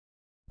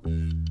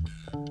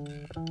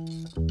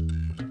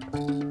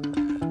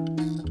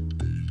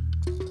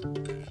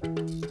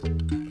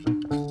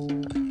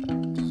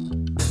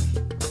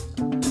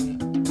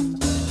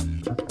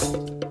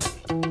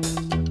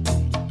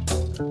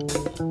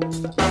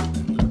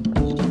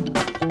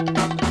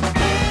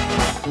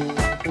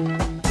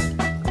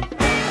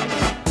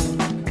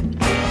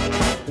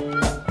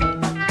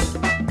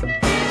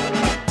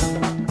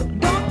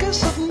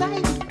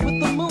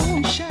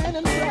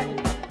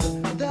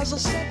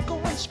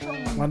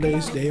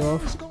Monday's day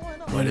off.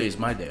 Monday's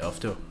my day off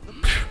too.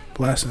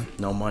 Blessing.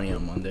 No money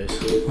on Mondays.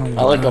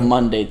 I like a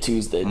Monday,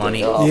 Tuesday.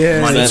 Money. Off.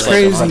 Yeah, Money it's is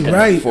crazy, like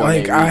right? 4-day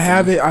Like I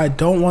have weekend. it. I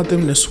don't want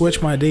them to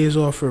switch my days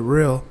off for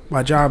real.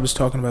 My job is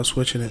talking about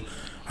switching it.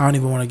 I don't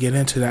even want to get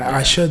into that.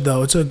 I should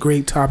though. It's a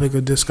great topic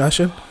of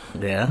discussion.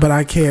 Yeah. But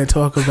I can't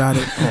talk about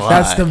it. Why?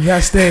 That's the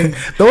best thing.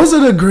 Those are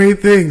the great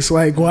things.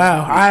 Like,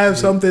 wow, I have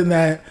something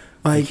that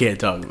you like can't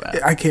talk about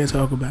it. I can't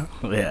talk about.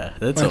 Yeah,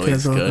 that's I can't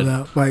always talk good.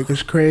 about. Like,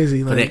 it's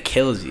crazy. Like, But it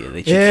kills you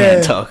that you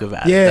can't talk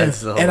about it. yeah.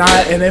 That's the And whole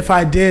and if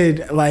I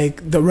did,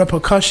 like, the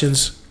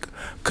repercussions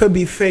could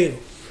be fatal.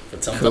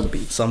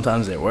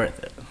 sometimes they're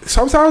worth it.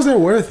 Sometimes they're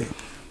worth it,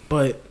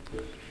 but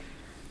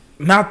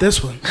not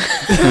this one.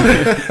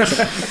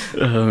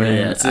 Oh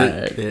man,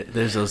 Yeah,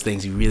 there's those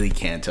things you really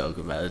can't talk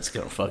about. It's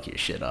gonna fuck your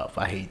shit up.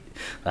 I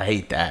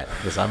hate that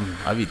because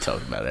I be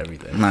talking about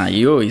everything. Nah,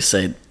 you always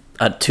say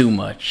too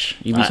much.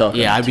 You be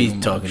talking. I be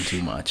too talking much.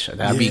 too much.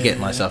 I be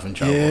getting myself in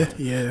trouble.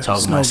 Yeah. It's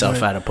Talking no myself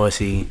good. out of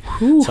pussy.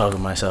 Talking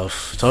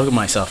myself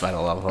out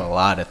of a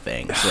lot of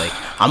things. Like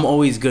I'm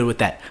always good with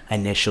that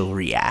initial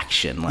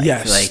reaction. Like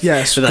Yes.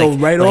 like, Go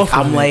right off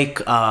I'm of it. like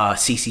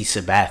CC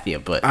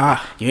Sabathia, but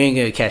you ain't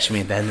gonna catch me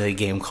at the end of the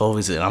game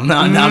closing. I'm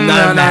not a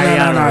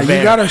Mariano No. Rivera.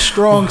 You got a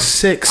strong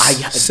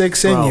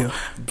six in Bro, you.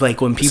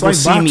 Like when people like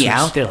see me boxers.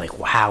 out, they're like,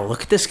 "Wow,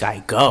 look at this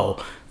guy go."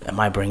 Am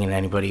I bringing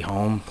anybody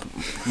home?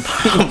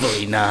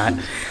 Probably not.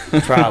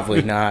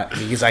 Probably not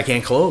because I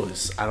can't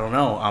close. I don't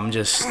know. I'm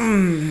just.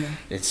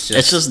 It's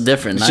just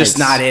different. It's just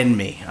not in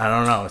me. I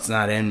don't know. It's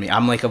not in me.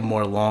 I'm like a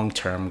more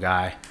long-term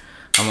guy.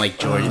 I'm like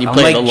George. You I'm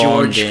play like the long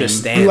George game.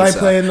 Costanza. You like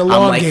playing the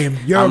long game.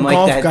 You're a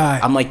golf that, guy.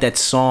 I'm like that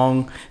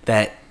song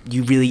that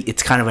you really.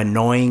 It's kind of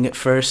annoying at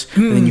first,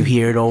 but then you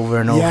hear it over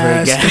and over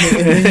Yes,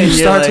 again, and then you You're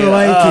start to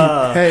like it.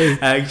 "Oh, Hey.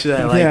 actually,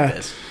 I like Yeah.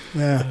 this.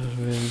 Yeah.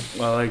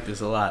 I like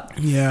this a lot.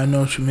 Yeah, I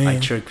know what you mean. I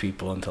trick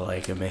people into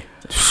liking me.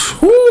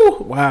 Whew,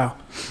 wow.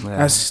 Yeah.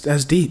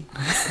 That's deep.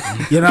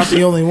 You're not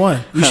the only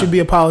one. You should be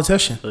a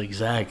politician.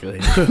 Exactly.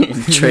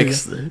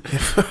 Trickster.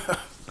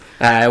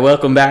 All right,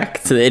 welcome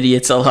back to the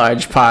Idiots at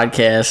Large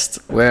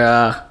podcast.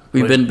 Where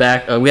we've been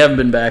back. We haven't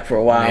been back for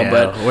a while,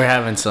 but we're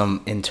having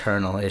some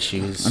internal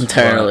issues.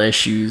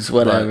 issues,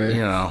 whatever. But,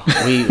 you know,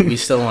 we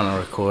still want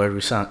to record.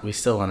 We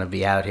still want to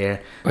be out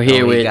here. We're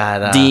here with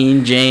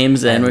Dean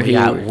James, and we're we here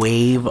got with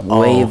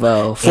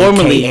Wave-O,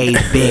 formerly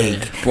AKA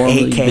Big,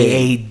 Formerly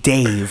AKA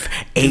Dave,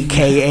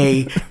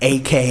 AKA.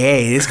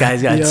 This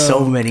guy's got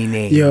so many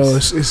names. Yo,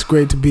 it's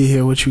great to be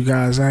here with you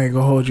guys. I ain't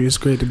gonna hold you. It's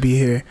great to be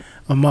here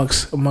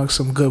amongst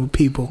some good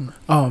people.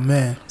 Oh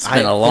man, It's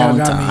been a long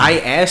got time. me. I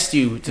asked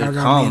you to Y'all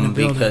got me in the come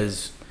building.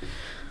 because,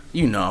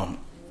 you know,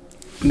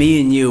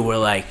 me and you were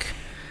like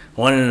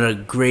one of the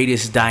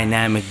greatest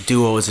dynamic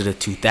duos of the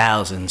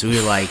 2000s. We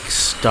were like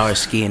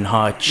Starsky and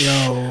Hutch,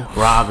 Yo.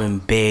 Robin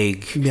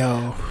Big,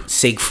 yo,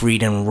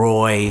 Siegfried and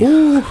Roy,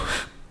 Ooh.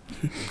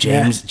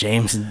 James Nash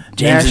and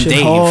and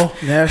Dave. Hall,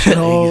 Nash and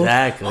Hall,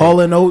 Exactly. Hall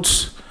and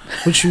Oates.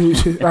 What you?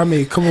 I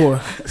mean, come on,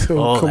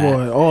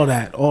 all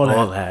that.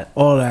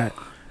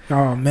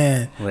 Oh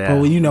man, Yeah.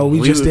 but we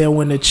We just were- didn't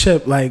win the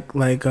chip like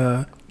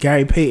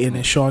Gary Payton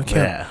and Sean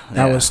Kemp. Yeah,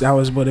 that yeah.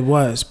 was what it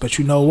was. But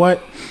you know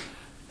what?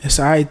 It's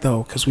alright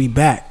though, cause we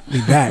back,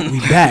 baby,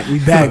 we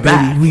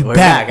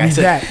back.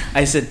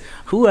 I said,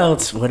 who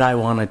else would I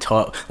want to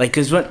talk? Like,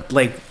 cause what,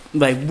 like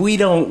we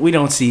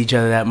don't see each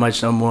other that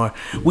much no more.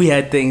 We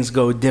had things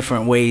go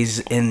different ways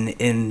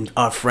in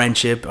our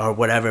friendship or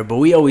whatever, but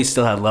we always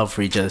still had love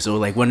for each other. So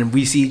like when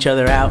we see each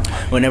other out,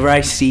 whenever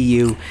I see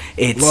you,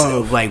 it's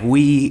Love. like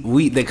we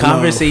the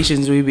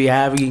conversations we be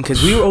having,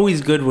 because we were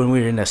always good when we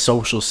were in a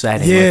social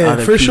setting. Yeah, with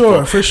other for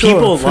people. sure.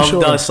 People for loved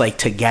sure. us like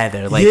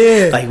together. Like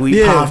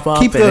we yeah. pop up.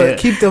 Keep and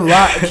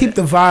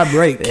the vibe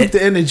right. Keep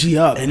the energy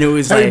up. And it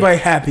was everybody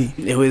like, happy.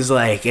 It was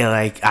like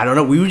I don't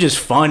know. We were just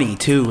funny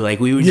too.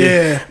 Like we would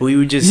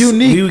just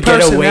Unique we would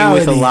get away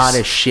with a personalities. lot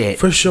of shit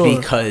For sure.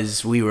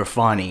 because we were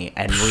funny,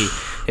 and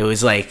it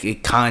was like a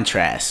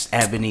contrast,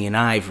 Ebony and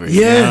Ivory.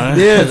 Yeah, you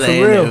know? yeah, for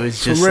And real, It was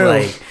for just real.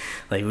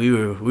 like we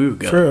were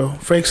good. For real.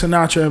 Frank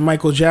Sinatra and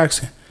Michael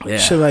Jackson. Yeah.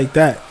 Shit like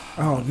that.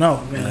 I don't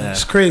know, man. Yeah.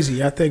 It's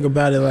crazy. I think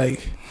about it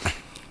like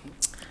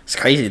It's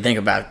crazy to think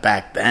about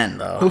back then,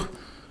 though.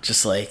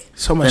 Just like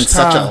So much been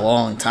such time. a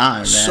long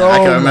time, man. So I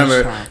can much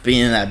remember time.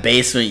 being in that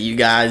basement. You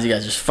guys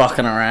just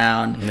fucking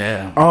around.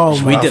 Yeah.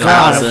 oh we my did a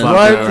God. lot of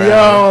What? fucking What? around.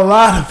 Yo, a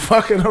lot of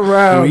fucking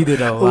around. We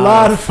did a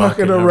lot of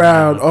fucking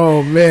around.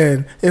 Oh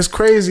man. It's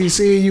crazy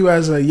seeing you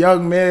as a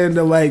young man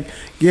to like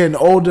getting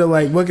older,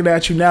 like looking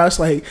at you now. It's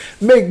like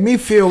make me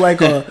feel like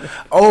a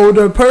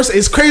older person.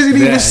 It's crazy to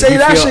Yeah, even say you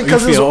that feel- shit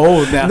because you it's feel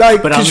old now,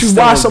 like but I'm because you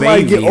still watch a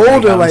somebody baby, get like,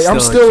 older. I'm Like I'm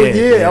still still a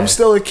kid, yeah. I'm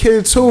still a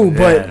kid too.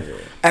 But Yeah.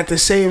 at the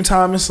same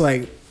time, it's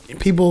like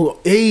people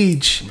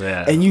age,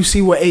 Yeah. and you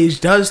see what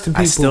age does to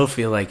people. I still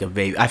feel like a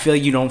baby. I feel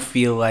like you don't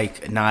feel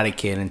like not a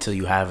kid until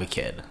you have a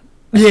kid.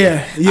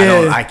 Yeah,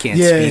 yeah. I can't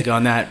speak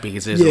on that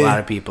because there's a lot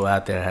of people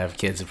out there that have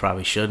kids that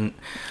probably shouldn't.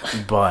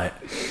 But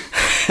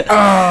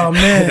oh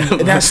man,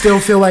 and I still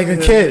feel like a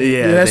kid.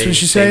 Yeah, that's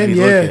what you're saying.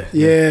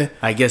 Yeah.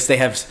 I guess they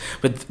have,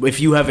 but if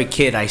you have a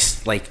kid, I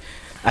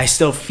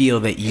still feel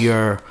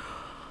that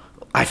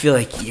I feel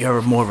like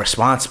you're more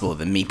responsible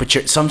than me, but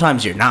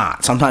sometimes you're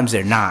not. Sometimes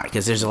they're not,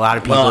 because there's a lot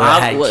of people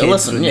that had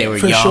kids when they were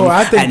young. Sure,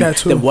 I think that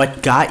too.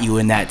 What got you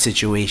in that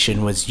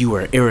situation was you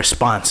were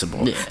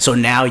irresponsible. Yeah. So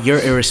now your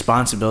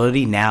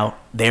irresponsibility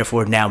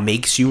therefore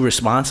makes you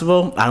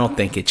responsible. I don't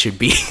think it should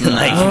be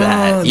like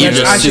that. You're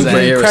just super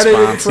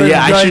irresponsible.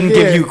 Yeah, I shouldn't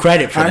give you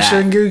credit for that. I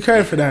shouldn't give you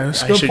credit for that.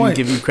 That's a good point. I shouldn't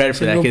give you credit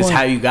for that because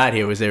how you got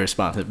here was their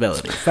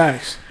responsibility.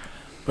 Facts.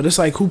 But it's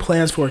like, who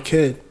plans for a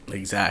kid?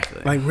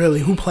 Exactly. Like, really,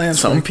 who plans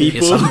for a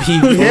kid? Some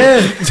people. Yeah,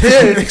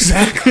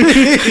 exactly.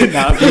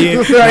 not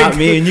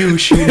me and you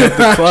shooting at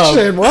the club.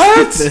 Shit,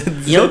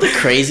 what? You know the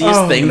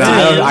craziest thing to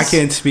me is? I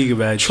can't speak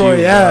about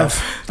Troy Ave.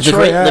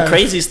 The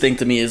craziest thing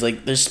to me is,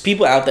 like, there's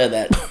people out there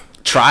that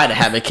try to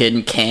have a kid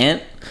and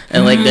can't.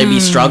 And, like, they be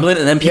struggling,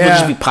 and then people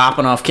just be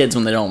popping off kids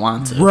when they don't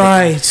want to.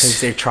 Right. Because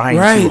they're trying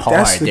too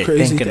hard. They're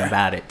thinking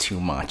about it too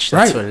much.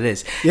 That's what it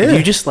is. Yeah.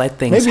 You just let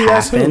things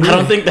happen. I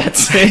don't think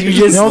that's it. You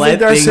just let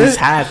things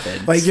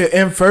happen. Like, you're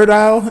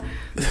infertile.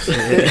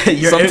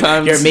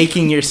 Sometimes you're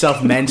making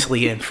yourself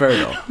mentally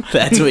infertile.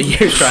 That's what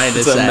you're trying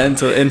to say.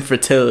 Mental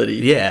infertility.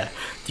 Yeah.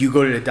 You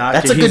go to the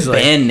doctor. That's a good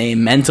band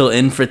name, Mental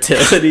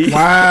Infertility.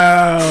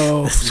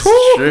 Wow. This is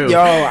true. Yo,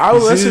 I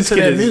would listen to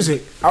their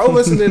music. I would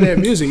listen to their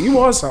music. You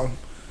want something?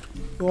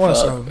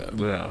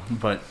 Yeah,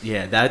 but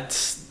yeah,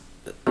 that's.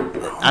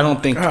 I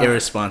don't think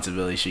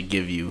irresponsibility should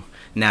give you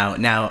now.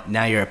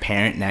 You're a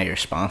parent. Now you're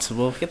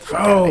responsible. Get the fuck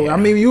out of here. I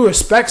mean, you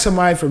respect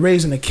somebody for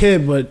raising a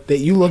kid, but that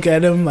you look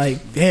at him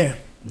like, damn.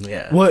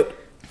 Yeah. What?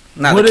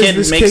 Now what the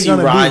kid makes you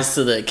rise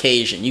to the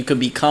occasion. You could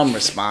become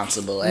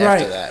responsible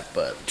after that,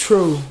 but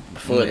true.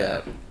 Before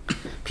that,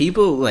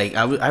 people like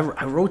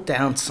I wrote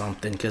down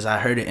something because I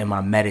heard it in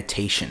my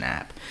meditation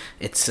app.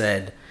 It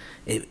said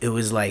it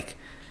was like,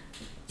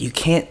 you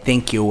can't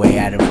think your way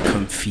out of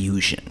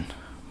confusion.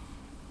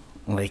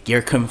 Like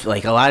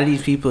like a lot of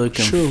these people are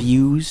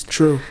confused.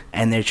 True.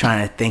 And they're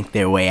trying to think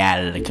their way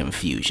out of the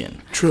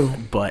confusion. True.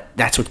 But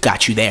that's what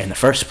got you there in the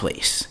first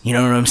place. You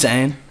know what I'm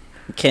saying?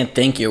 You can't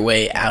think your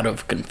way out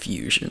of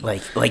confusion.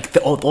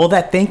 All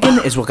that thinking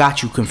is what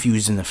got you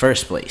confused in the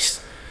first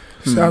place.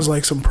 Sounds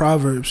like some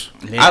proverbs.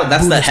 Yeah.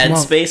 That's the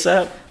Headspace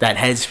app? That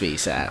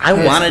Headspace app. I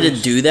wanted to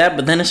do that,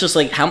 but then it's just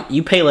like, how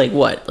you pay like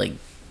what? Like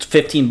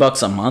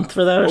 $15 a month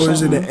for that or something? Or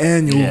is it an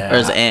annual? Yeah. Or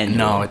is it annual?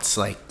 No, it's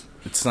like,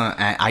 it's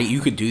not. You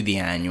could do the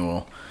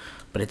annual,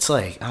 but it's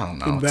like, I don't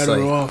know. You're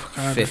better off,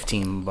 kinda.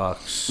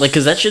 $15. Like,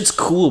 cause that shit's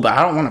cool, but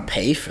I don't want to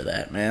pay for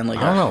that, man. Like,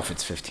 I don't know if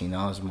it's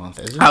 $15 a month.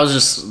 Is it? I was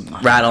just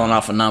rattling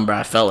off a number.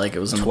 I felt like it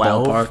was in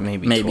 12, the ballpark.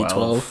 maybe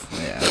 12.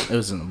 Yeah, it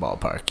was in the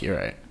ballpark. You're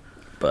right.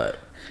 But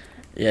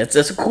yeah, it's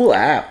a cool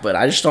app, but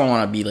I just don't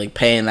want to be like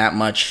paying that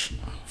much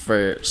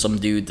for some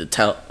dude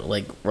to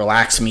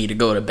relax me to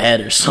go to bed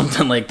or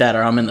something like that,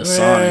 or I'm in the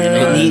sun. You know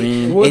what I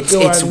mean?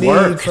 It's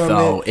work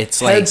though. It's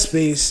like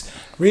Headspace.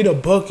 Read a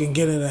book and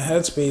get in a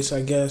headspace,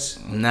 I guess.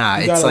 Nah,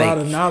 you got a lot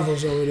of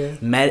novels over there.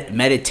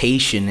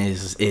 Meditation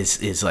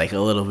is like a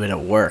little bit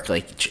of work.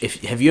 Like,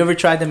 have you ever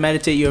tried to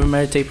meditate? You ever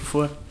meditate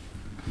before?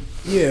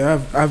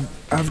 Yeah,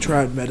 I've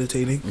tried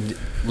meditating.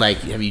 Like,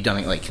 have you done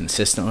it like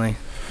consistently?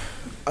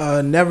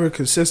 Never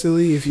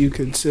consistently. If you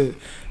consider,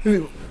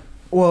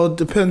 well, it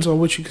depends on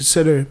what you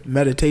consider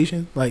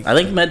meditation. Like, I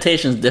think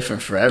meditation is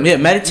different for everyone. Yeah,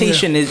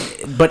 meditation is,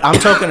 but I'm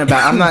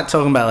not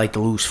talking about like the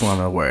loose form of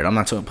the word. I'm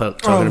not talking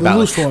about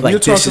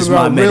like this is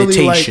my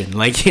meditation. Really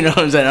like, you know what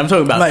I'm saying? I'm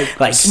talking about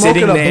like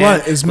sitting there. Smoking a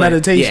blunt is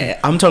meditation. Yeah,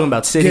 I'm talking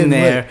about sitting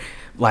there,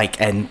 like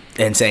and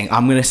saying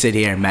I'm gonna sit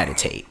here and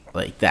meditate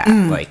like that,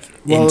 like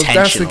well, intentionally. If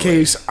that's the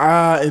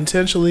case,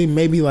 intentionally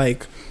maybe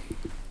like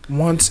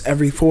once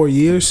every 4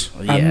 years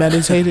I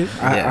meditated.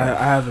 I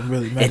haven't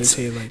really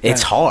meditated like that.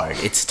 It's hard.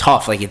 It's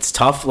tough. Like, it's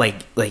tough.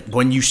 Like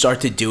when you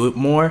start to do it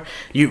more,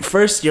 you're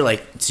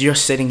like, you're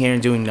sitting here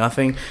and doing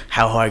nothing.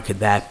 How hard could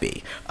that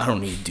be? I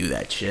don't need to do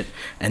that shit.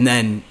 And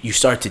then you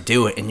start to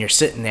do it, and you're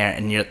sitting there,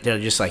 and they're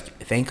just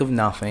like, think of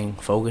nothing.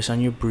 Focus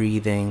on your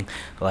breathing.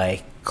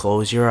 Like,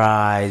 close your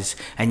eyes,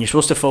 and you're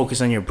supposed to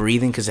focus on your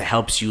breathing because it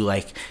helps you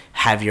like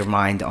have your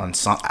mind on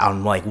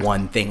like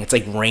one thing. It's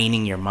like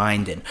reining your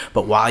mind in,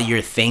 but while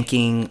you're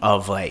thinking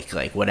of like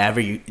whatever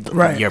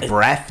your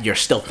breath, you're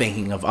still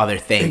thinking of other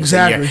things.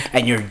 Exactly.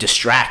 And you're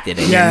distracted,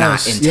 and you're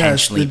not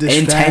intentionally.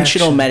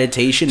 Intentional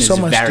meditation is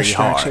very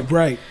hard,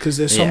 right? Because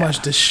there's so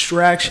much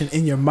distraction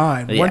in your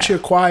mind. Once you're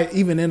quiet,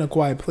 even in a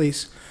quiet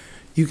place,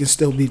 you can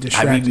still be I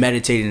distracted. be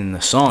meditating in the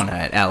sauna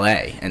at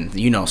LA, and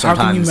you know How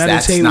can you sometimes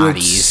that's meditate not with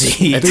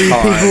easy. It's three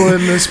hard. people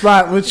in the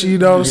spot, which you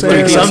know what I'm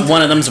saying? Like,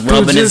 one of them's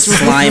rubbing his just-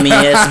 slimy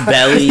ass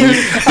belly.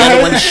 The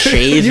other one's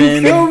shaving.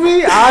 You feel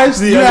me?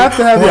 Eyes. You have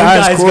to have One your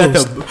eyes guy's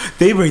closed. got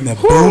they bring the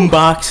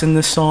boombox in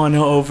the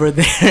sauna over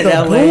there in The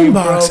LA,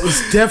 boombox bro.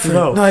 is different.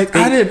 Bro, Like,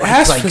 I didn't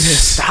ask like, for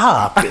this.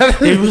 Stop.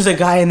 There was a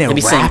guy in there They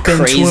be saying rapping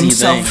to crazy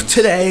himself things.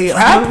 today.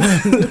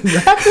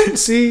 Rapping?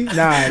 See, nah,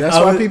 that's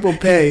I why was- people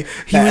pay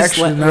He that was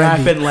extra like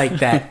 90. rapping like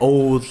that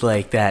old,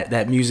 like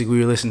that music we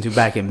were listening to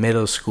back in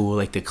middle school,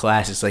 like the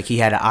classics. Like he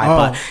had an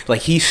iPod. Oh.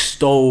 Like he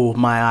stole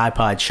my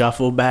iPod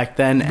Shuffle back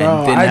then and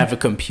Bro, didn't I- have a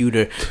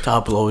computer to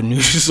upload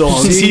new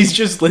songs. See? He's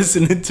just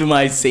listening to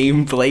my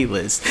same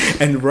playlist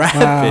and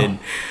rapping.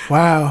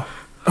 Wow.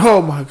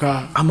 Oh my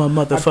god. I'm a I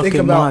think motherfucking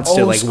about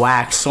monster, old like school-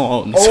 wax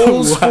songs.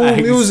 Old school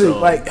Wax music,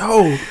 songs. like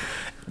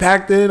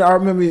back then I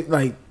remember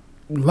like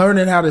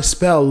learning how to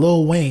spell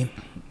Lil Wayne.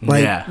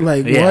 Like Yeah.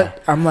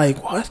 what? I'm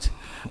like, what?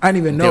 I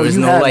didn't even know There was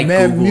you no had like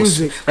mad Google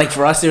music. Like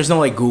for us, there's no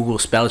like Google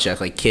spell check.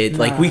 Like kids,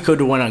 like Nah. we could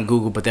have went on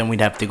Google, but then we'd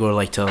have to go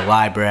like to the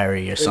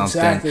library or something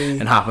Exactly.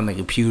 and hop on the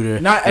computer.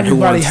 Not and who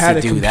everybody wants had to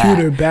a do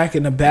computer that?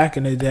 back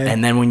in the day.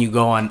 And then when you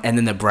go on, and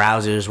then the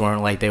browsers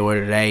weren't like they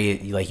were today.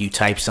 Like you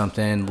type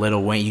something,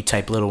 Little Wayne, you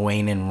type Little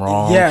Wayne in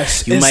wrong.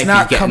 Yes, you it's might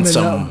not be getting coming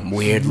some up.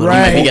 weird little.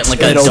 Right. You might be getting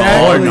like a little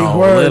Exactly, porno,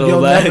 word, little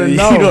you'll that- never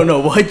know. You don't know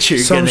what you're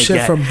some gonna shit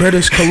get. from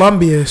British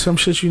Columbia, some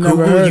shit you never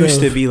Google heard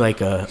used of. to be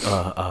like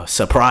a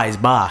surprise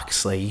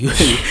box. Like you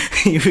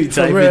For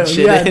type real, in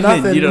shit yeah, in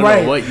nothing, and you don't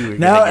right. know what you were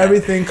Now gonna get.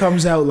 everything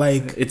comes out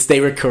like It's they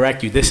would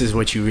correct you. This is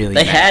what you really.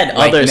 They meant. had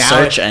Like, other now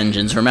search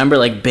engines. Remember,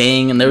 like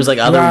Bing, and there was like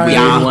other right,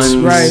 weird ones.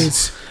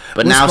 right.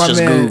 But What's now it's my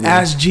just man? Google.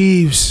 Ask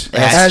Jeeves.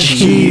 Ask Ask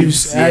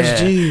Jeeves. Yeah.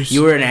 Ask Jeeves.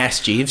 You were an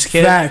Ask Jeeves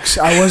kid. Facts.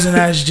 I wasn't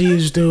Ask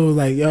Jeeves, dude.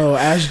 Like, yo,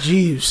 Ask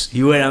Jeeves.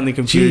 You went on the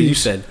computer. You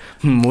Jeeves. said,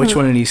 which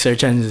one of these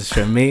search engines is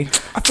for me?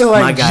 I feel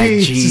like My guy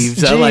Jeeves.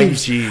 Jeeves. I like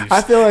Jeeves.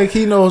 I feel like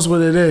he knows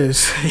what it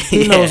is.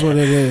 He Yeah. knows what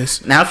it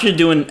is. Now, if you're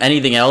doing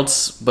anything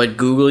else but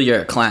Google, you're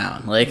a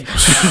clown. Like,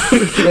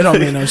 It don't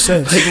make no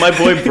sense. like my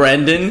boy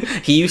Brendan,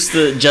 he used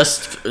to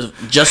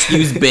just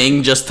use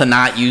Bing just to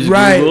not use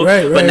Right, Google.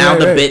 right, but right, now right,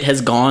 the right. bit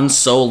has gone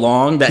so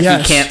long that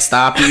Yes. he can't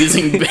stop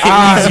using Bing.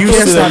 Ah, He's I used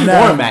can't to the stop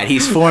now. format.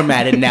 He's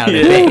formatted now to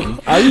Yeah. Bing.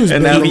 I use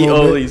And Bing now a he little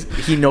bit. always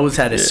He knows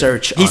how to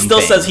search. he on still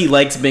Bing. says he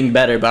likes Bing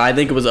better, but I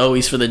think it was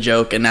always for the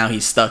joke, and now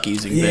he's stuck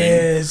using Yeah, Bing.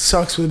 it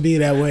sucks to be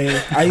that way.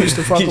 I used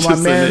to fuck He's with my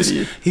just an mans.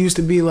 idiot. He used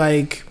to be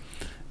like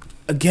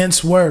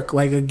against work,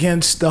 like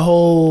against the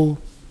whole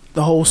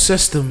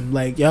system.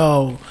 Like,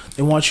 yo,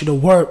 they want you to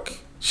work.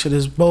 Shit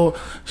is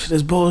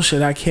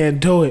bullshit. I can't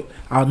do it.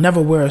 I'll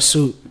never wear a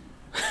suit.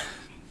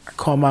 I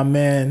call my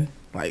man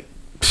like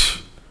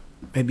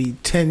maybe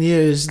 10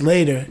 years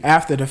later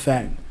after the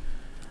fact,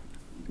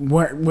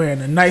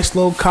 wearing a nice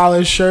little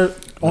collared shirt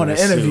on an With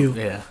a suit. interview.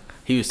 Yeah,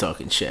 he was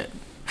talking shit.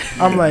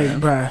 I'm like,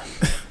 bruh.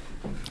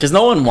 Because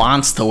no one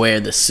wants to wear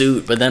the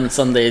suit, but then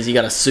some days you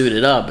gotta suit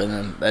it up, and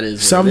then that is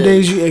what Some it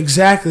days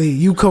is.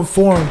 you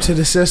conform to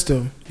the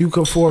system. You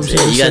conform to Yeah,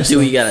 the you gotta do system.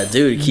 what you gotta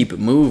do to keep it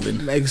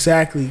moving.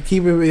 Exactly.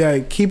 Keep it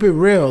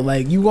real.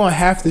 Like you gonna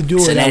have to do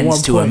It's it an at one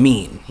ends to a point.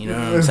 mean. You know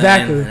what I'm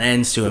Exactly. saying? An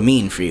ends to a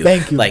mean for you.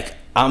 Thank you. Like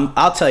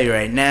I'll tell you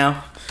right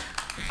now.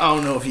 I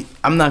don't know if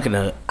I'm not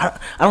gonna. I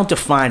don't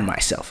define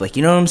myself. Like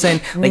you know what I'm saying.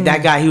 Like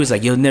that guy, he was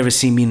like, "You'll never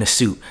see me in a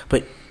suit,"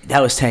 but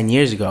that was 10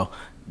 years ago.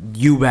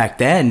 You back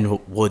then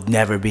would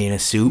never be in a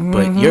suit,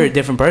 but you're a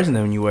different person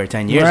than when you were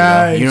 10 years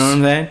ago. You know what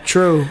I'm saying?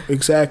 True.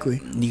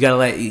 Exactly. You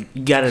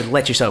gotta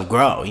let yourself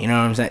grow. You know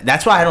what I'm saying?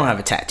 That's why I don't have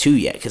a tattoo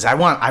yet, because I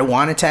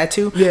want a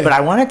tattoo, Yeah. but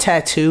I want a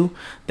tattoo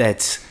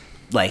that's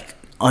like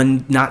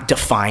not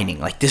defining.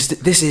 Like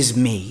this is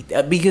me.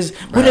 Because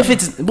what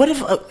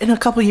if in a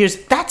couple of years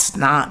that's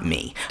not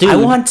me? I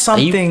want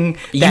something.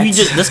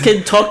 This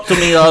kid talked to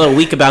me the other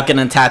week about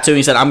getting a tattoo.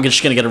 He said, "I'm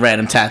just gonna get a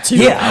random tattoo."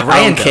 Yeah,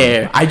 I don't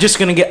care.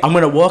 I'm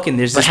gonna walk in.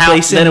 There's But this how?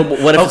 place. Then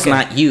in, what if it's okay.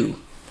 not you?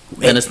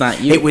 Then it's not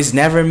you. It was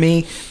never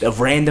me. A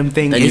random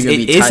thing Then is you're it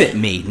gonna be tight.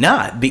 isn't me.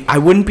 Nah, I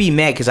wouldn't be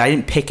mad because I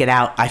didn't pick it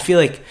out. I feel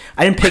like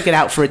I didn't pick it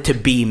out for it to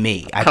be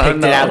me. I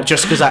picked it out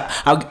just because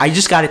I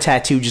just got a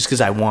tattoo just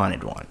because I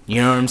wanted one.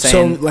 You know what I'm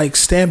saying? So like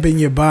stamping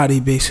your body,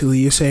 basically,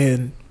 you're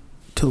saying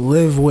to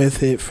live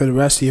with it for the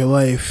rest of your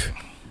life.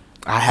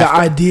 I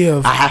have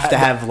to I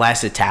have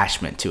less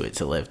attachment to it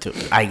to live to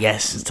it. I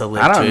guess to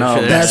live I don't to know. it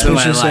for the That's rest of what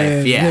my you're life.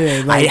 saying. Yeah,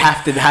 Yeah, like, I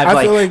have to have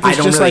I feel like I it's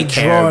don't just really like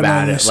care drawing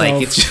about on it. yourself.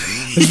 Like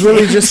it's It's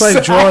really just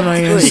like drawing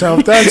on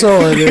yourself. That's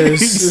all it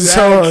is. That's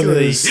all it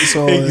Exactly. is. That's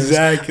all it is.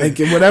 Exactly.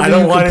 Like whatever I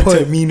don't you want can it put.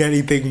 to mean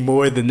anything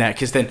more than that,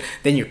 because then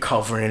you're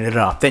covering it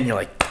up. Then you're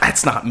like,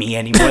 that's not me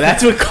anymore.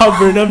 That's what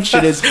covering up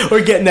shit is,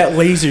 or getting that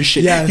laser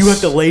shit. Yes. You have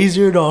to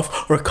laser it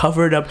off or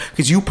cover it up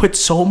because you put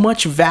so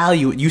much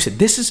value. You said,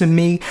 this isn't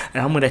me,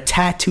 and I'm gonna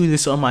tattoo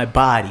this on my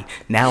body.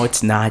 Now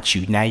it's not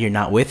you. Now you're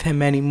not with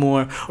him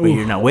anymore, or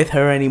you're not with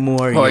her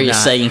anymore. Or you're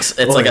not, saying it's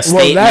or, like a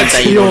statement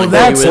that you don't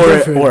that's agree with.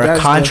 different. or a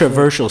That's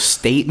controversial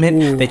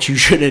statement that you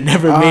should have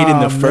never made in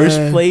the first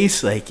man.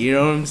 place. Like, you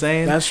know what I'm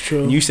saying? That's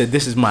true. You said,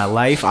 this is my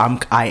life.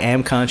 I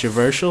am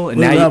controversial, and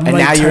What now about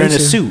Mike you're in a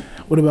Tyson? suit.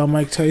 What about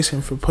Mike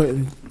Tyson for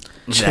putting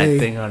That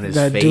thing on his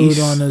that face. dude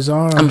on his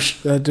arm? I'm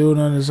That dude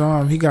on his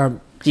arm. He got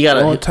You got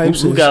all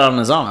types who of got on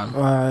his arm?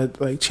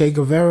 like Che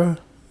Guevara.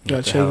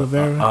 Got Che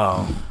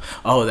Guevara.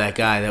 Oh, that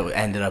guy that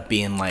ended up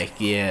being like,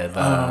 yeah,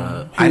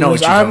 He I know was-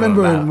 what you're I talking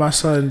remember about. my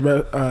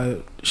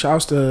son.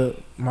 Shouts to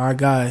my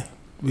guy.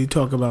 We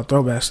talk about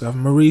throwback stuff.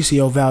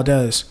 Mauricio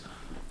Valdez,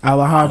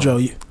 Alejandro.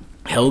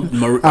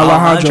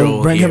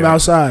 Alejandro, bring him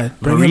outside.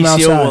 Bring him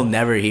Mauricio outside. will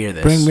never hear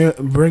this.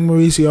 Bring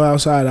Mauricio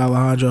outside,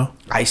 Alejandro.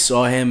 I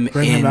saw him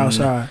Bring in him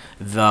outside.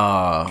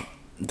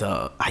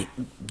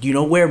 you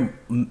know where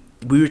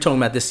we were talking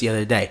about this the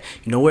other day.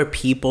 You know where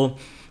people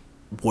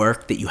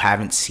work that you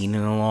haven't seen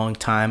in a long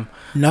time?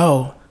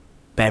 No.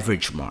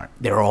 Beverage Mart.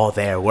 They're all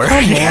there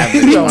working.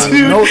 No, for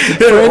They're all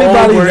anybody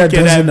that working at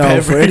doesn't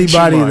know, for Beverage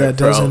anybody Mart, that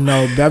bro. doesn't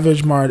know,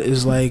 Beverage Mart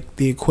is like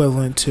the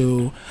equivalent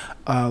to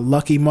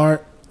Lucky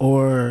Mart,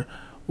 or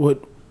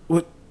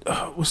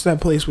what's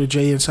that place where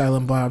Jay and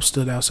Silent Bob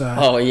stood outside?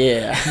 Oh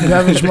yeah.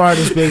 Beverage Mart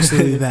is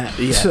basically that.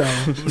 Yeah. So,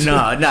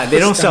 No, they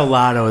don't sell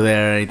Lotto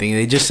there or anything.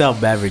 They just sell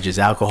beverages,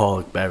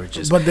 alcoholic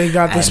beverages. but they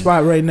got the And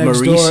spot right next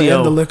door Mauricio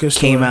and the liquor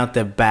store. came out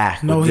the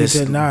back No, with he this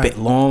did not.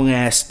 long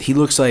ass. He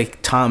looks like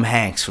Tom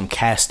Hanks from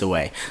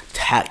Castaway.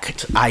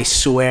 I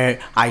swear,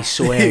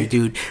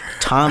 dude.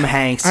 Tom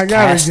Hanks, I gotta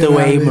get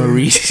Castaway, out of here.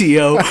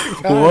 Mauricio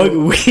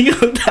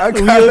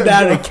wheeled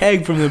out a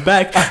keg from the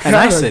back, and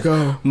I gotta said,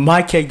 go.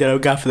 my keg that I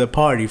got for the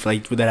party,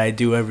 that I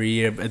do every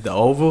year at the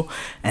Oval,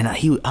 and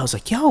I was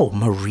like, yo,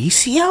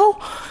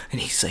 Mauricio, and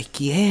he's like,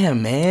 yeah,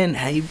 man.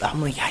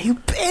 I'm like, how you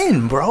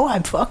been, bro? I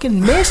fucking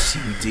miss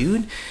you,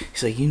 dude.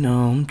 He's like,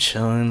 I'm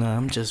chilling.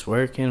 I'm just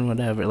working,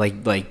 whatever.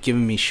 Like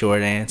giving me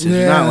short answers.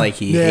 Not like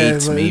he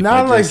hates but me,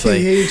 not but like just he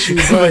like, hates you,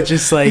 but but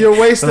just like you're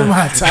wasting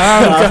my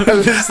time.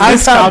 this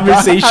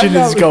conversation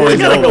is going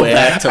gotta go nowhere.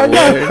 back to I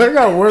work.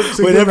 got work to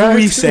get Whatever back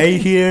we to. say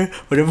here,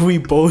 whatever we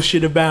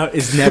bullshit about,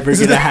 is never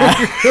gonna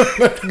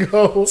happen.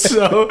 Go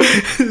So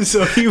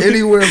he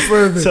anywhere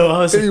further. So I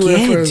was like, Anywhere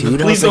yeah, further.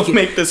 dude. I Please was like, don't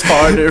make this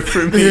harder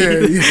for me.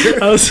 Yeah.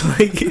 I was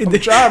like, I'm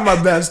trying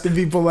my best to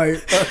be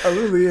polite. I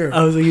really am.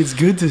 I was like, it's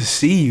good to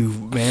see you,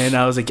 man.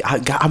 I was like,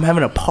 I'm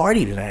having a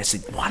party tonight. I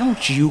said, why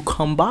don't you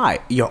come by?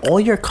 All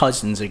your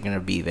cousins are gonna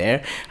be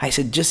there. I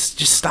said, just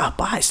stop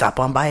by. Stop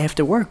on by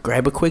after work.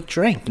 Grab a quick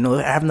drink.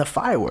 They're having the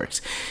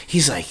fireworks.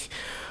 He's like,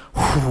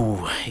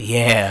 whew,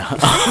 yeah.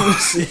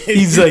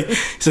 he's like,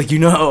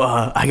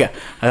 I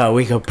gotta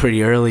wake up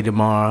pretty early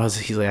tomorrow.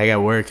 He's like, I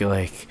got work at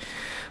like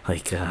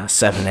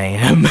 7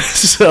 a.m.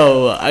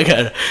 So I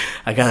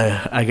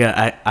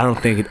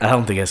don't think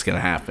that's gonna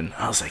happen.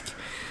 I was like,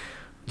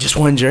 just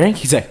one drink?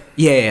 He's like,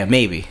 yeah,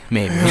 maybe. I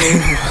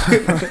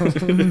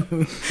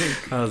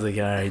was like,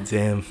 all right,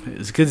 damn. It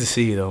was good to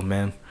see you though,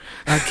 man.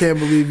 I can't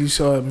believe you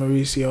saw it,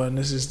 Mauricio, and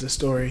this is the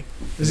story.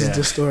 This is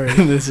the story.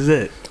 This is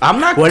it. I'm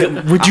not.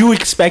 Would you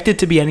expect it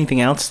to be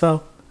anything else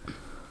though?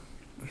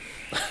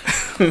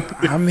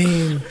 I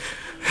mean,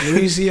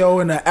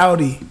 Mauricio in the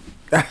Audi.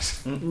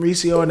 That's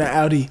Mauricio in the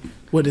Audi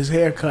with his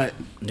haircut.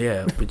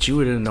 Yeah, but you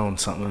would have known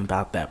something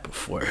about that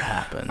before it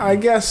happened. I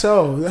guess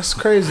so. That's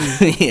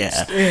crazy.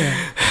 Yeah.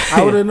 Damn.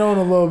 I would have known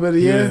a little bit of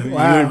You would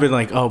have been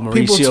like, oh, People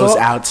Mauricio's talk-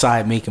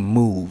 outside making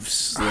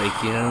moves.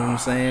 Like, you know what I'm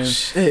saying?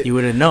 Shit. You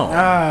would have known.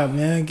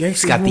 Man,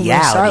 gangsta's got the moving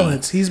Audi.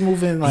 silence. He's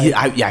moving like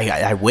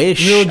I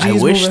wish. Real G's I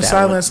wish moving that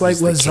silence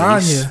was like the case.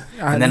 lasagna.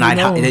 And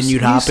then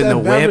you'd He hop in said the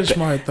whip, Beverage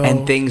Mart, though.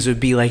 and things would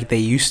be like they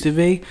used to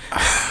be.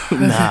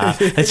 Nah,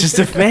 that's just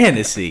a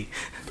fantasy.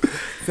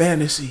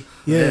 fantasy.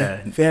 Yeah,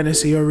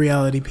 fantasy or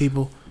reality,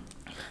 people.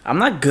 I'm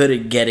not good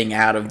at getting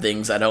out of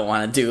things I don't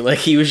want to do. Like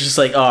he was just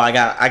like, oh, I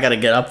gotta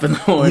get up in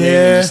the morning.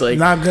 Yeah, Just like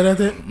not good at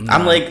it.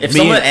 I'm like, if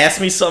someone asks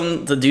me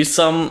something to do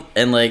something,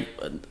 and like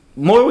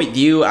more with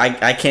you,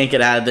 I can't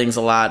get out of things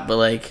a lot, but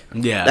like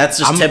Yeah. that's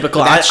just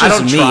typical. That's I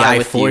just don't me. try I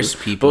with force you.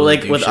 people but to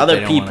like do with shit other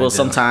they don't wanna people, do.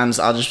 sometimes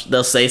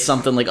they'll say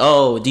something like,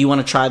 oh, do you want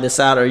to try this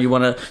out, or you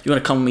want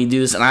to come with me do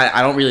this, and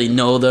I don't really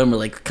know them, or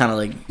like kind of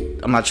like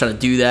I'm not trying to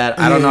do that.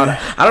 I don't know.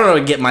 I don't know how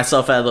to get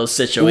myself out of those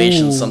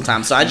situations Ooh.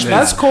 sometimes. So I just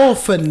That's called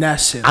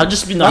finessing. I'll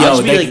just be Yo, I'll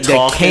just be like the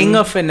talking. king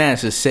of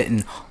finesse is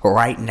sitting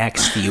right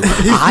next to you.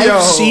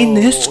 I've seen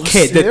this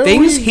kid. The here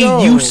things we he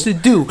go. used to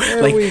do,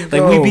 Here like we we'd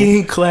go. be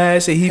in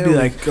class and he'd Here be we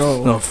like,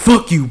 go. "No,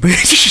 fuck you,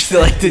 bitch," to,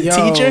 like the Yo.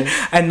 teacher,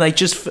 and like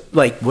just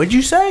like, "What'd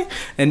you say?"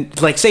 And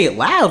like say it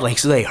loud, like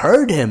so they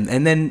heard him,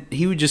 and then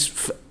he would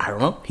just, I don't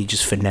know, he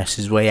just finesse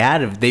his way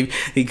out of it.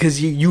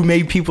 Because you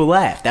made people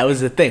laugh. That was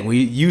the thing. We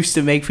used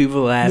to make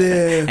people laugh,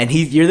 Yeah. and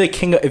you're the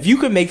king of. If you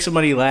could make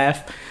somebody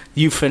laugh,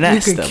 You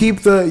finesse You them. can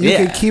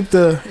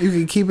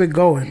keep it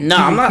going. No,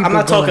 You I'm can not. keep I'm it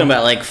not talking going.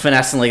 about like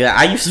finessing like that.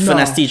 I used to No.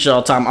 finesse teachers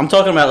all the time. I'm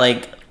talking about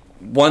like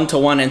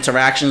one-to-one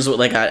interactions with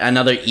like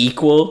another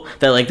equal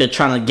that like they're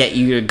trying to get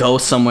you to go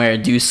somewhere,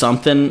 do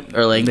something,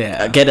 or like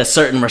Yeah. get a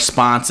certain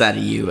response out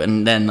of you,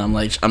 and then I'm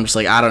just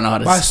like I don't know how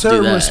to By do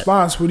certain that.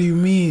 response, what do you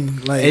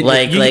mean? Like,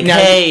 Like You- now-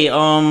 hey,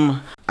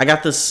 I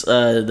got this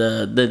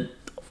the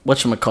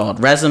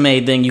whatchamacallit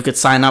resume thing you could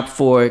sign up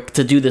for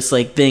to do this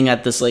like thing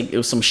at this like it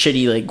was some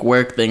shitty like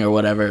work thing or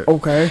whatever.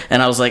 Okay.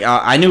 And I was like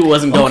I knew it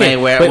wasn't going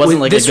anywhere. but It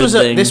wasn't like this a good was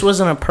thing. This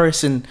wasn't a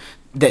person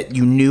that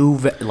you knew,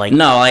 like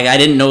No, like I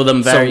didn't know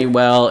them very So-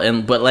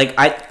 well, but like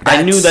I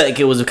knew That's- that like,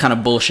 it was kind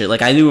of bullshit.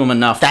 Like I knew him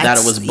enough that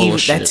it was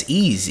bullshit. That's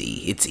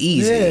easy. It's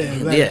easy.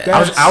 Yeah, like, yeah.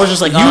 that's- I was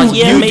just like, You, oh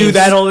yeah, you maybe. do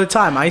that all the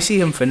time. I see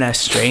him finesse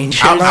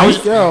strangers. I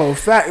was- yo,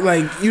 fact,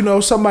 like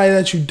somebody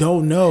that you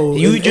don't know.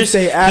 You if just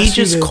they ask he you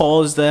just to-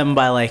 calls them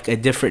by like a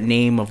different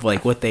name of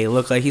like what they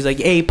look like. He's like,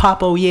 "Hey,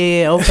 Papo,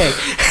 yeah, okay."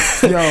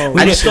 Yo,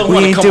 I just don't we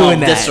want to ain't come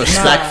doing off that.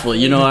 disrespectful.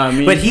 You know what I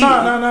mean? But he-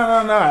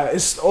 No.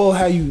 It's all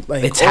how you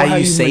like. It's all how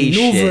you say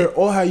maneuver, shit.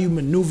 All how you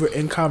maneuver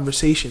in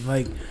conversation.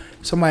 Like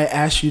somebody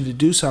asks you to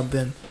do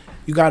something,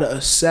 you got to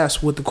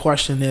assess what the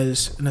question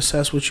is and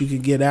assess what you can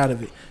get out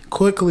of it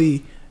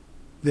quickly.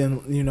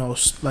 Then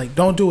like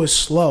don't do it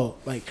slow.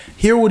 Like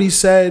hear what he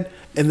said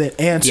and then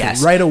answer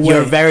Yes, right away.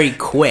 You're very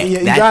quick.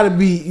 Yeah, That-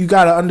 you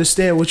gotta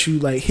understand what you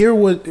like. Hear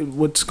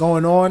what's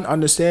going on,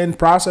 understand,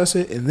 process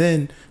it, and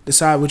then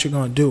decide what you're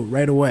gonna do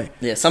right away.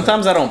 yeah,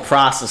 sometimes I don't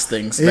process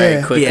things very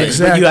Yeah, quickly. Yeah,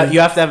 Exactly. but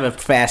you have to have a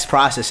fast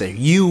processor.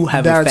 You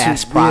have a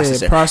fast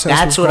processor. process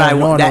That's what's what I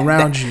going want. on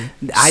around you.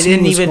 I See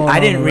didn't what's even. going I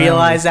on didn't around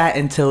realize you. that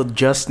until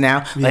just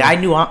now. Like Yeah. I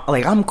knew.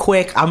 I'm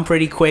quick. I'm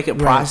pretty quick at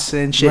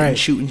processing shit Right. and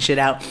shooting shit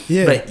out.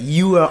 Yeah. But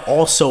you are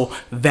also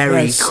very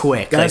That's-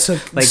 quick. that's like,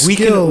 a like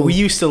skill. we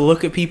used to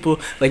look at people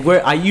like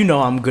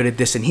I'm good at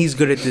this and he's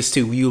good at this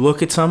too. You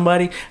look at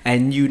somebody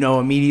and you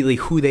know immediately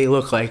who they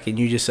look like and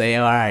you just say,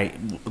 all right,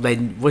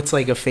 then what's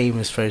like a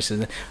famous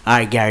person? All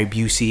right, Gary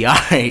Busey. All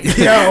right,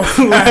 Yo.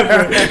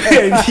 whoever.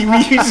 And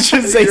we used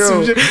to just say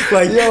some shit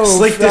like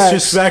slick facts.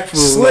 disrespectful,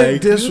 Slick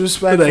like,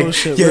 disrespectful like,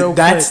 shit. Yeah, real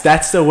that's quick.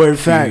 that's the word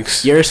for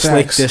Facts. you. You're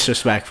slick Facts.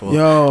 disrespectful.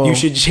 Yo, you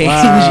should change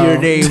wow. your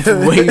name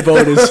from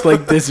Weibo to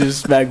slick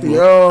disrespectful.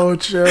 Yo,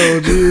 chill,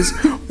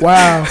 jeez.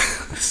 Wow.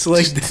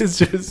 Slick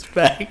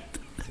disrespect.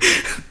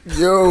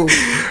 Yo,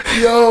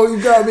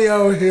 you got me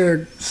out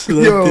here.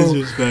 Slick Yo,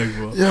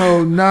 disrespectful.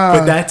 yo,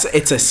 nah. But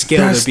it's a skill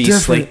That's to be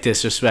different. slick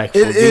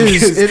disrespectful. It is,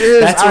 because it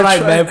is. That's what I I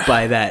try- meant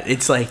by that.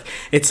 It's like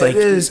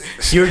is.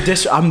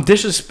 I'm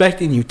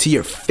disrespecting you to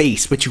your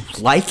face, but you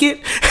like it.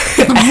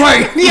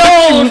 Right.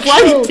 Yo,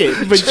 you liked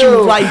it, but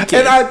Chill. you like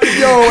it. And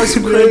it's That's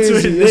what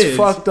crazy. it It's is.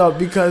 fucked up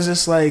because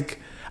it's like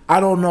I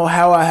don't know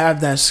how I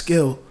have that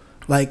skill.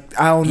 Like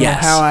I don't know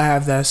Yes. how I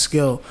have that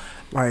skill.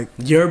 Like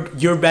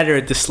You're better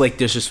at the slick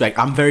disrespect.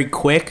 I'm very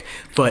quick,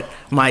 but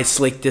my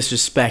slick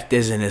disrespect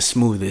isn't as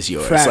smooth as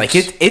yours. Facts. Like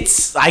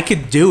it's I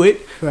could do it,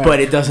 Facts. but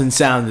it doesn't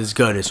sound as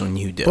good as when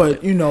you do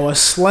but it. a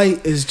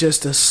slight is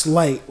just a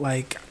slight.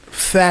 Like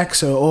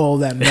facts are all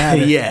that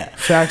matter. Yeah.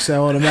 Facts are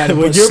all that matter.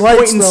 When But you're slights,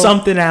 pointing though,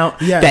 something out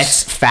Yes.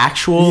 that's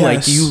factual, like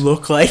Yes. you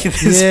look like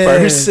this Yeah,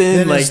 person,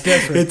 then like it's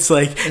different. it's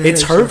like It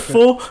it's is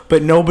hurtful,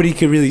 but nobody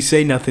can really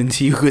say nothing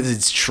to you because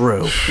it's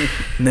true,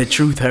 and the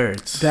truth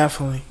hurts.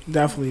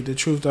 Definitely, the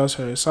truth does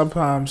hurt.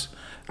 Sometimes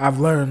I've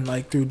learned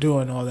like through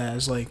doing all that.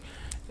 It's like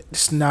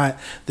it's not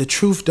the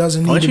truth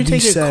doesn't Why need don't to you be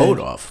take your said. coat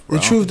off, bro?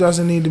 The truth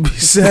doesn't need to be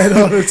said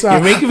all the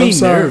time. You're making me I'm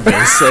sorry.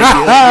 nervous. Like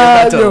you're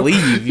about to Yo.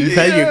 leave. You've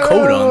had your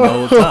coat on the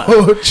whole time.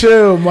 Oh,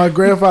 chill. My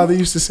grandfather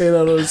used to say that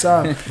all the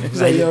time. He's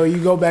like, yo,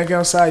 you go back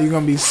outside, you're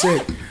gonna be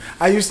sick.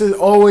 I used to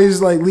always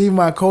like leave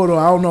my coat on.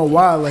 I don't know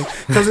why, like,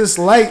 cause it's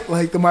light.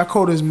 Like my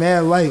coat is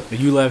mad light.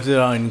 You left it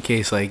on in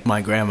case like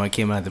my grandma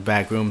came out the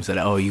back room and said,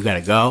 "Oh, you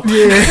gotta go."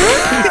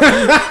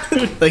 Yeah,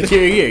 Like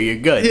you're here, you're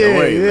good. Don't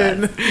worry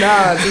about it.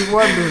 Nah, just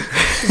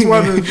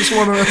wondering,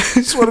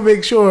 just want to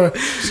make sure.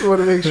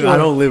 I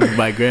don't live with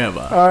my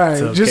grandma. All right,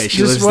 It's okay. just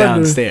She lives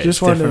wondering, downstairs. Just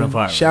different wondering.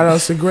 apartment. Shout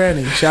outs to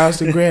Granny. Shouts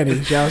to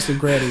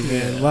Granny,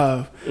 man.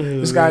 Love.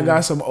 This guy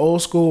got some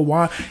old school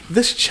wine.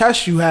 This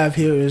chest you have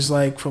here is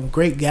like from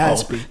Great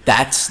Gatsby.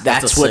 That's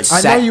That's what a sick-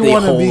 I set know you the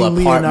wanna whole be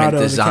apartment Leonardo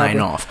design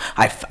DiCaprio. off.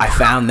 I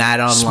found that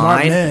Smart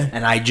online, man.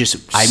 and I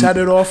Set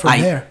it off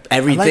from there.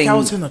 Everything. I like how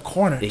it's in the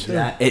corner too.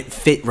 Exactly. It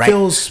fit right.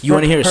 Feels You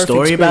want to hear a perfect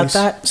story about space.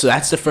 that? So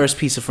that's the first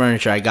piece of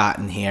furniture I got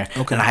in here,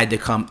 Okay. and I had to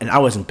come. And I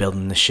wasn't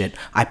building the shit.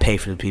 I pay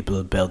for the people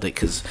to build it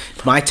because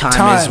my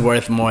time is Time.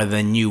 worth more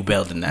than you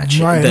building that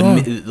shit. Right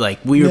on. Like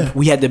Yeah.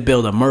 we had to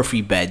build a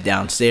Murphy bed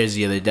downstairs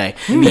the other day.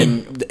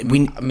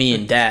 Me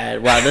and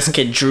Dad. Wow, this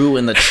kid drew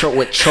in the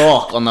with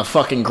chalk on the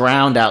fucking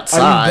ground Are you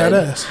outside. dead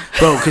ass?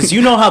 Bro, because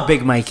you know how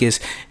big Mike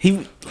is.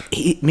 Me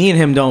and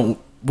him don't.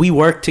 We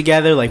work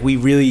together. Like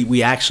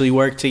we actually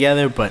work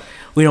together, but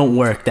we don't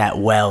work that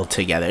well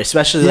together.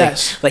 Especially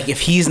Yes. like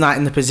if he's not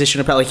in the position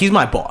of power. Like he's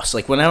my boss.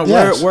 Like when we're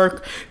Yes. at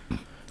work,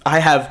 I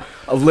have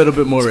a little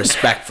bit more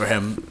respect for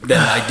him than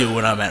I do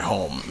when I'm at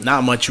home.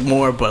 Not much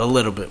more, but a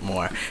little bit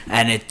more.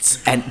 And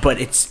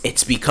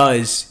it's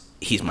because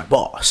he's my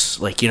boss.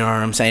 Like, you know what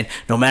I'm saying?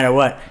 No matter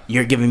what,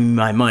 you're giving me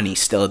my money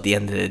still at the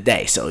end of the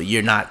day. So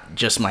you're not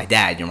just my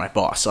dad, you're my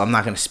boss. So I'm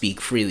not going to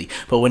speak freely.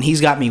 But when he's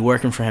got me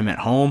working for him at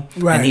home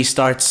and he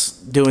starts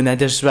doing that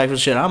disrespectful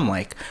shit, I'm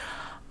like,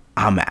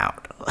 I'm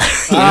out.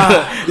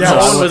 No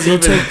one was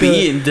even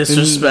being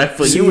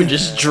disrespectful. You were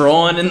just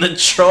drawing in the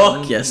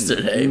chalk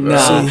yesterday, bro.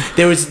 No,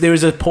 there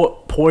was a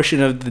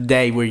portion of the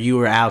day where you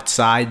were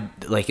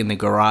outside, like in the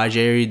garage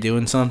area,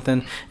 doing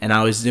something, and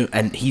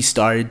and he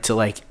started to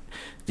like.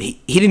 He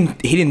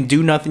didn't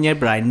do nothing yet,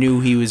 but I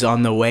knew he was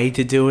on the way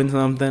to doing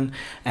something,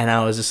 and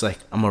I was just like,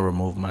 I'm gonna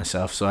remove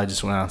myself. So I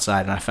just went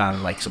outside and I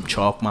found like some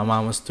chalk my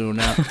mom was throwing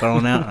out,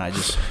 and I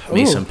just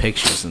made some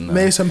pictures.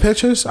 Made some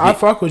pictures. I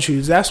fuck with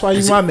you. That's why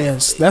you my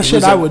man's. That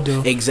shit I would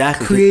do.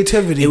 Exactly.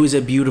 Creativity. It was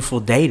a beautiful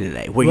day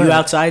today. Were you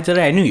outside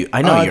today? I know you were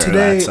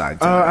outside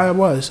today. I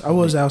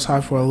was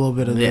outside for a little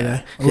bit of the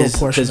day. A little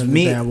portion of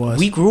the day I was.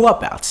 We grew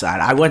up outside.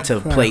 I went to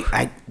play.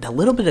 A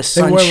little bit of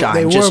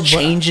sunshine just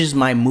changes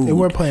my mood. They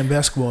were playing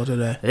basketball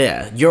today.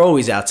 Yeah, you're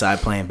always outside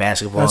playing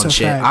basketball and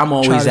shit. Fact. I'm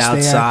always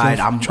outside.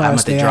 I'm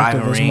at the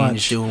driving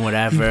range doing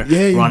whatever,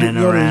 running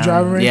around. The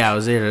driving range? Yeah, I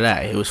was there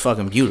today. It was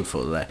fucking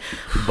beautiful today.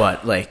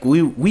 But like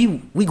we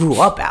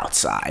grew up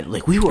outside.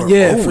 Like we were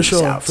always for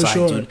sure, outside,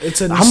 dude.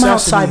 It's a necessity. I'm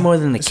outside more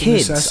than the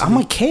kids. I'm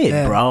a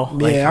kid, bro.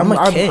 Like, yeah, I'm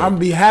a kid. I'm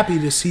be happy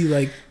to see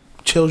like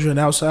children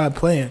outside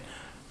playing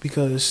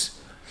because,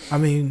 I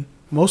mean,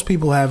 most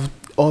people have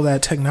all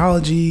that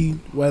technology,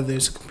 whether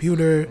it's a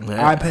computer,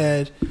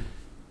 iPad,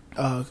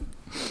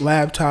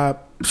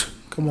 laptop.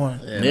 Come on,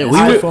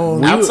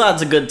 iPhone.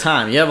 Outside's a good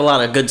time. You have a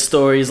lot of good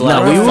stories, a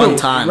lot of fun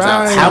times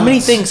outside. How many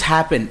things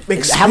happen?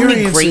 How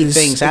many great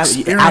things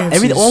happen?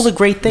 All the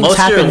great things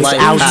happen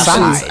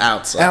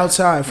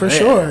outside for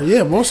sure.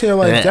 Yeah, most of your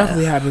life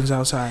definitely happens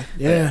outside.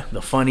 Yeah,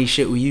 the funny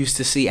shit we used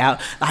to see out.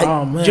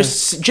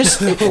 Just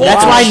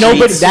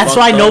that's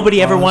why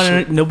nobody ever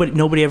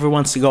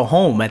wants to go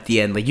home at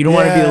the end. Like you don't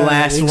want to be the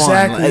last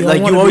one.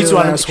 Like you always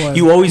want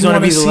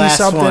to be the last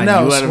one.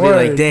 You want to be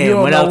like,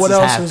 damn, what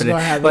else is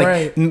happening?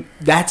 Like.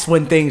 That's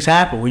when things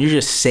happen, when you're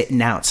just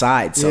sitting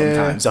outside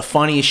sometimes. The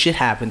funniest shit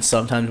happens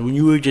sometimes when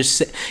you were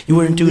just you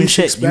weren't doing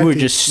shit. You were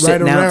just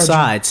sitting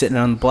outside, sitting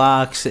on the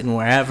block, sitting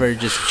wherever,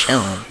 just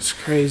chilling. It's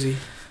crazy.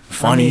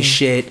 Funny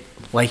shit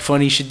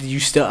that you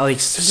still like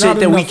shit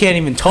that we can't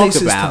even talk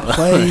about. To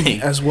play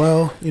as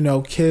well, you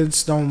know,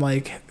 kids don't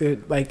like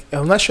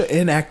unless you're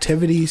in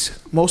activities.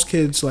 Most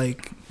kids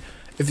like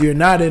if you're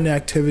not in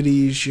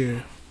activities,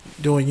 you're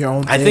doing your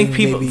own thing. I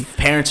think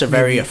parents are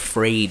very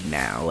afraid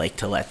now, like,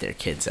 to let their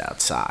kids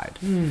outside.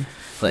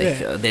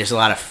 There's a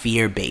lot of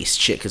fear-based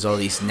shit because all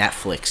these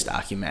Netflix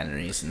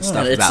documentaries and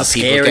stuff about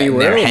people getting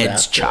their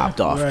heads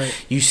chopped off. Right.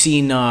 You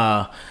seen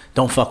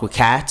Don't Fuck with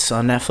Cats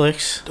on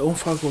Netflix? Don't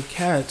Fuck with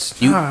Cats?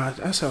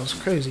 That sounds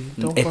crazy.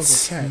 Don't Fuck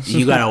with Cats.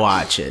 You gotta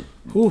watch it.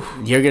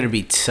 You're gonna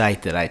be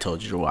psyched that I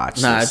told you to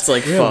watch this. It's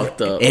like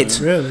fucked up. It's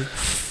really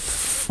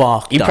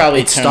fucked up.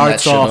 Probably it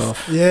starts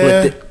off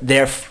with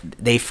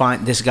they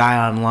find this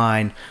guy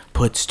online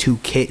puts two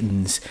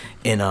kittens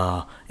in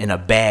a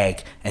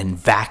bag and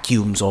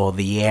vacuums all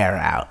the air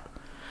out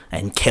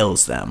and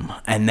kills them,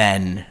 and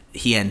then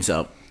he ends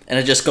up. And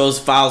it just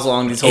follows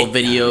along these whole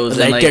videos.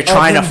 Like they're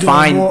trying to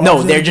find.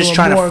 They're just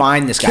trying to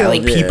find this guy.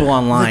 Like people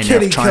online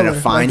are trying to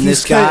find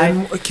this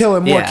guy.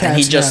 Killing more cats. And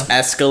he just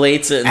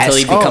escalates it until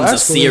he becomes a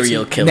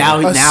serial killer. Now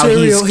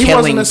he's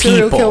killing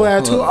people.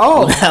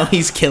 Now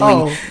he's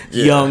killing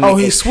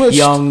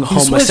young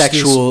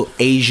homosexual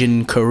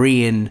Asian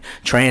Korean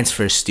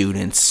transfer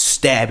students,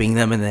 stabbing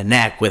them in the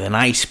neck with an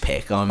ice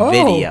pick on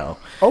video.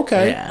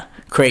 Okay. Yeah.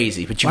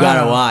 Crazy, but you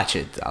gotta watch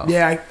it though.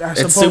 Yeah, I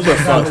it's super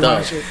fucked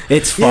up.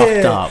 It's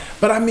fucked up.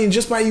 But I mean,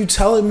 just by you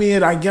telling me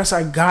it, I guess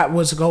I got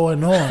what's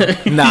going on.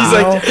 He's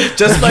like,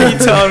 just by you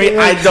telling me,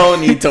 I don't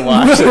need to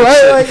watch it.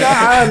 Right? Like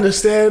I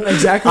understand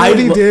exactly what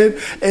he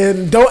did,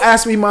 and don't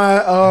ask me my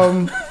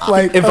don't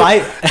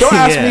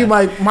ask me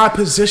my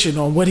position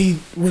on what he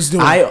was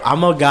doing.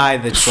 I'm a guy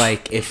that's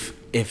like,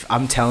 if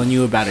I'm telling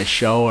you about a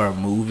show or a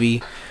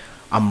movie,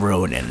 I'm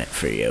ruining it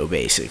for you,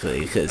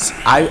 basically, because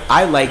I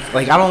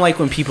don't like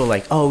when people are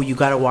like, oh, you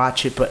gotta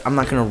watch it, but I'm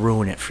not gonna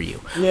ruin it for you.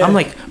 Yeah. I'm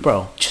like,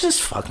 bro,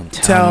 just fucking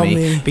tell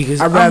me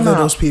because I'd rather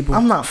those people.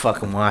 I'm not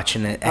fucking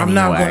watching it anyway. I'm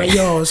not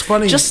gonna. It's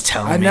funny. Just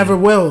tell me. I never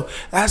will.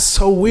 That's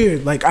so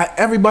weird. Like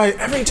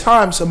every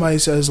time somebody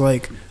says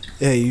like,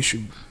 hey, you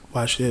should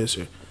watch this,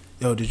 or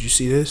yo, did you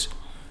see this?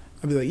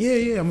 I'd be like,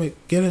 yeah, I'm gonna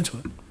get into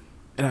it.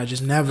 And I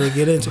just never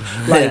get into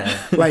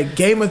it. Like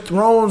Game of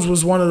Thrones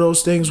was one of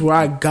those things where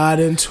I got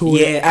into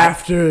it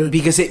after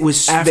because it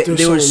was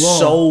there were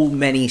so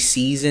many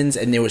seasons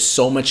and there was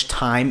so much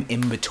time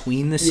in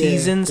between the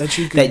seasons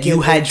that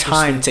you had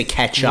time to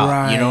catch up.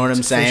 Right, you know what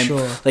I'm saying?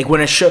 Sure. Like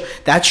when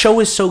that show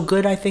is so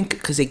good, I think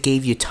because it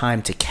gave you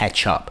time to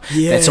catch up.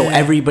 So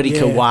everybody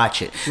could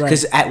watch it.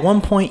 Because at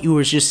one point you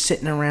were just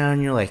sitting around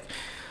and you're like,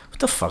 what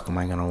the fuck am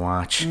I gonna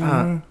watch?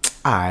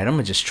 all right, I'm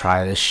gonna just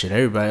try this shit.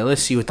 Everybody,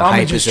 let's see what the I'm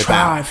hype gonna is just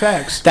try. about.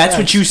 Facts. That's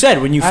facts. what you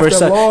said when you After first a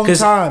started. long Because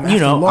time, you after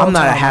a know, long I'm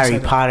not a time, I Harry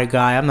said that. Potter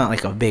guy. I'm not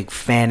like a big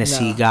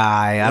fantasy No.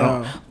 guy. I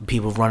don't No.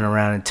 people running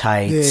around in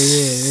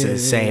tights, Yeah.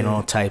 saying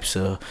all types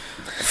of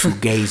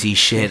fugazi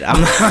shit.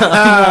 I'm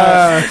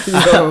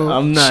Yo,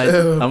 I'm not.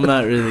 chill. I'm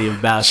not really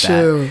about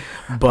Chill. that.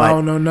 I But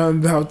don't know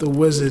nothing about the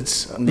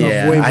Wizards of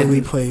Yeah,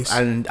 Waverly Place.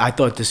 I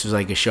thought this was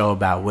like a show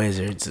about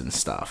wizards and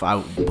stuff.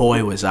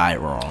 Boy, was I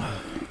wrong.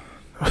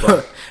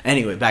 But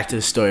anyway, back to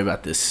the story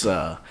about this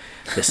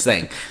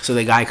thing. So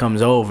the guy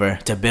comes over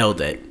to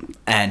build it,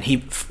 and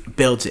he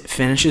builds it,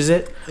 finishes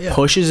it, Yeah.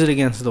 pushes it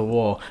against the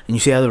wall, and you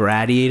see how the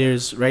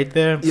radiator's right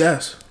there.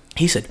 Yes.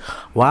 He said,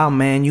 "Wow,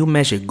 man, you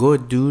measure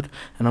good, dude."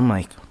 And I'm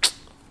like,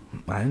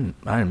 I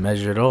didn't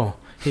measure at all.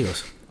 He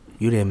goes,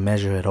 "You didn't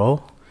measure at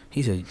all?"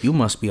 He said, "You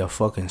must be a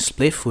fucking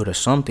split foot or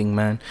something,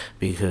 man,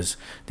 because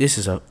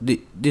there's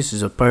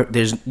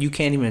you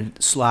can't even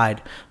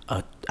slide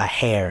a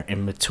hair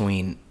in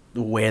between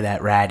where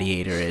that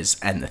radiator is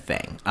and the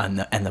thing and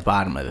the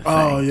bottom of the thing.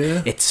 Oh,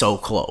 yeah? It's so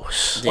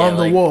close. Yeah, On the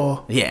like-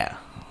 wall. Yeah."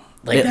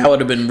 Like that would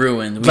have been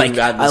ruined. We Like,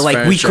 got this we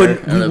furniture, couldn't,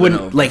 it we would've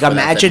wouldn't, been like, over,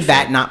 but imagine didn't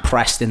that fit. not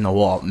pressed in the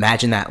wall.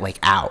 Imagine that, like,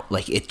 out.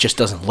 Like, it just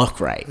doesn't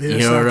look right. Yeah, You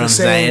it's know not what the I'm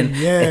same.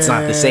 saying? It's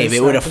not the Yeah, same. it's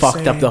It would have not the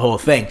fucked up same. the whole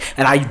thing.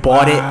 And I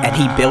bought it, and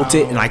he built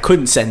it, and I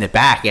couldn't send it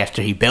back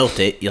after he built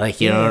it.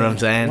 Like, you know what I'm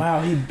saying? Wow,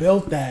 he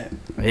built that.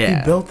 Yeah.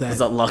 He built It's that.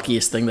 the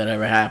luckiest thing that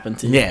ever happened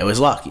to you. Yeah, it was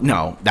lucky.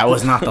 No, that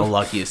was not the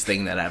luckiest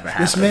thing that ever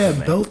happened. This man to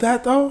me. built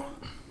that though?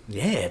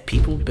 Yeah,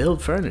 people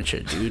build furniture,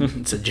 dude.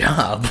 It's a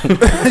job.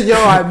 Yo,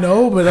 I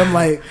know, but I'm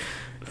like,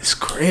 it's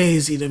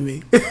crazy to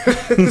me.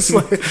 It's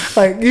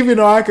like even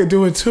though I could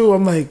do it too,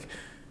 I'm like,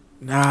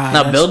 nah.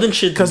 Now building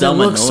shit's because it dumb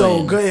looks so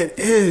annoying. good. It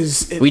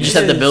is. We just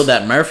had to build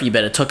that Murphy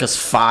bed. It took us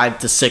 5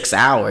 to 6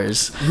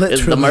 hours. It's the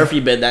Literally. Murphy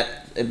bed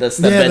that's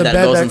the Yeah, bed the that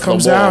bed goes that into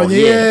comes the wall. out,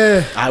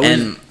 yeah.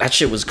 And that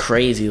shit was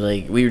crazy.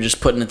 Like we were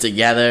just putting it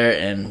together,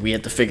 and we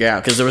had to figure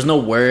out because there was no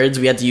words.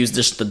 We had to use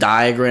just the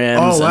diagrams,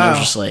 Oh, and it wow. was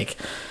just like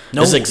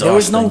No, it's exhausting. there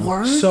was no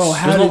words. So There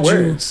how was no did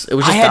you? words. It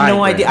was just I had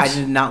no idea. I diagrams.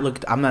 did not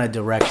look. I'm not a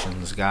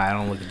directions guy. I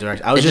don't look at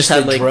directions. I was It just just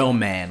had, a like- drill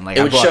man. Like it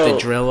I would brought show- the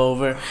drill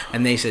over,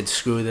 and they said,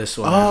 "Screw this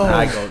one." Oh. And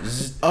I go,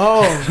 Zzz.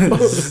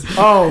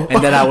 Oh,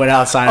 and then I went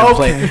outside and Okay.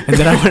 played. And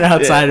then I went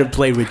outside and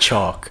played with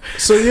chalk.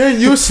 so you're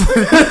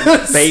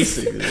useless.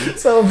 Basically,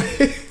 So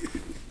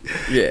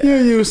yeah.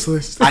 you're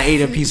useless. I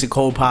ate a piece of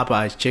cold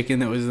Popeye's chicken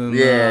that was in the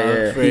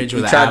Yeah. fridge He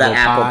with tried apple that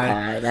apple pie.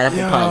 pie. That apple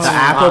Yo. pie. The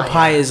apple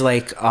pie is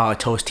like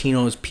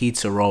Tostino's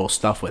pizza roll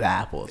stuffed with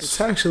apples.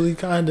 It's actually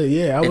kind of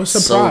I was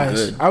It's so surprised.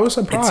 good. I was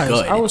surprised.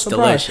 good. I was It's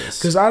surprised delicious.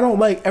 because I don't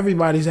like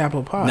everybody's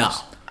apple pies. No.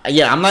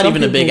 Yeah, I'm not Some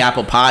even a big people-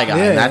 apple pie guy.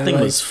 Yeah, and that thing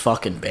like- was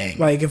fucking bang.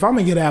 Like if I'm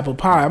gonna get apple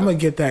pie, I'm gonna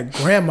get that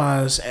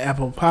grandma's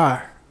apple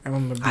pie. And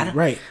I'm I gonna be don't-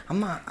 right.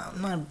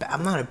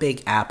 I'm not a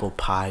big apple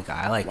pie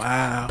guy. I like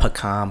Wow.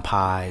 pecan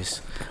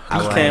pies. I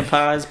Pecan like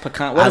pies,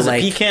 pecan. What I is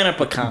like it? Pecan or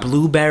pecan?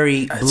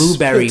 blueberry It's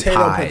potato,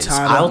 pies.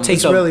 potato. I'll take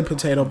It's really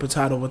potato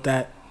with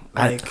that.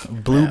 Like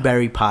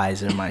blueberry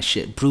pies are my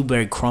shit.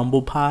 Blueberry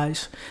crumble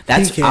pies.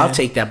 That's Pecan. I'll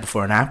take that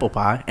before an apple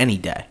pie any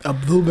day. a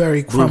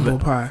blueberry crumble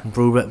pie.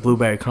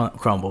 Blueberry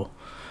crumble.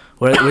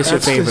 What's your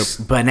That's favorite?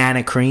 just-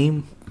 Banana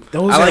cream.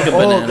 Those I like are a all.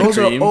 banana Those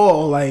cream. are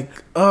all like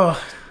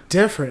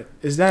different.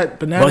 Is that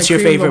banana What's your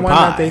cream favorite the one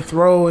pie? that they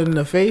throw in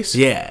the face?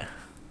 Yeah,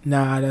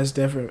 Nah, that's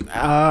different.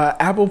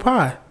 Apple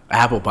pie.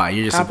 apple pie.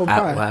 You're just Apple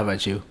pie. How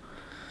about you?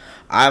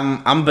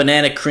 I'm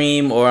banana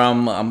cream or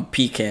I'm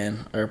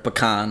pecan or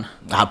pecan.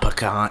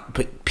 Pecan.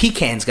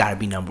 Pecan's got to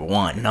be number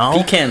one. No,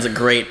 Pecan's a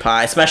great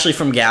pie, especially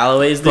from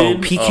Galloway's, Bro,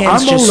 dude.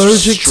 pecan's I'm just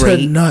allergic to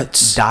straight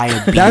nuts.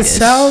 Diabetes. That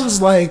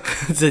sounds like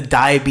it's a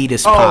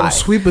diabetes oh, pie.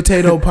 sweet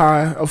potato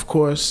pie, of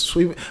course.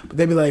 Sweet, but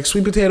they be like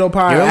sweet potato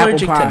pie. You're apple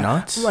allergic to pie.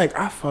 nuts? I'm like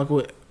I fuck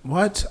with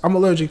what? I'm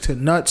allergic to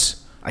nuts.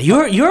 You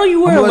were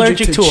I'm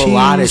allergic to a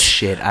lot of cheese.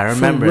 shit. I For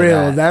remember real,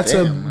 that. that's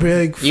a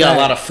big. You got a fact.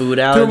 lot of food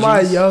Through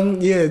my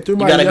allergies. through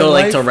my You gotta young go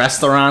like life, to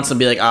restaurants and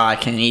be like, I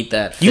can't eat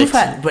that. You've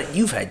Fix it. had,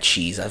 you've had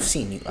cheese. I've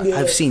seen you. Yeah.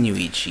 I've seen you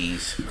eat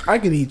cheese. I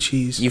can eat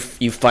cheese.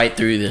 You fight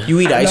through the. You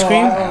eat ice No,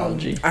 cream?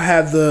 Allergy. I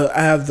have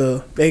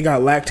the. They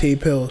got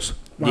lactate pills.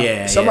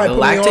 Yeah, somebody yeah,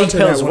 put the me on lactate to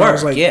that pills when I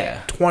was work, like yeah.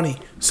 20.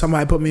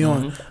 Somebody put me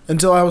on.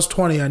 Until I was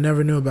 20, I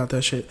never knew about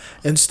that shit.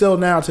 And still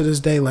now to this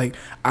day, like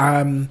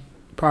I'm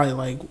probably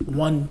like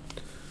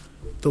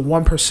the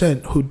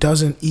 1% who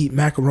doesn't eat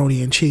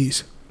macaroni and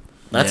cheese.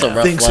 That's Yeah. a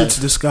rough Thinks life. it's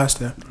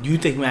disgusting. You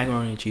think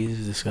macaroni and cheese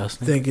is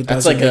disgusting? Think it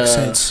That's doesn't like make a-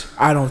 sense.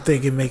 I don't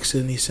think it makes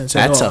any sense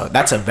at all.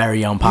 That's a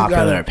very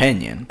unpopular gotta-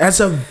 opinion.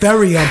 That's a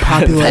very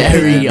unpopular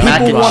Very opinion.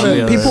 unpopular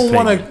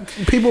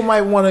opinion. People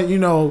might want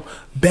to,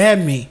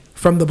 ban me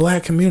from the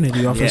black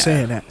community off Yeah. of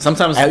saying that.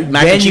 Sometimes Ban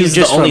mac and you cheese is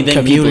the just only from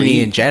thing people community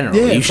eat. in general.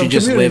 Yeah, you from should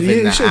just live community, in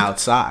you the should-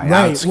 outside.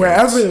 Right,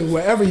 outskirts.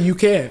 wherever you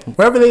can,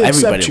 wherever they accept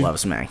Everybody you.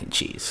 loves mac and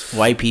cheese.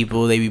 White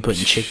people, they be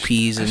putting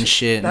chickpeas and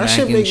shit. That mac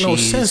shit and make no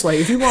cheese. sense. Like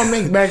if you want to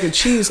make mac and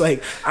cheese,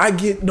 like I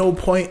get no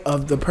point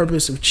of the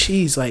purpose of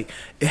cheese. Like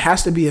it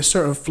has to be a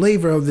certain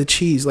flavor of the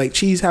cheese. Like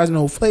cheese has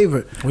no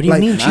flavor. What do you like,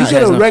 mean? You Cheese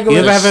get has a no- regular.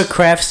 You ever have a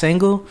Kraft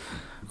single?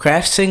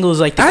 Kraft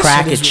Singles like the That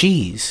crack shit of is-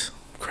 cheese.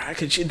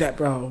 Crack and shit, that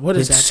bro. What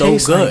does It's that so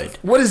taste good. like?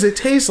 What does it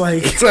taste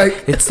like? It's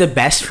like It's the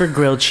best for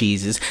grilled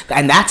cheeses,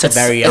 and that's a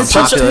very it just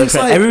unpopular. tastes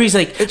like- Everybody's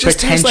like it just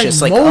tastes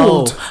pretentious, like like,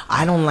 mold. oh,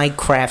 I don't like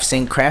Kraft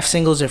Singles. Kraft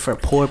Singles are for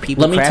poor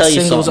people. Let me Kraft tell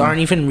you Singles something.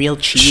 aren't even real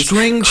cheese.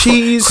 String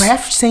cheese.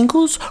 Kraft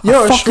Singles You're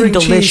are a fucking string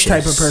delicious. cheese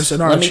type of person,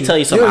 aren't Let you? me tell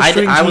you something. You're a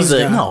string I was cheese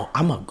a- guy. No,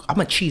 I'm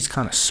a cheese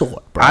connoisseur,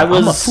 bro. I I'm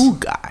a was-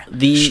 food guy.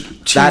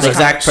 That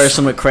exact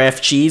person with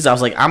Kraft cheese. I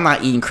was like, I'm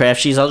not eating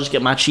Kraft cheese. I'll just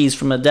get my cheese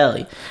from a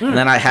deli. And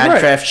then I had right.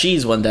 Kraft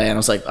cheese one day, and I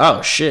was like,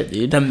 oh shit,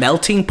 dude. The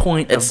melting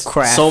point It's of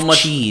Kraft so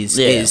much- cheese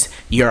yeah. is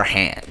your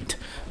hand,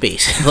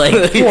 basically.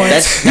 Like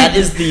that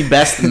is the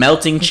best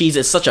melting cheese.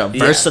 It's such a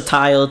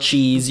versatile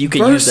cheese. You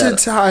can use that.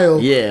 Versatile.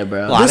 Yeah,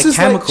 bro. Lot This of is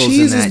like chemicals in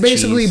cheese is that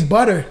basically cheese.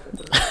 butter,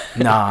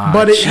 Nah,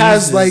 but it cheese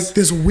has is- like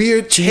this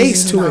weird cheese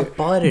taste is to not it.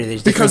 butter.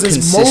 There's because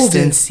different it's molded.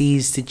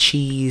 consistencies to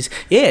cheese.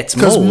 Yeah, it's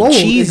Because mold. mold,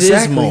 Cheese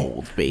exactly. is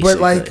mold, basically. But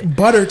like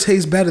butter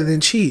tastes better than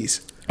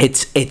cheese.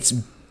 it's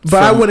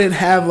But I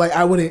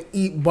wouldn't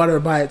eat butter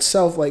by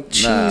itself like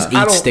cheese. Nah. I Eat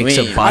don't. sticks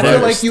of I I butter.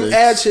 feel like you Sticks.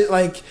 add shit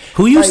like.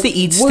 Who used like, to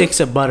eat what- sticks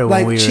of butter when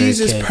like we were cheese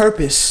a is kid?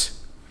 purpose.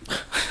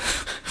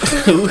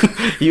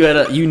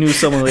 you knew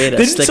someone who ate a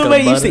Didn't stick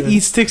somebody of used butter. to eat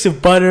sticks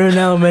of butter in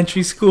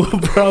elementary school,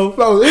 bro?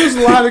 Bro, there's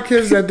a lot of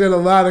kids that did a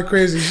lot of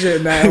crazy shit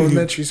in that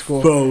elementary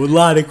school. Bro, a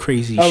lot of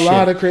crazy A shit.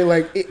 lot of crazy.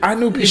 Like I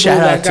knew people Shout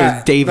that out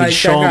got to David like,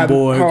 that got-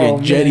 Schomburg oh,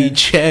 and Jenny man.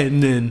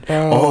 Chen and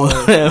Oh. all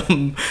of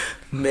them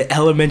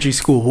elementary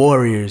school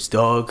warriors,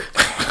 dog.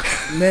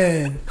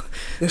 Man,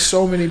 there's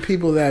so many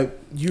people that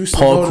used to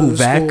Paul go to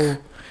the Kuvak. school.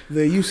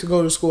 They used to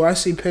go to school. I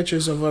see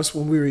pictures of us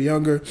when we were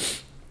younger.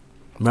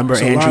 Remember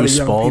There's a lot Andrew of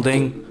young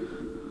Spalding?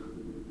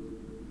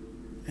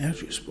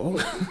 Andrew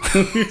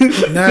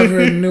Spalding.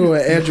 Never knew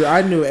an Andrew.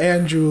 I knew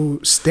Andrew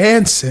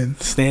Stanson.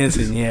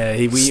 Stanson, yeah,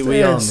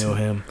 we all Stanson. knew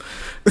him.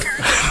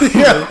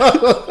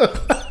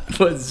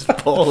 Was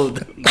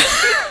Spalding.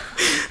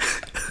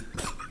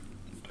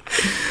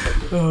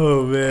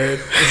 Oh man,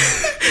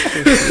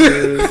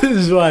 this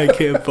is why I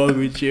can't fuck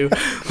with you.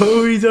 What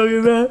were we talking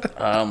about?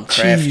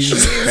 Kraft Cheese.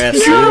 cheese. Kraft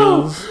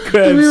Singles.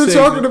 Crab We were sandwich.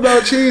 talking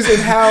about cheese and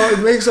how it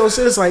makes no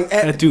sense. Like,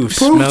 That dude prove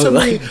smell to me,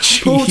 like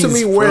prove to cheese,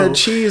 me where bro.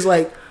 cheese,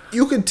 like,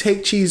 you can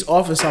take cheese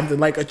off of something,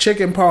 like a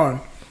chicken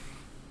parm.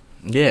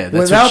 Yeah,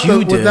 that's Without what you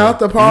the do. without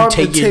the You parm,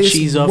 take it your tastes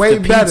cheese off way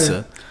the better.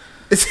 pizza.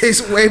 It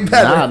tastes way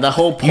better. Nah, the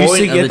whole You used to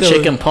point of get the the-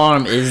 chicken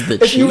parm is the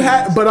if cheese. you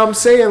had, but I'm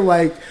saying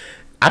like,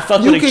 I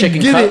fuck you with a can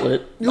chicken get it-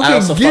 cutlet. you I can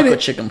also get fuck it- with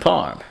chicken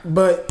parm.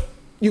 but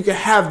you can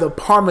have the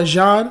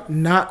parmesan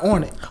not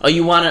on it. Oh,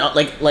 you want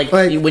it like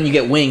when you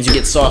get wings, you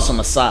get sauce on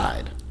the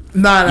side.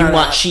 Nah, You nah,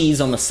 want nah. cheese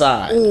on the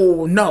side.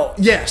 Oh no,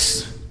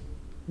 yes,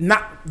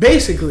 not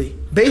basically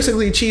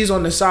cheese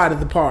on the side of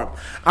the parm.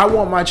 I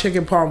want my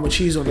chicken parm with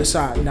cheese on the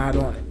side, not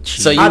on it.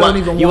 So you I don't want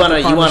even you want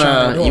want the to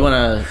Parmesan you at all.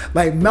 want to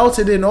like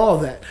melted in all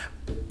that.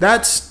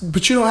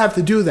 But you don't have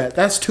to do that.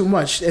 That's too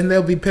much, and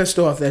they'll be pissed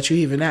off that you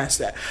even asked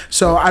that.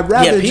 So I'd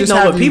rather Yeah, just no,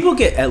 have but you, people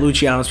get at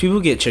Luciano's. People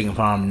get chicken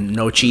parm,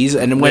 no cheese,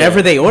 and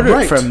whenever they order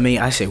Right. it from me,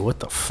 I say,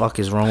 "What the fuck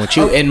is wrong with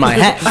you?" In my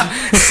head,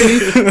 See,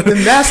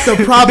 then that's the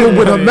problem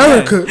with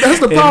America. That's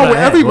the In problem my with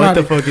head,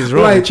 everybody. what the fuck is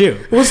wrong with you?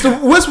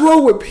 What's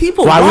wrong with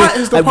people? why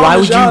is the would why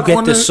would you Parmesan get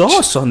on the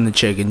sauce on the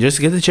chicken? Just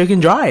get the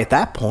chicken dry at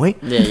that point.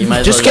 Yeah, you might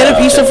as Just well get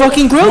a piece of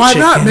fucking grilled Why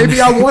chicken. not? Maybe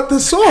I want the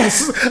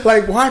sauce.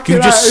 Like, why You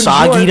can't just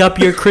I enjoy soggied up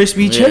your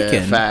crispy Yeah,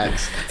 chicken.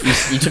 facts.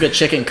 You took a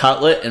chicken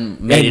cutlet and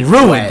made And it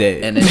ruined wet,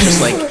 it. and it's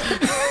just like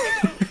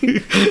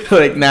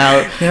now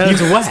Yeah,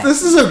 it's wet.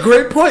 This is a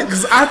great point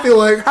because I feel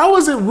like how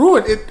is it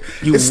ruined?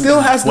 You It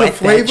still has the wet that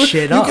flavor.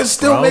 shit You up, can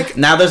still bro. make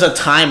now there's a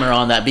timer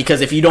on that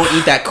because if you don't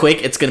eat that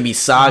quick, it's gonna be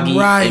soggy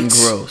and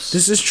gross.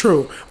 This is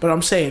true, but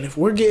I'm saying if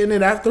we're getting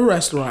it at the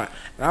restaurant,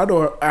 and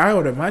I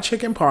order my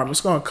chicken parm,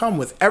 it's gonna come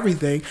with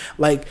everything.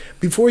 Like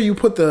before you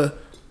put the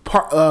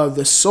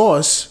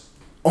sauce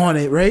on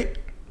it, right?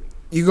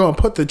 You're gonna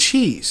put the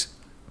cheese,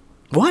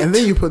 What? and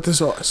then you put the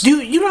sauce. Do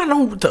you not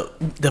know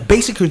the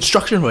basic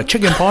construction of a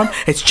chicken parm?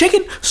 It's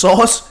chicken,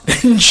 sauce,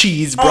 and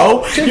cheese,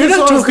 bro. Oh, chicken, You're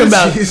not sauce, talking and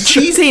about cheese.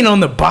 cheese. Ain't on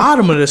the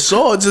bottom of the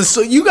sauce. It's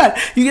so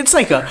it's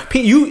like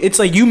it's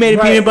like you made a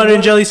Right. peanut butter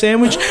and jelly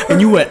sandwich,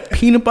 and you went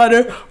peanut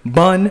butter,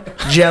 bun,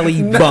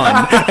 jelly,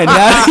 bun, and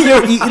now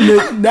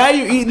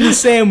you're eating the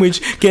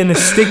sandwich, getting a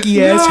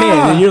sticky ass Nah.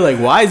 hand, and you're like,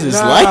 why is this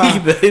Nah.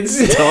 like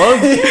this,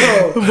 dog?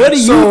 Yo, What are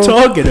you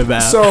talking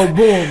about? So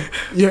boom,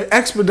 you're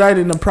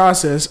expediting the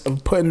process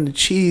of putting the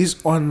cheese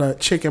on the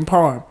chicken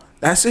parm.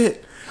 That's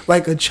it.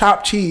 Like a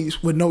chopped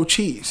cheese with no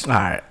cheese. All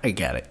right, I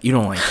get it. You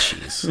don't like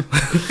cheese.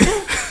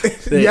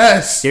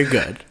 Yes. You're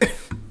good.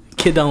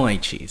 Kid don't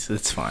like cheese.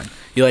 That's fine.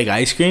 You like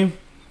ice cream?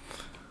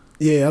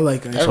 Yeah, I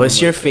like ice cream.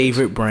 What's your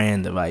favorite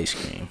brand of ice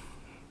cream?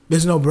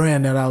 There's no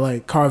brand that I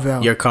like.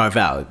 Carvel. You're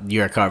Carvel.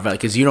 You're a Carvel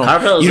because you don't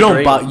Carvel's you a don't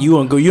great buy one. you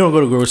don't go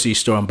to the grocery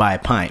store and buy a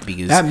pint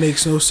because That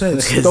makes no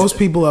sense. Because- Those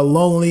people are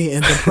lonely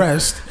and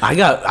depressed.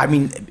 I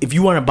mean, if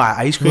you want to buy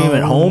ice cream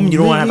at home, you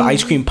don't want to have Lonely.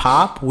 ice cream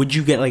pop. Would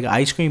you get like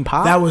ice cream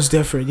pop? That was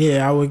different.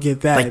 Yeah, I would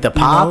get that. Like the you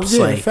know? Pops?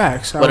 Yeah, Like-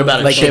 facts. What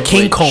about a like the chip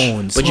King wedge?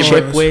 Cones, Would you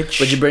Chipwich?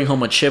 Would you bring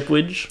home a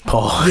chipwich?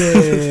 Oh.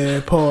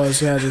 Yeah,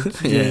 pause. Yeah,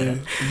 Yeah.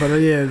 But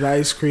yeah, the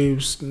ice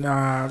creams.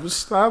 Nah,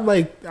 I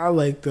like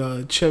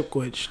the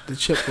Chipwich. The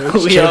Chipwich.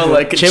 We all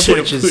like a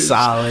Chipwich is Chipwich.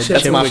 solid.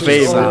 That's my Chipwich is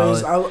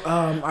favorite.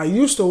 solid. I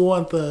used to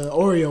want the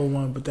Oreo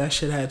one, but that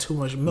shit had too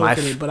much milk My in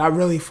it. But I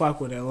really fuck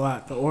with it a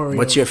lot. The Oreo.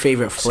 What's your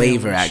favorite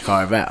flavor sandwich. at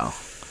Carvel?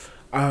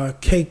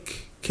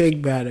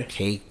 Cake batter.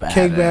 Cake batter.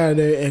 Cake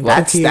batter and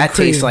That's- cookie that and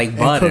cream. tastes like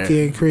butter. And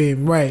cookie and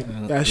cream,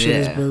 right? That shit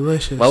Yeah. is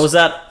delicious. What was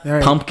that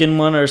Right. pumpkin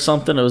one or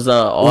something? It was the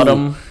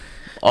autumn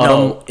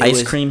it ice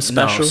was- cream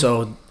special. No,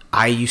 so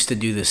I used to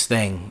do this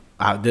thing.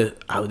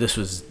 This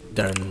was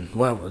done.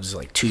 Well, it was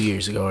like 2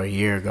 years ago or a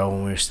year ago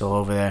when we were still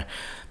over there.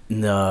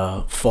 In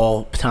the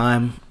fall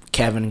time,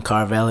 Kevin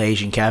Carvel,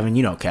 Asian Kevin,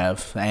 you know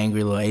Kev, the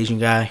angry little Asian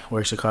guy,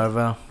 works at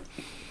Carvel.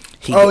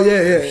 He Oh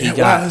yeah. He Wow,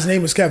 got his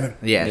name is Kevin.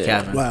 yeah,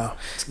 Kevin. Wow.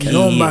 You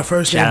know him by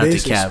first name shout out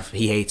basis. to Kev.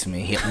 He hates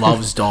me. He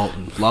loves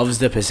Dalton. Loves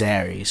the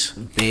Pizzaris.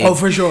 Big. Oh,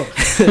 for sure.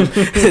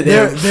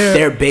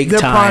 they're big they're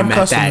time prime at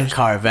customers. that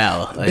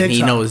Carvel. Like, Big he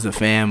time. knows the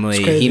family.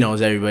 It's crazy. He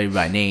knows everybody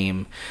by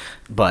name.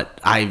 But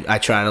I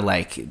try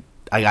to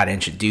I got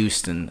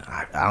introduced and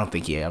I don't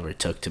think he ever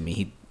took to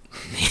me.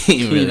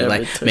 He really never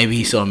like took maybe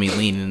he saw me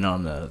leaning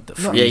on the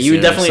freezer. Yeah, you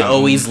or definitely something.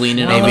 always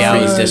leaning on Maybe the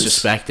I was freezer.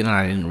 disrespecting and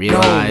I didn't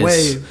realize.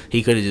 way.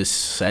 He could have just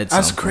said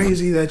That's something.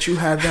 crazy that you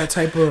had that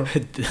type of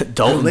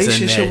Dalton's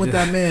relationship in there. with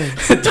that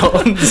man.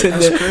 Dalton's in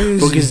That's there.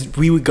 crazy.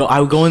 Because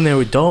I would go in there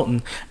with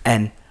Dalton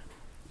and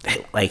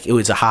like it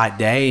was a hot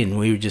day and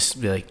we would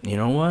just be like, you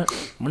know what,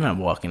 we're not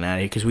walking out of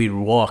here because we'd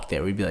walk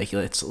there. We'd be like,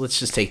 let's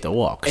just take the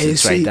walk 'cause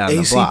it's right down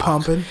the AC block.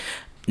 pumping.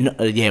 No,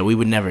 yeah, we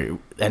would never.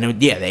 And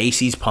the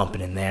AC's pumping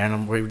in there,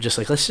 and we were just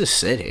like, let's just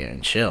sit here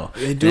and chill.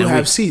 They do And have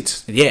we-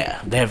 seats. Yeah,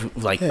 they have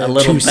like Yeah, a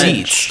little two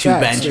bench. seats, two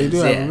Facts, benches. They do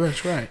yeah. have a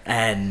bench, right?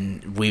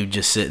 And we would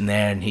just sit in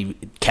there, and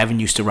Kevin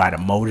used to ride a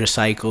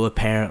motorcycle.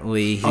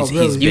 Apparently, Oh, he's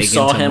really? big You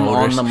saw into him on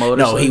motors. the No,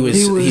 motorcycle? he was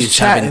having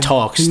chatting.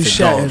 talks He was to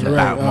chatting, Dalton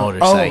right. about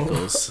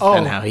motorcycles Oh,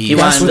 and how he. He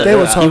That's wanted what to, they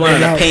were talking he wanted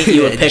about. to paint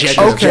you a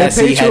picture. Okay,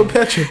 Jesse paint you a had-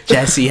 picture.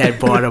 Jesse had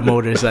bought a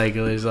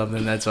motorcycle or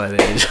something. That's why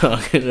they were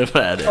talking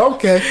about it.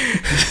 Okay.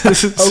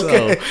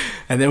 So,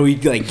 and then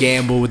we'd like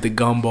gamble with the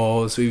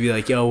gumballs. We'd be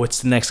like, "Yo,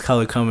 what's the next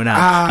color coming out?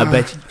 I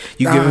bet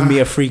you giving me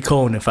a free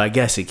cone if I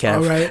guess it, Kev."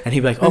 All right. And he'd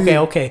be like,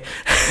 "Okay."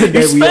 And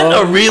You then spent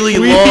a really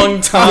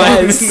long time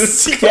in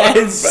Yes, the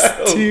yes,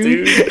 Carvel,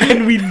 dude.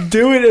 And we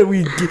do it, and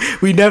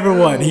we never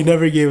won. He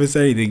never gave us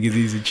anything because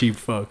he's a cheap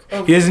fuck.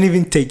 He doesn't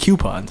even take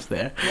coupons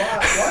there.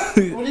 What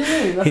do you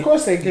mean? Of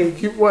course they can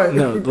keep what?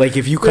 No, like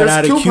if you cut There's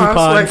out a coupons,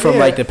 coupon like, from yeah.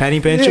 like the penny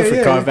pincher Yeah, for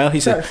yeah, Carvel, he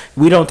said, yeah.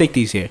 "We don't take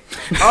these here.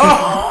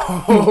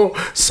 Oh,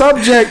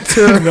 subject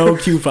to No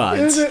Is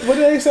coupons." it, what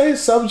do they say?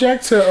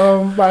 Subject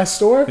to my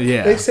store?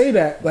 Yeah. They say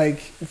that like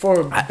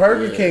for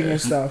Burger King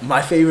and stuff.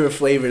 My favorite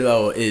flavor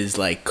though is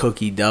like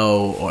cookie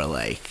dough or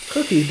like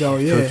Cookie dough,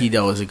 yeah. cookie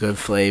dough is a good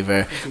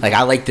flavor. Like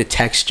I like the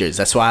textures.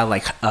 That's why I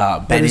like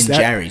Ben is and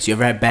that? Jerry's. You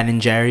ever had Ben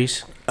and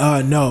Jerry's?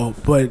 No,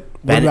 but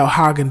what Ben- about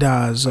Haagen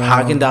Dazs?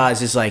 Haagen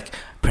Dazs is like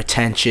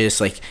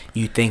pretentious. Like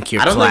you think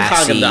you're I don't think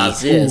classy.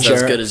 Haagen-Dazs is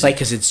as good as- like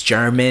because it's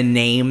German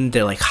named.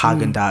 They're like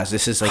Haagen Dazs.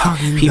 This is like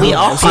Haagen-Dazs. people. We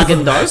all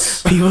fucking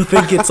does. People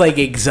think it's like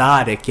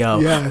exotic, yo.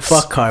 Yes.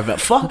 Fuck Carvel.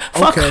 Fuck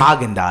Okay.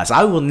 Haagen Dazs.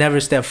 I will never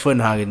step foot in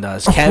Haagen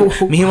Dazs.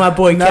 Kev, me and my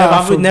boy Nah, Kev,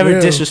 I for would never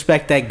real.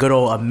 disrespect that good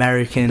old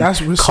American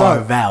That's what's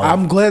Carvel. up.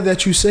 I'm glad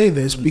that you say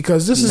this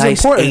because this is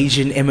Nice important.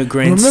 Asian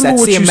immigrants. Remember That's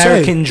what the you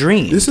American say.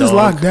 dream. This is dog.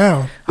 locked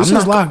down. This I'm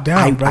is not- locked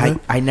down, brother.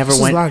 I never This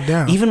is went. locked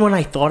down. Even when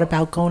I thought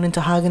about going into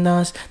Haagen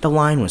Dazs, the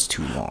line was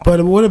too long.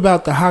 But what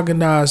about the Haagen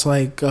Dazs?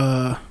 Like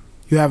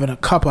you having a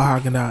cup of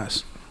Haagen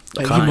Dazs?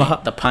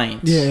 Like The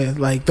pints. yeah,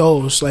 like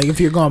those. Like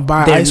if you're gonna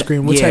buy Then- ice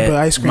cream, what type of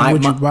ice cream my,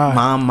 would you my-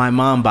 buy? My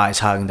mom buys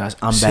Haagen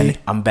Dazs. See?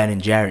 I'm Ben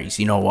and Jerry's.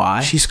 You know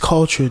why? She's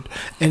cultured.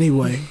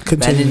 Anyway, Ben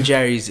continue. and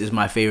Jerry's is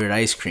my favorite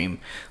ice cream.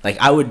 Like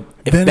I would,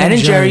 if Ben Ben, and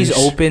and Jerry's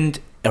Jerry's. opened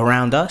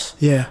around us,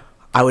 Yeah.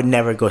 I would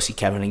never go see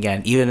Kevin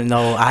again. Even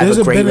though I have There's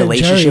a a great Ben and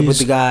relationship with Jerry's.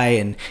 the guy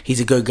and he's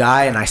a good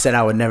guy, and I said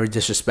I would never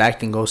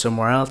disrespect and go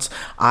somewhere else.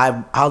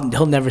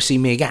 He'll never see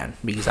me again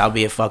because I'll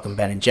be at fucking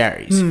Ben and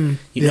Jerry's. You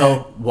yeah.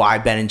 know why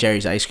Ben and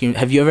Jerry's ice cream?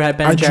 Have you ever had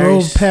Ben I and drove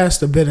Jerry's? past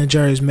the Ben and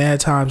Jerry's mad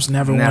times,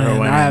 never went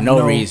in. I have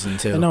no reason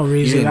to. No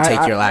reason. You didn't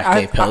take your I-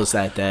 lactate pills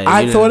that day.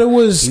 I You thought it didn't-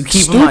 was you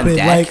keep 'em on stupid.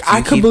 deck. Like I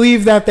You could keep-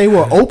 believe that they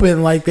were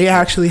open. Like they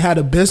actually had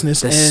a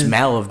business. the and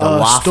smell of the a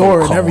waffle store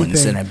and cones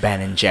everything. in a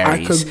Ben and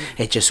Jerry's. could-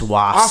 It just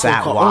wafts Waffle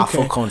got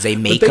waffle cones. They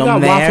make but they them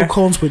got there. waffle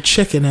cones with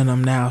chicken in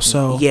them now,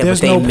 so Yeah,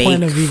 there's but they no point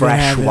make of even fresh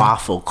having.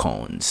 waffle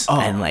cones,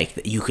 and like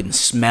you can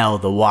smell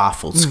the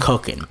waffles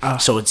cooking.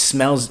 So it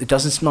smells. It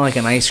doesn't smell like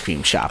an ice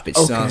cream shop. It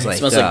smells like,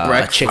 Smells like a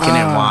breakfast. chicken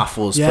and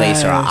waffles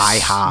place or a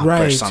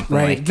IHOP or something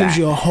like It gives that.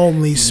 you a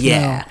homely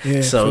smell.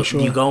 Yeah. So for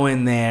sure. you go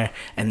in there,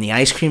 and the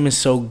ice cream is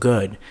so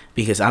good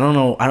because I don't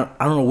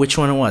know which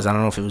one it was. I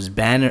don't know if it was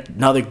Ben or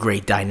another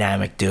great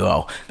dynamic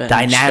duo.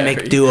 Ben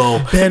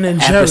and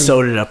Jerry.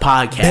 Episode of the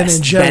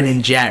podcast. Ben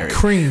and Jerry.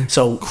 Cream.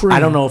 So Cream. I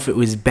don't know if it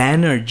was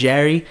Ben or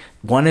Jerry.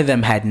 One of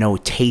them had no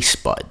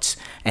taste buds,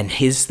 and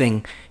his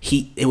thing,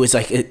 it was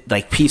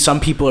some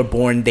people are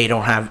born, they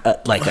don't have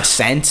like a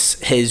sense.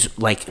 His,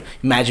 like,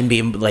 imagine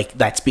being like,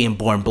 that's being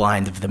born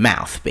blind of the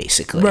mouth,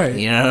 basically. Right.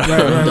 You know.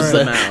 Of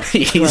the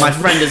mouth. My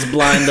friend is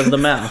blind of the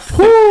mouth.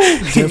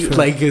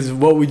 Like, is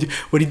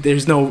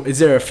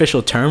there an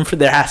official term for?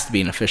 There has to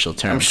be an official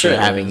term I'm sure for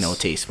there having is. no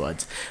taste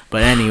buds.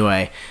 But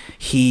anyway,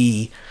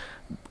 he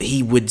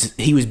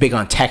was big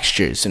on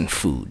textures in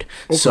food.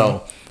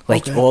 So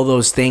like all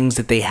those things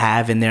that they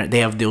have in there, they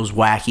have those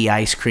wacky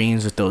ice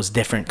creams with those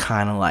different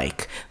kind of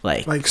like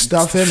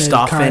stuff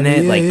in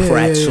it, like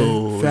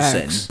pretzels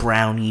Facts. and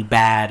brownie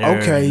batter.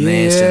 Okay, and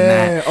this and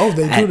yeah. that. Oh,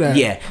 they do that.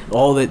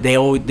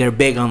 Yeah, they're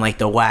big on like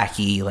the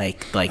wacky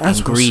like That's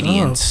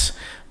ingredients,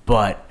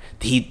 but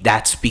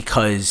that's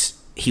because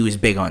he was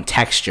big on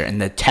texture, and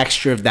the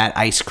texture of that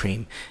ice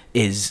cream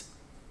is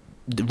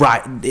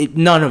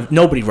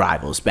nobody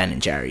rivals Ben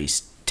and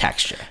Jerry's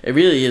texture. It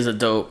really is a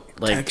dope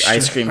Texture.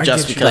 ice cream I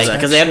just get you. because of that.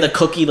 Because they have the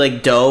cookie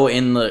dough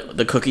in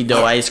the cookie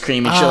dough ice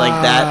cream and shit like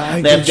that.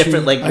 I They have get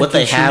different you. I what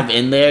they get you. have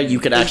in there.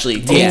 You could actually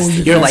Yeah, taste.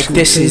 you you're can like actually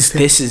this is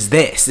taste it.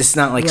 this. It's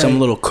not like some Right.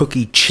 little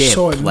cookie chip.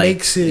 So it like,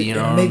 makes it. You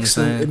know It what makes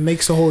I'm it saying?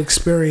 makes the whole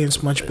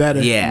experience much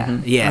better. Yeah,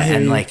 yeah, I hear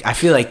and you. like I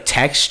feel like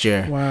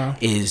texture Wow.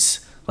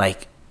 is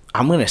like,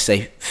 I'm gonna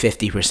say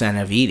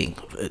 50% of eating.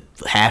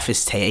 Half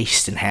is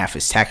taste and half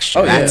is texture.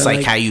 Oh, yeah, That's like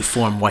like- how you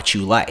form what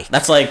you like.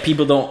 That's like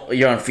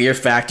you're on Fear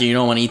Factor. You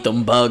don't want to eat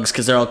them bugs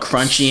because they're all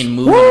crunchy and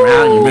moving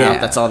around in your mouth. Yeah.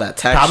 That's all that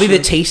texture. Probably the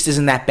taste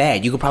isn't that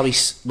bad. You could probably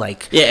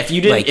Yeah, if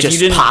you didn't- if you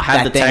didn't pop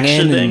have that the thing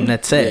texture in thing, and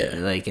that's it. yeah.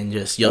 Like, and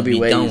just you'll That'd be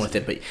be way done easier. with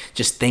it. But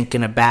just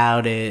thinking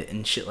about it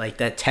and shit like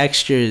that,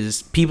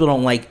 textures. People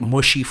don't like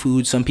mushy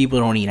food. Some people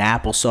don't eat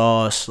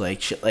applesauce,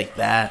 like shit like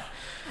that.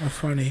 That's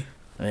funny.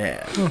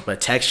 Yeah,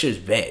 but texture is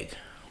big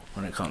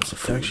when it comes to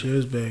food. Texture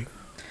is big.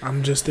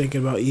 I'm just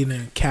thinking about eating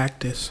a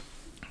cactus.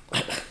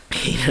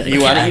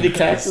 You want to eat a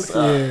cactus?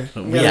 Yeah.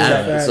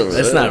 Yeah, Facts.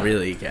 that's not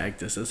really a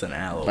cactus. It's an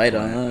aloe. Bite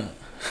plant. on that.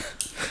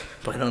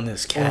 Bite on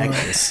this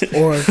cactus.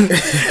 Or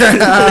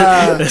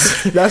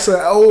that's a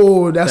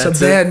That's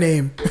bad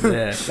name.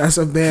 Yeah. That's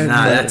a bad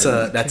Nah,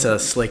 name. that's a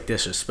slick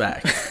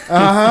disrespect.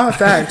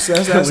 Facts.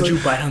 That's Would like, you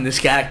bite on this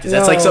cactus?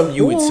 That's like Yo, something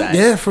you would ooh, say.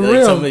 yeah, for Like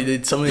real.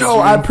 Somebody yo,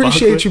 I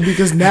appreciate you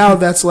because now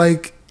that's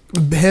like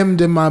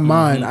hemmed in my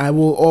mind. I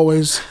will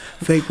always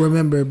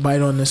remember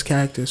bite on this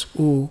cactus.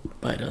 Ooh,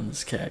 Bite on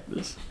this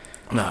cactus.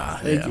 Nah,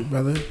 thank yeah. you,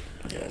 brother.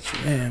 Yeah,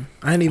 Damn,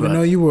 I didn't even But-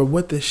 know you were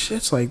with the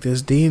shits like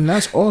this, Dean.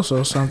 That's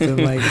also something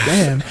like,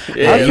 damn.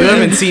 Yeah, I You figured-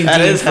 haven't seen that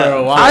Dean is for a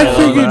how- while. I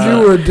figured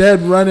you were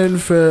dead running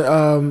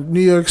for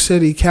New York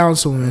City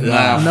councilman.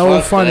 Nah, no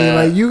fuck funny, that.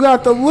 like you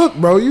got the look,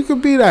 bro. You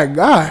could be that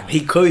guy.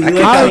 He could. He I looked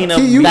could like clean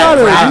up You that got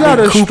a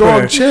Bradley strong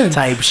Cooper chin.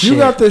 type You shit.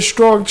 got the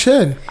strong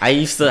chin, I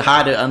used to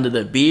hide it under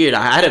the beard.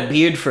 I had a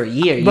beard for a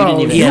year. You bro.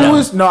 didn't even You know.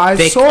 was I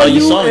Thick- saw Oh, you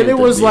you, saw me and it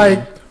with was the like,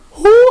 beard.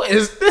 who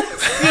is this?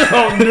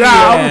 Nah,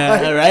 Yeah,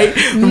 I'm like, right?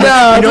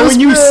 Nah, you know this when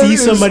you man see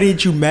is- somebody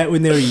that you met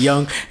when they were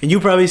young, and you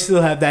probably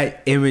still have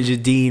that image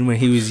of Dean when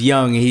he was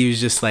young, and he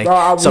was just like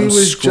Bro, some we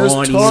was just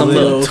scrawny talking-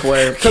 little Some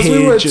little twerp. 'Cause kid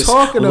we were just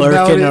talking about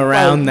lurking it,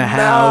 around like, the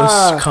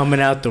house, nah.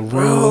 coming out the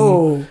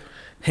room. bro,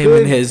 Him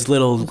good- and his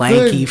little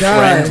lanky good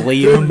guy, friend good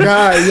Liam.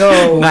 guy,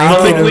 yo. I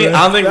don't think bro,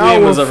 Liam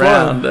y'all was were fun.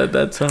 around at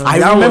that time. I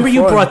That remember was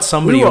you fun. brought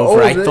somebody We were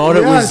over. I old, thought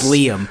it was yes.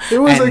 Liam. It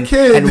was a and,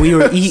 kid. and we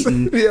were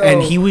eating, Yo.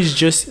 and he was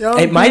just. Young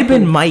It might have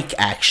been people. Mike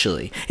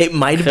actually. It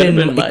might have Could've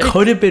been. been Mike. It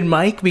could have been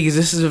Mike because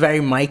this is a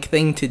very Mike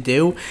thing to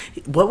do.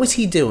 What was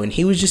he doing?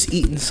 He was just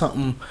eating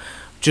something,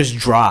 just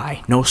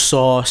dry, no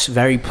sauce,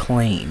 very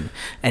plain,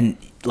 and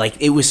like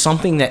it was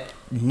something that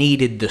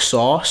needed the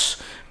sauce.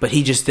 But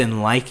he just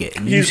didn't like it.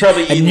 And He was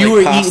probably eating, you like,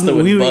 were pasta eating.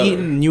 with We were butter. eating,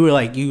 and you were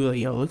like,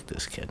 yo, look at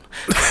this kid.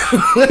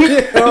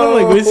 I'm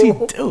like, what's he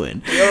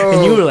doing?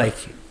 And you were like,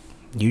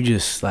 you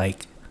just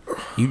like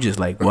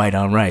white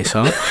on rice,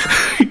 huh?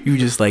 You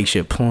just like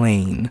shit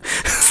plain.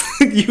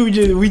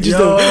 We just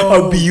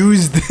Yo.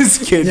 abused this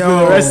kid for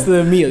Yo. the rest of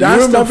the meal.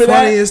 That's You remember the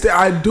that? funniest thing.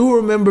 I do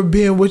remember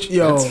being with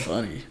yo. That's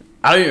funny.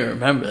 I don't even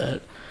remember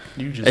that.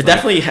 You just It like-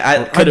 definitely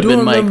I could have do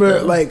been Mike. remember,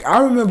 though. like I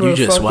remember You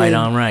just fucking white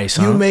on rice,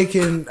 huh? You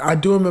making, I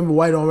do remember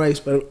white on rice,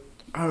 but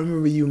I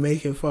remember you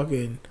making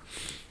fucking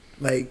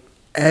like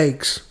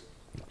eggs,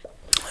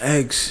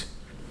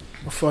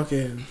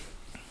 fucking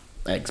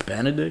Eggs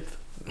Benedict.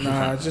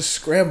 just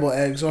scrambled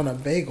eggs on a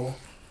bagel.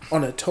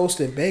 on a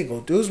toasted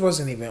bagel. Dudes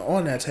wasn't even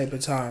on that type of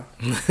time.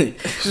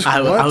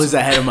 I was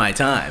ahead of my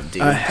time,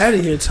 dude. Ahead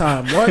of your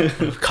time. What?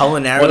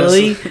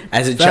 Culinarily,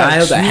 as a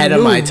child, You ahead of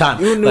knew- my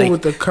time. You knew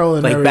what the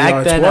culinary like back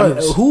arts then.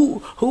 was.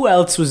 Who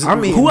else was? I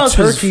mean, who else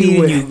was turkey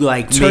feeding with- you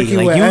like turkey me?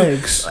 Like with you.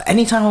 eggs.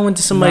 Anytime I went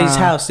to somebody's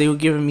Nah. house, they were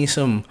giving me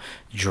some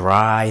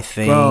dry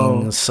thing,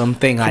 Bro,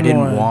 something I come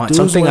didn't on. want, Dudes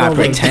something went I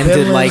over pretended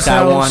Benlin's like I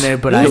house.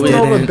 wanted, but Dudes I went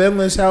over didn't.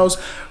 Benlin's house.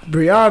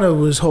 Brianna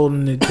was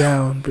holding it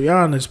down.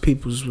 Brianna's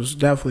peoples was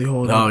definitely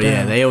holding Oh it down.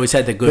 yeah, they always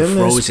had the good Benlin's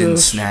frozen still-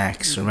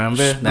 snacks.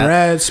 Remember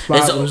that?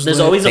 Spread spot was There's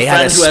lit. always a They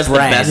had friend a who has the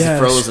spread. best Yes.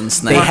 frozen They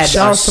snacks. had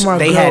Shout out to my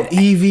they girl had-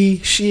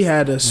 Evie. She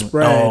had a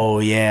spread. Oh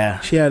yeah,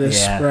 She had a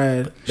yeah.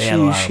 spread. They had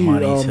a lot of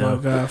money, oh too. my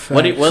god.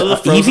 What are the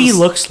frozen Evie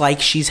looks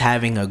like she's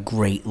having a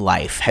great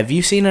life. Have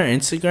you seen her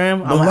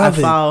Instagram? I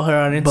Beloved. follow her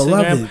on Instagram.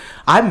 Beloved.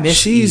 I miss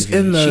She's Evie.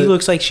 in the- She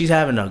looks like she's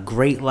having a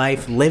great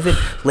life,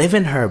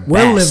 living her best.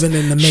 We're living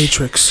in the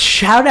Matrix.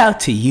 Shout out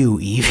to you,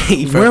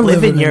 Evie, for We're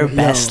living living your in-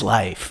 best yo.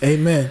 life.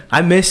 Amen.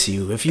 I miss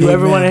you. If you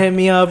ever Amen. want to hit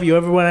me up, you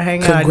ever want to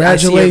hang out,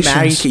 Congratulations.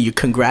 I see you're married.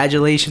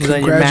 Congratulations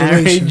on your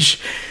Congratulations. marriage.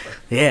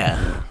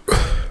 Yeah.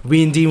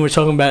 Me and Dean were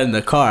talking about it in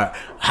the car.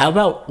 How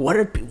about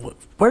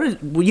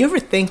will you ever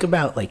think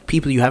about like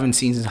people you haven't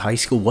seen since high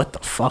school? What the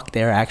fuck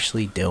they're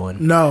actually doing?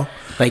 No.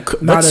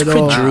 Like Not what's at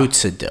all.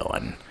 Kudrutsa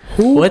doing?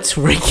 Who? What's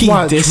Ricky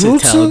Quadrutsa?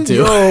 Disatel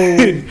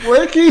doing? Yo,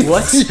 Ricky.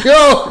 What's-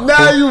 Yo,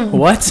 now you.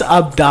 What's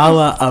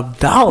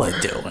Abdallah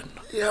doing?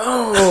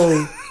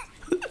 Yo.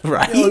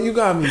 Right? Yo, you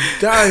got me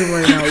dying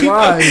right now.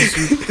 Why?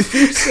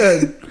 You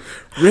said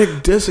Rick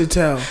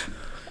Disatel.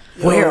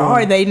 Where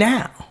are they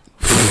now?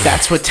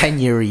 That's what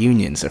 10-year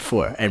reunions are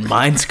for. And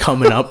mine's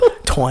coming up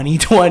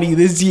 2020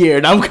 this year,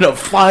 and I'm going to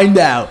find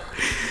out.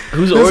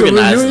 Who's There's a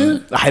organizing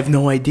reunion? it? I have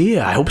no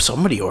idea. I hope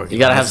somebody organizes You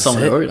gotta have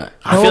someone it. organize.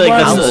 I feel like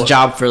Nobody- that's a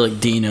job for like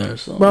Dina or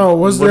something. Bro,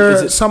 was What is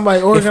there it?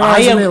 somebody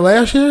organizing it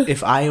last year?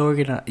 If I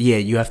organize, yeah,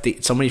 you have to.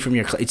 Somebody from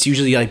your. It's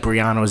usually like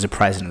Brianna is the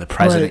president. The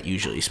president Right.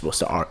 usually is supposed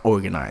to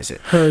organize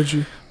it. Heard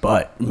you.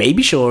 But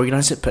maybe she'll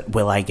organize it. But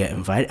will I get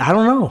invited? I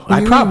don't know.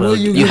 I You- probably. will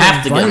You get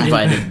have to get invited.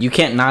 invited. You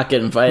can't not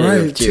get invited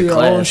Right, to your own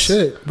class.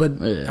 shit. But,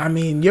 Yeah. I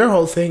mean, your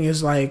whole thing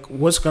is like,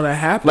 what's going to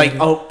happen? Like,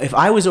 oh, if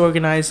I was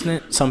organizing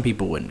it, some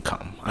people wouldn't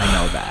come. I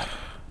know that.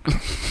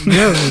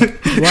 Really?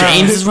 Wow.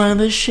 James is running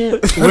this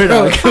shit. We're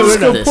not. That's a We're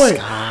good this point.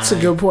 guy. That's a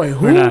good point.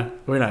 Who?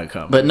 We're not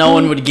coming. But no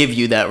one would give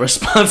you that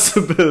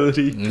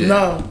responsibility.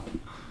 No.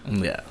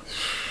 yeah.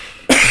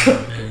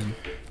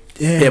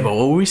 Yeah. Yeah, but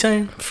what were we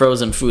saying?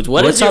 Frozen foods.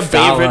 What What's is your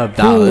Abdallah? favorite?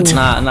 Abdallah?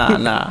 Nah.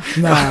 Nah.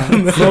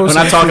 We're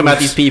not talking about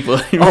these people.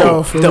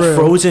 Oh, for the real.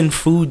 frozen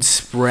food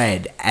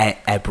spread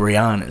at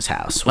Brianna's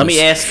house. Let me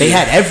ask They you.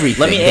 had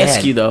everything. Let me They ask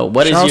had- you though.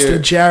 What is Shouts to your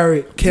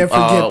Jared. Can't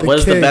forget the what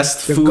is the kid,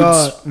 best the foods-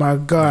 God, my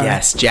God.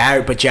 Yes,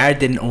 Jared. But Jared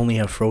didn't only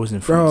have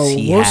frozen foods. Bro,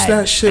 He what's had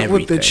that shit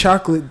with the everything.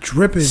 chocolate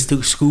dripping?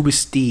 Scuba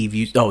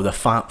Steve. The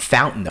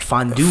fountain, the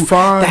fondue.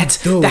 Fondue. That's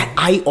that.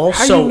 I How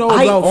also, you know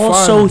I about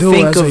also fondue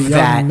think as a of young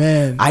that.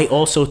 man? I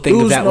also think of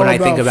Dudes that when know I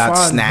think about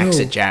about snacks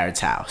fondue. at Jared's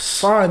house.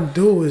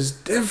 Fondue is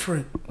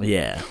different.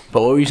 Yeah,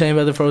 but what were you saying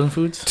about the frozen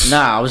foods?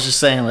 Nah, I was just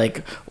saying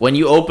like when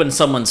you open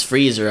someone's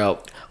freezer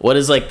up, what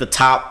is like the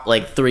top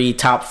like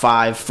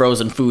 5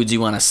 frozen foods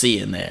you want to see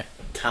in there?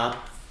 Top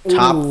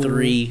Ooh.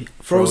 3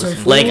 Frozen frozen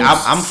foods. Like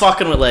I'm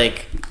fucking with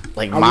like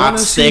wanna mott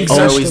see sticks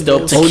are always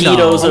dope. vegetables.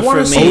 Taquitos I are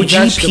wanna for see me.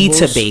 OG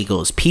pizza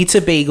vegetables. bagels.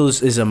 Pizza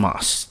bagels is a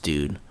must,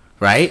 dude.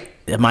 Right?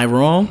 Am I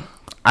wrong?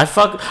 You You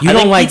I don't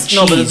think like pizza,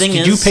 no, but the cheese. thing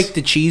Did is, you pick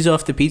the cheese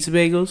off the pizza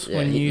bagels Yeah,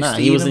 when you used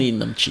to he eat wasn't them? eating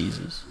them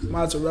cheeses.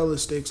 Mozzarella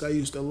sticks I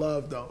used to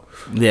love though.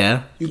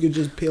 Yeah. You could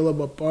just peel them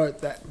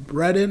apart, that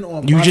breading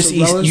on You just eat.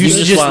 mozzarella You sticks,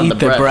 just just want eat the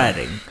the bread.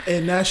 breading.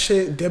 and that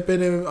shit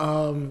dipping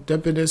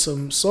in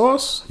some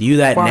sauce. You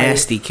that Fire.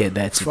 nasty kid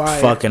that's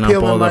Fire. fucking up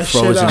Peeling all my the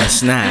shit frozen up.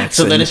 snacks.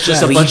 So then and it's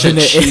just a bunch of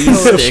leaving it- cheese Oh,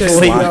 sticks. shit,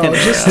 lying yo, around.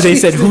 just They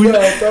said, "Who?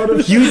 throw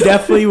them You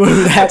definitely were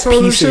that throw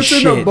them piece of shits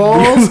shit." in the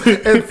balls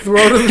and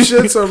throw them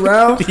shits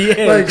around.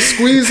 Yeah. Like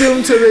squeeze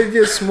them till they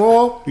get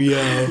small.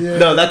 Yeah. Yeah.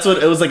 No, that's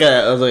what it was like. It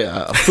was like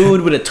a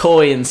food with a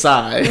toy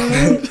inside.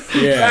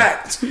 Yeah.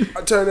 Fact.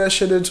 I turned that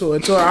shit into a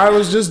toy. I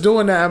was just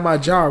doing that at my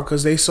job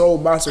because they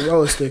sold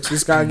mozzarella sticks.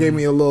 This guy gave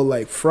me a little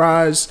like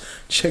fries,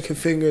 chicken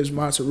fingers,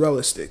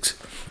 mozzarella sticks.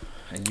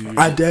 And you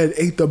I did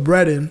ate the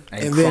breading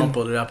and then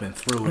crumpled it up and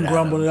threw it.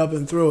 grumbled it up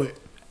and threw it.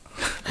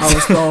 I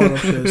was throwing them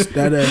shits.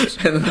 That is.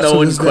 And As no soon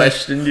one as that-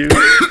 questioned you.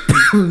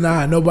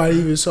 Nah, nobody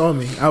even saw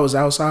me. I was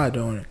outside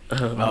doing it.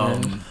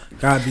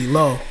 Gotta be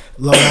low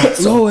as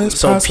So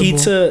possible.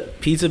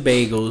 pizza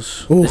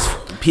bagels.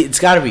 Oof. It's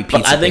got to be pizza.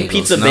 But I think bagels,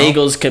 pizza no?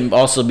 bagels can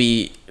also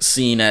be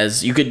seen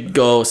as you could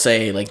go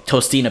say like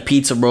Tostina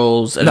pizza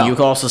rolls, and No. you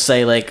could also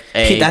say like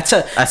That's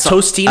a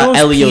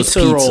Tostino's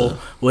pizza roll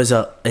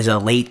is a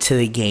late to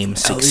the game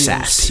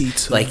success.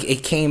 pizza. Like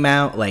it came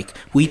out like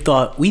we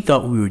thought we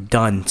were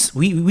done.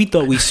 We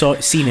thought we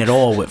seen it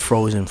all with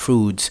frozen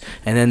foods,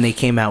 and then they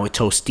came out with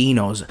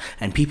Tostino's,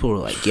 and people were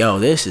like, "Yo,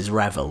 this is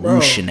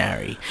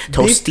revolutionary." Beef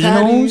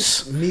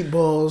Tostino's. patties,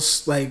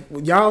 meatballs, like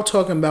y'all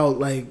talking about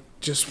like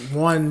just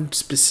one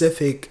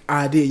specific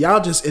idea.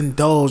 Y'all just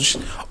indulged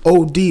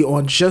OD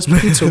on just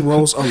pizza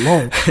rolls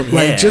alone.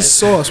 Like just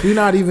sauce. We're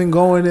not even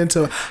going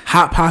into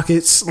Hot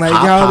Pockets. Like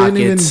y'all didn't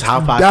even.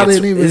 Y'all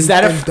didn't even. Is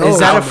that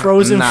a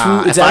frozen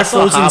food? Is if I that a saw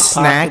frozen Hot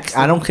snack? Pockets,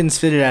 I don't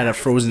consider that a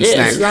frozen Yeah,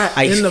 snack. it's not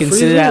I in the consider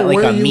freezer. that like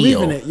Where a are you meal.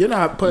 leaving it? You're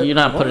not putting. You're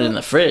not putting it in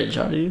the fridge,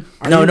 are you?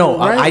 No,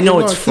 Right? I know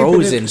You're it's not keeping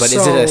frozen, but is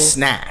it a so-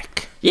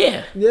 snack?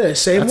 Yeah. Yeah,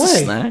 same That's a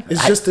way. snack.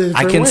 It's just a I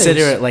different consider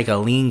ways. it like a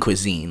lean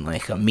cuisine,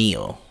 like a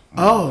meal.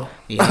 Oh,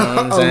 You know what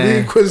I'm a saying?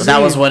 lean cuisine. That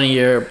was one of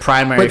your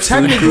primary But food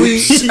technically,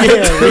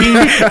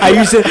 groups. I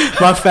used to.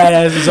 My fat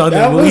ass was on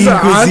That the was lean an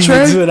cuisines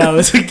entree? when I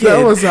was a kid.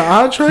 that was an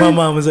entree. My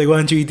mom was like, "Why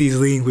don't you eat these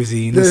lean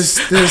cuisines?"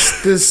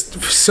 This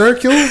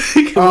circle.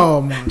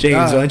 Oh my James,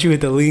 god. why don't you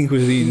eat the lean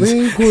cuisines?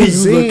 Lean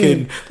cuisine. You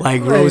looking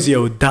like Like- Rosie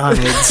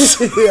O'Donnell's.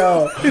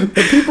 Yo,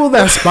 the people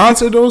that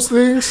sponsor those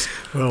things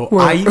Bro,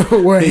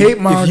 were hate if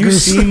you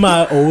mongers. see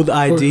my old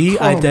ID,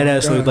 I Oh dead my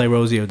ass look God. like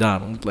Rosie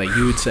O'Donnell. Like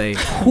you would say,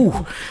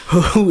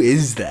 who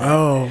is that?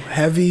 Oh,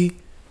 Heavy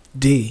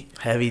D.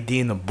 Heavy D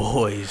and the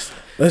boys.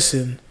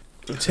 Listen,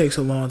 it takes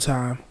a long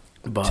time.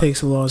 But,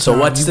 Takes a long so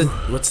time.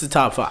 what's the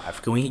top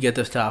five? Can we get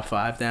the top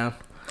five down?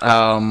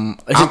 No,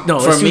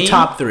 Let's do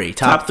top three.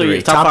 Top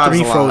three five's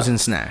a lot. frozen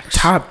snacks.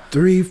 top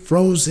 3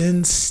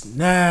 frozen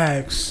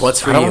snacks?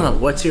 What's for I don't you? know.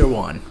 What's your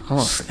one? I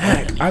don't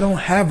forget. snack? I don't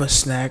have a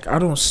snack. I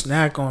don't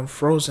snack on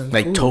frozen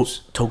Like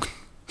foods.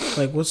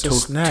 Like what's a to-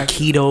 snack?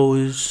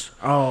 taquitos.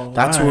 Oh,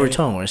 That's what we're alright.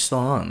 talking. We're still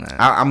on that.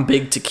 I'm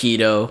big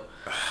taquito.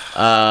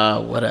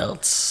 What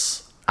else?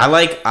 I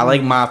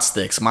like mott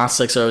sticks. Mott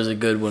sticks are always a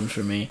good one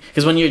for me.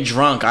 Because when you're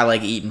drunk, I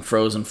like eating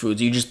frozen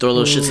foods. You just throw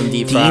those shits in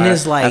deep fryer. Dean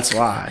is like That's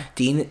why.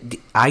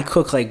 I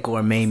cook like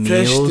gourmet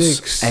Fish meals,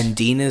 sticks. and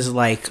Dean is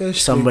like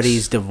Fish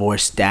somebody's sticks.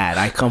 divorced dad.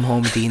 I come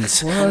home,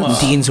 Dean's What?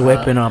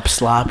 whipping up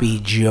sloppy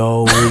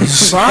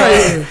joes.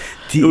 Fire.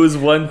 It was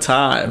one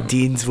time.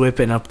 Dean's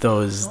whipping up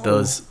those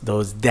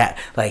dad,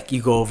 like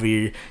you go over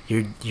your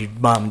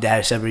mom and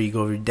dad separate, you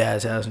go over your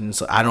dad's house, and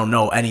it's like, I don't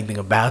know anything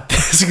about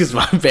this because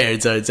my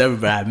parents are separate,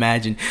 but I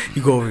imagine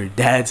you go over your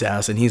dad's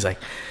house and he's like,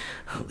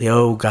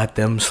 yo, got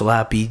them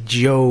sloppy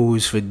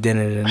joes for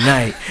dinner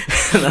tonight.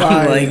 And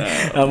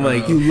I'm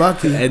like, You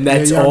lucky. and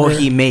that's You're all younger.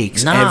 he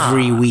makes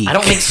every week. I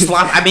don't make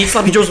I made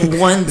sloppy joes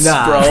once,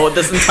 Nah. bro.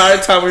 This entire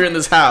time we were in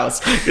this house,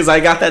 because I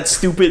got that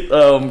stupid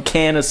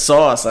can of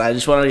sauce, and I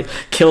just wanted to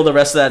kill the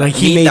rest of that Like meat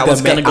he made that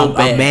was gonna go a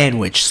bad.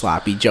 manwich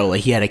sloppy Joe.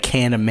 Like he had a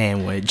can of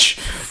manwich.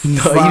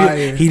 No,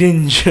 Fire. he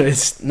didn't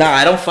just. Nah,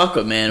 I don't fuck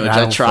with manwich. I I,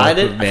 don't tried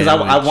fuck it with because I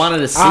manwich. wanted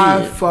to see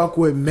I it. fuck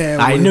with man.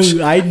 I knew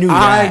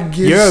that.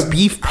 You're a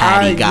beef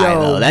patty guy,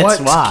 though. That's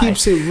what why.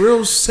 keeps it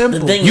real simple.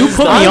 The thing You is,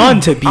 put me I'm-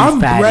 on to beef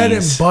I'm patties. bread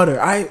and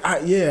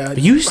butter. Yeah. But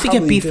you used to get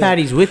probably beef did.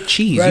 patties with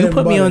cheese. Bread You and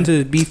put me butter. on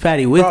to beef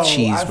patty with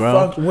cheese,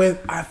 bro.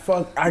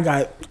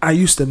 I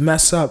used to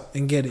mess up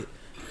and get it.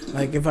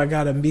 Like if I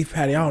got a beef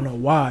patty, I don't know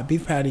why.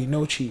 Beef patty,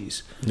 no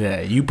cheese.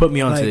 Yeah, you put me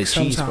onto Like, the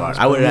cheese sometimes, part.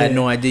 I would have but had yeah.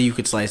 no idea you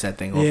could slice that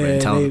thing over Yeah,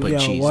 and tell them to they-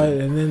 put yo, cheese what?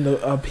 in. And then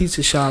the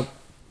pizza shop,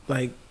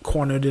 like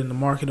cornered in the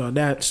market on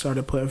that,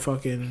 started putting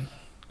fucking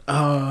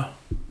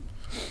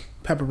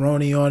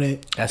pepperoni on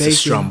it. That's a bacon,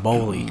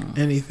 stromboli.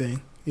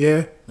 Anything.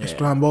 Yeah, a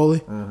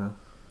stromboli.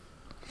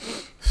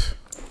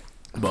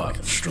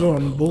 But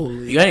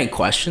Stromboli. you got any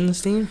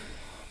questions, Dean?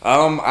 I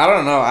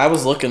don't know. I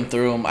was looking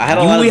through them. I had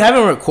a lot. We Of,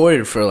 haven't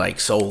recorded for like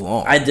so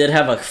long. I did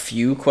have a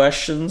few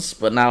questions,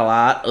 but not a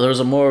lot. There was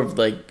a more of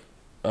like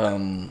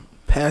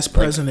Past,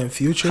 present, and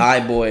future.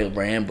 high boy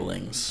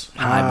ramblings.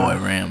 High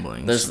boy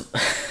ramblings. There's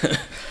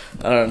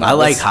I don't know. I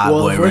like There's- high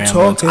well, boy if we're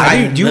ramblings.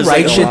 talking- Do you There's write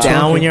like a shit lot.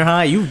 down when you're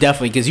high? You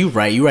definitely, because you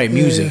write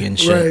music Yeah, and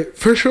shit. Right,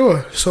 for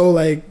sure. So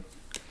like,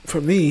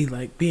 for me,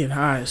 like being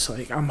high, it's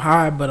like I'm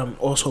high, but I'm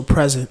also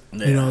present.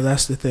 Yeah. You know,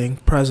 that's the thing,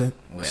 present.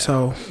 Yeah.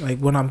 So like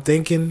when I'm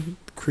thinking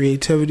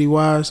creativity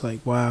wise,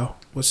 like wow,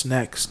 what's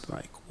next?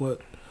 Like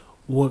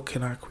what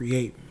can I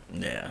create?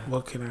 Yeah.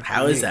 What can I?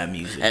 How is create? that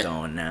music And-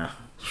 going now?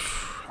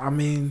 I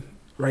mean,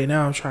 right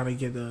now I'm trying to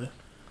get an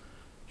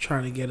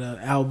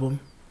album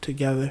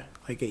together,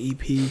 like an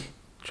EP.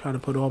 Trying to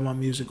put all my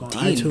music on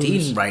iTunes.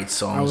 Dean writes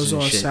songs I was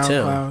and on shit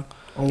SoundCloud.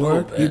 Oh,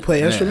 word? bit. You play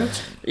Yeah.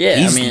 instruments? Yeah,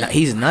 he's, I mean,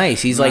 he's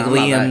nice. He's Nah, like I'm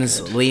not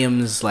that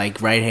Liam's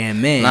like right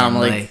hand man. Nah, I'm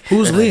like-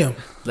 Who's Liam?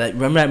 Like,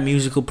 remember that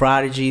musical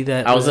prodigy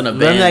that I was in a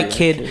remember band that as a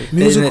kid kid. that in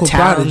Musical the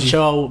talent prodigy.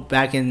 show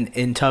back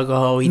in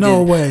Tuckahoe?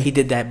 No way. He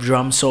did that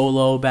drum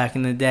solo back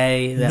in the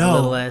day. That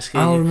little No, ass kid.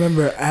 I don't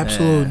remember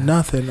absolute Yeah.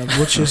 nothing of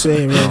what you're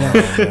saying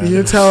right now.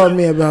 You're telling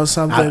me about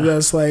something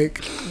that's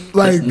like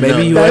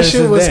Maybe you that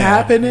shit wasn't was there.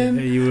 happening,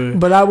 You were,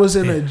 but I was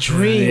in a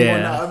dream Yeah.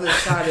 on the other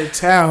side of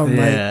town.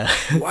 yeah.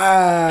 Like,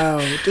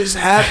 wow, this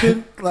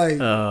happened. Like,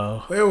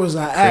 Oh, where was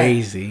I at?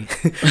 crazy.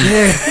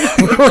 Yeah,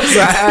 where was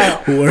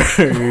I at?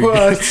 Word.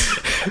 What?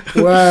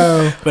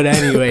 Wow. But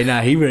anyway,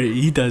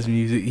 he does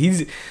music.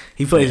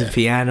 He plays the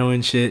piano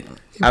and shit.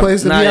 He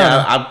plays the piano.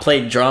 Yeah, I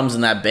played drums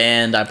in that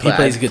band. I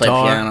plays I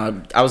guitar.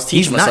 piano. I was teaching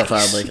He's myself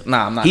nice. how to like.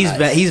 Nah, I'm not. He's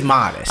nice. he's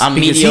modest. I'm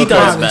because mediocre he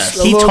at does. best.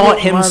 A He little taught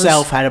bit himself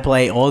modest. how to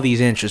play all these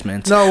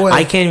instruments. No way.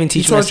 I can't even You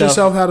teach taught myself.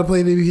 yourself how to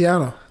play the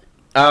piano.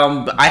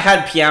 I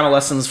had piano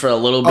lessons for a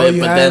little Oh, bit,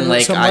 you but had then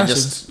like some I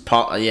lessons? just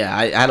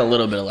I had a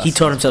little bit of lessons. He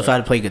taught himself how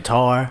to play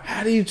guitar.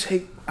 How do you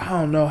take? I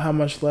don't know how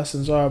much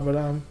lessons are, but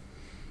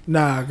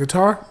nah,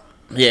 guitar.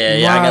 Yeah,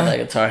 I got My- that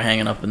guitar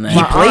hanging up in there.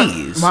 He My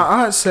plays.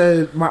 aunt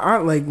said my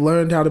aunt like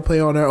learned how to play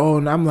on her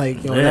own. I'm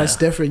like, yo, Yeah. that's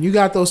different. You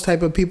got those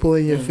type of people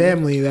in your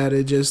family that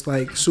are just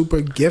like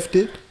super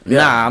gifted.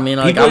 Nah, I mean,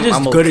 like, People are just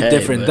I'm good okay, at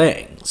different but-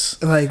 things.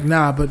 Like,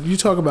 nah, but you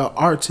talk about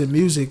arts and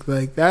music,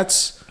 like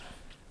that's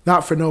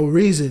not for no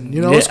reason.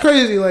 You know, it's Yeah.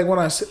 crazy. Like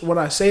when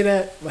I say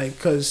that, like,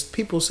 because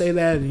people say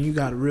that, and you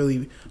got to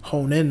really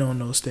hone in on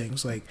those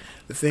things, like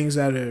the things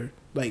that are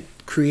like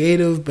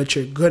creative, but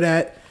you're good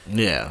at,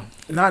 Yeah.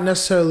 not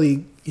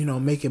necessarily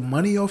making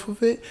money off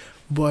of it,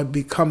 but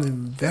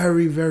becoming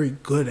very, very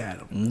good at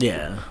them.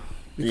 Yeah.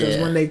 Because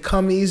Yeah. when they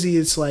come easy,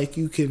 it's like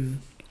you can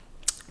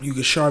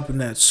sharpen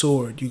that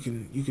sword. You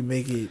can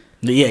make it.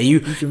 Yeah, you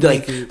can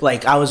like make it-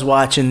 like I was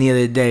watching the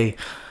other day.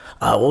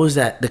 What was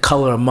that? The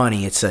Color of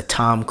Money. It's a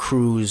Tom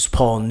Cruise,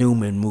 Paul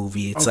Newman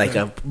movie. It's like Okay.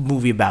 a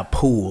movie about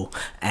pool,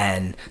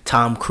 and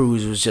Tom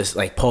Cruise was just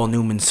like Paul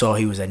Newman saw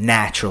he was a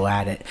natural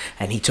at it,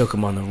 and he took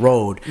him on the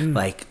road.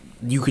 Like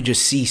you could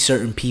just see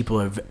certain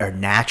people are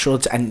natural,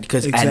 and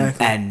because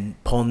Exactly. and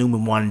Paul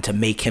Newman wanted to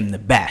make him the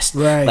best,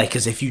 Right. Like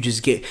because if you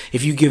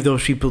give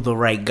those people the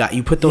right guy,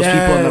 you put those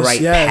people on the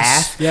right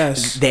path.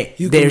 Yes.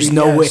 You can There's be-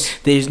 no way. yes.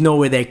 There's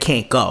nowhere they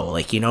can't go.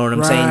 Like, you know what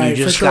I'm saying? Right, You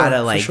for just sure, gotta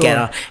for like sure. get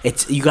on.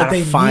 It's you But gotta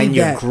they find need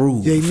your that.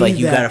 groove. They Like need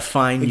you that. gotta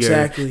find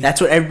Exactly. your.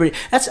 That's what everybody.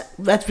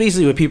 That's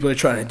basically what people are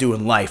trying to do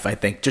in life. I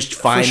think just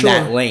find sure,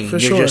 that lane. for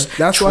You're sure. just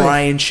That's why-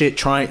 trying shit.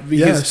 Trying because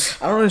Yes.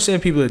 I don't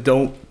understand people that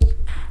don't.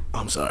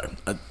 I'm sorry.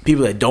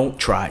 People that don't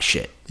try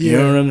shit. You Yeah.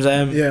 know what I'm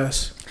saying?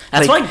 Yes.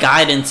 That's Like- why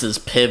guidance is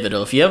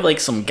pivotal. If you have like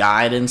some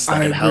guidance that I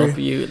can agree. help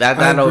you, that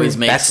I always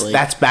agree. makes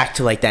That's back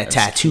to like that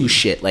tattoo key.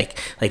 shit. Like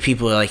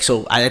people are like,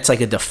 so that's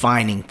like a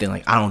defining thing.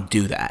 Like I don't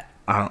do that.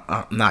 I'm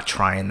not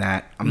trying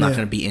that. I'm not Yeah.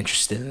 gonna be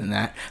interested in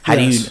that. How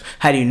do Yes.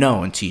 you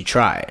know until you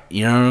try it?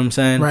 You know what I'm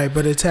saying? Right,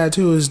 but a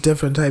tattoo is a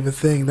different type of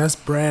thing. That's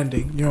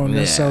branding. You don't Yeah.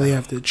 necessarily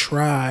have to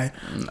try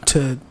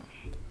to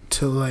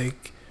like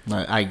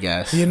I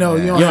guess. you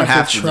don't, You don't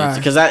have to to try.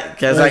 because I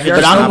could Like, just you're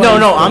But I'm somebody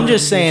no. from I'm the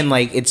just saying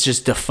like it's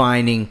just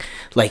defining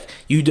like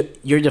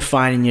you're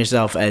defining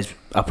yourself as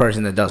a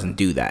person that doesn't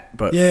do that.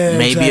 But Yeah,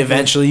 maybe exactly.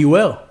 eventually you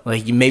will.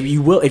 Like maybe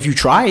you will if you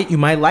try it. You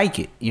might like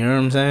it. You know what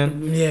I'm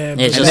saying? Yeah,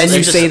 It's And just- then you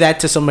just- say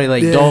that to somebody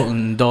like Yeah.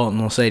 Dalton. Dalton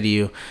will say to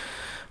you,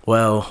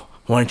 "Well,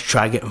 why don't you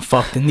try getting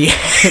fucked in the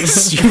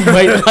ass? You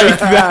might like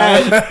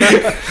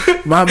that."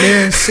 my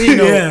man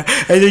Cino. Yeah,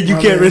 and then you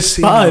My can't man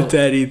respond Cino. to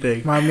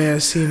anything. My man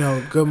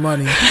Cino, good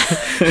money. Yeah,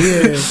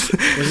 it's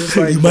just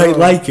like, You might yo,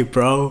 like it,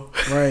 bro.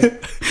 right.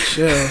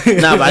 Chill.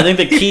 No, but I think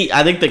the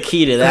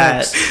key to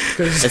that, Facts,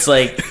 'cause- it's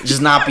like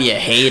just not be a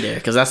hater,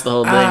 because that's the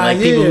whole thing. Ah, Like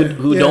people yeah,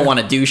 who yeah. don't want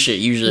to do shit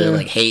usually are Yeah.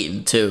 like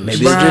hating too.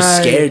 Maybe they're just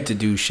Right. scared to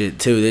do shit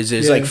too. There's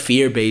Yeah. like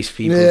fear-based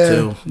people Yeah,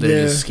 too. They're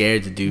yeah. just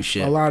scared to do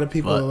shit. A lot of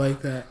people But, are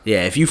like that.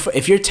 yeah, if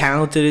you're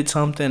talented at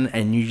something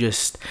and you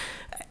just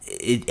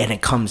and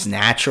it comes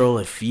natural,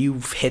 if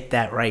you've hit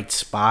that right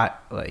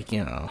spot, like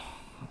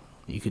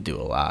you could do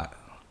a lot.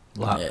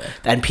 Yeah.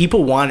 And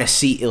people want to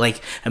see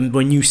and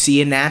when you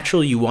see a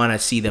natural, you want to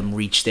see them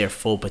reach their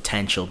full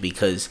potential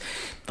because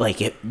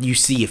like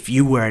if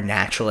you were a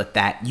natural at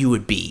that, you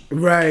would be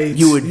Right.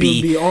 you would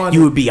be on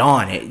you it. would be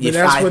on it. But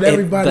that's what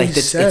everybody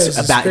says.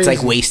 It's like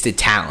crazy. wasted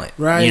talent.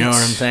 Right. You know what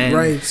I'm saying?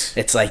 Right.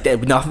 It's like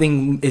that.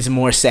 Nothing is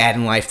more sad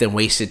in life than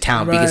wasted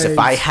talent. Because if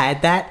I Right.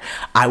 had that,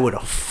 I would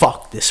have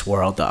fucked this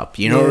world up.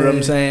 You know what I'm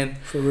Yeah, saying?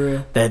 For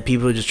real. That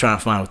people are just trying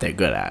to find what they're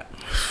good at.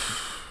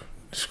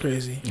 It's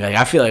crazy. Like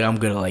I feel like I'm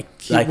good at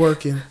Keep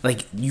working.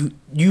 Like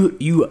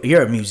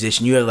you're a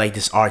musician. You have like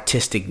this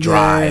artistic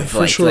drive.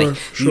 for like sure, you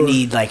sure.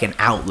 need like an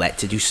outlet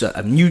to do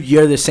something.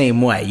 You're the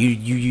same way.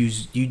 You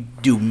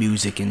do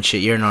music and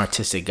shit. You're an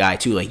artistic guy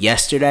too. Like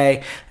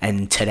yesterday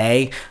and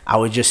today, I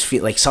would just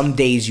feel like some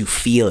days you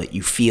feel it.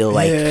 You feel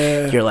like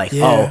Yeah, you're like,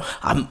 yeah.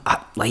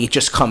 like it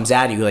just comes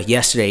out of you. Like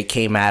yesterday, it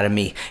came out of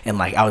me, and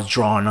like I was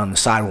drawing on the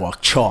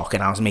sidewalk chalk,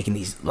 and I was making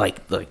these like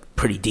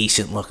pretty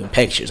decent looking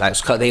pictures.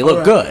 They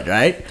look good,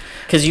 right?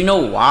 Because you know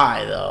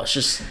why though? It's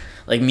just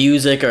like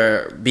music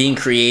or being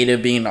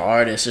creative, being an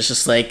artist. It's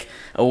just like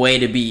a way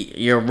to be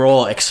your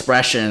raw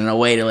expression and a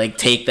way to like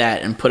take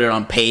that and put it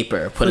on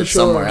paper, put For it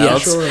sure, somewhere yeah,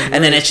 else, sure, and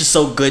right. then it's just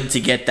so good to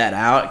get that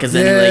out because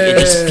then Yeah. like it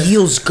just It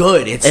feels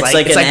good. It's like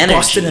like an energy.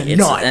 busting a It's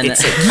nut. an-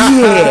 It's like,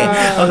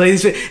 yeah. I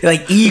was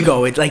like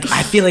ego. It's like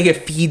I feel like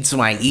it feeds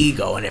my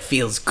ego and it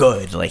feels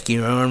good. Like you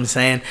know what I'm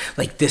saying?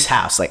 Like this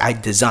house, like I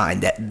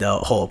designed the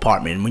whole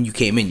apartment. And when you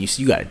came in, you said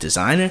you got a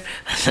designer.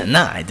 I said,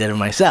 nah, I did it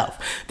myself.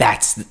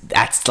 That's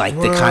like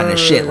the kind of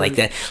shit like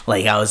that.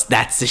 Like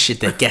that's the shit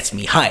that gets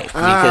me hyped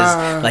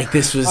because like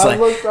this was like.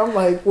 I'm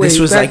like, wait, This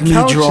was that like me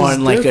couch is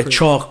drawing like a different.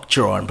 chalk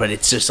drawing, but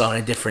it's just on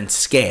a different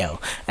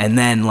scale. And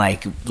then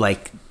like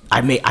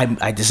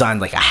I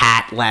designed like a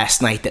hat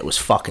last night that was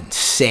fucking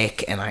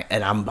sick, and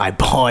I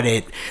bought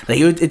it. Like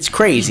it's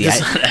crazy. A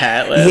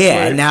hat last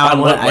night? Now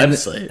on what I'm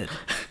website?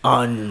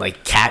 on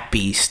like Cat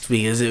Beast,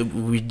 because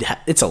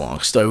it's a long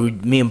story.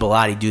 Me and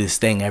Bilotti do this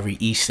thing every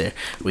Easter.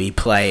 We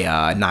play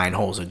 9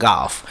 holes of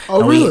golf.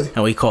 Oh, and really?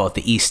 We call it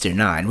the Easter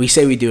 9. We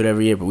say we do it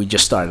every year, but we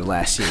just started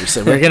last year. We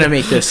said we're gonna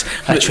make this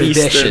a The Easter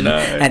tradition.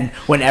 9. And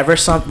whenever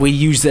we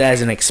use it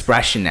as an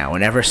expression now.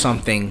 Whenever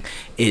something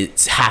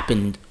is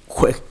happened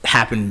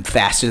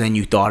faster than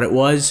you thought it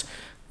was,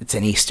 it's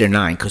an Easter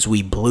 9, because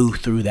we blew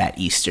through that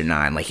Easter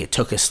 9. Like, it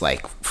took us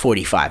like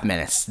 45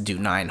 minutes to do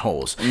 9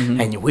 holes.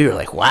 And we were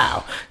like,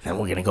 wow, then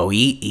we're gonna go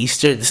eat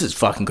Easter. This is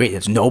fucking great.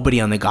 There's nobody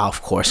on the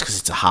golf course because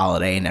it's a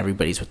holiday and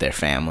everybody's with their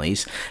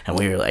families, and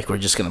we were like, we're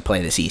just gonna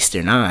play this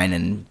Easter 9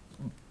 and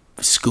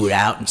scoot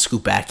out and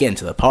scoot back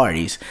into the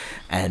parties.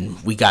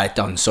 And we got it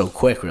done so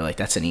quick. We were like,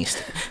 that's an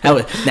Easter.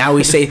 Now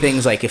we say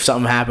things like, if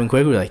something happened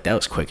quick, we're like, that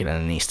was quicker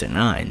than an Easter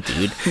 9,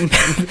 dude.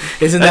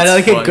 Isn't that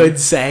like funny. A good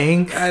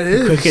saying? That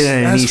is. Quicker than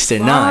an That's Easter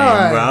fine.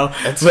 9, bro.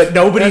 But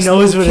nobody That's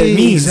knows what it low-key,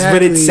 means.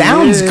 But it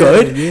exactly. sounds Yeah,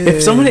 good. yeah.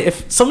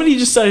 If somebody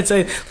just started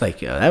saying,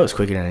 like, yo, that was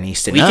quicker than an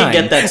Easter We 9. can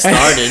get that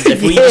started.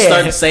 If we just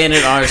start saying it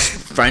in our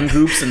friend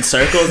groups and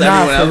circles,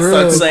 everyone else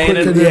starts saying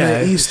quicker it. than Yeah.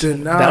 an Easter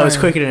 9. That was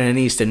quicker than an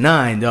Easter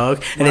 9,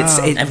 dog. And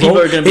Wow. it And people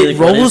are gonna be it like,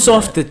 what rolls is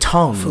off that? the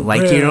tongue. For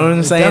Like, real. you know what I'm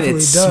It saying? definitely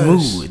It's does.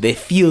 smooth. It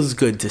feels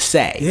good to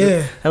say.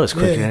 Yeah. That was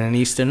quicker Yeah. than an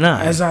Easter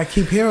 9. As I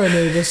keep hearing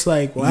it, it's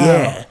like, wow,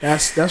 Yeah.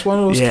 that's one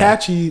of those Yeah.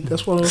 catchy.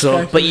 That's one of those. So-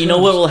 catchy But you know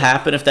things. what will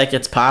happen if that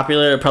gets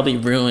popular? It'll probably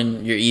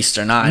ruin your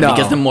Easter 9 No.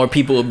 because then more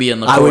people will be in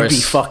the I course. would be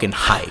fucking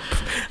hype.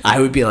 I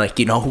would be like,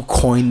 you know who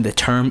coined the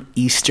term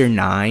Easter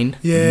 9?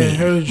 Yeah, Me,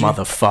 heard you.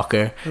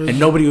 motherfucker. And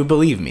nobody would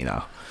believe me,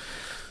 though.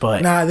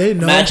 But Nah, they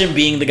know. Imagine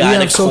being the We guy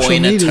have to social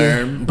coin a media.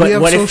 term. But we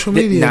have what social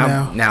if media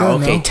now? now.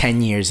 They'll Okay, know.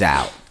 10 years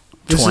out,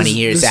 This 20 is-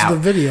 years this is out, the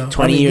video.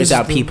 20 I mean, years this is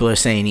out, the- people are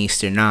saying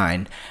Easter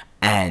 9,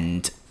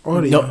 and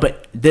Audio. no,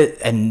 but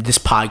this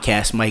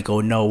podcast might go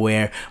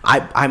nowhere.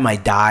 I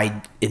might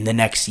die in the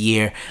next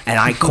year, and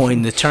I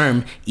coined the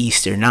term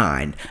Easter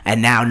 9,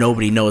 and now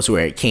nobody knows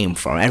where it came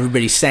from.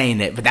 Everybody's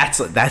saying it, but that's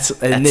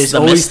and there's the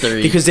always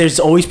mystery. because there's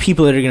always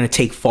people that are gonna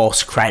take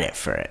false credit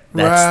for it.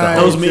 That's Right. the That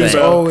whole was me, thing. It's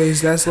bro.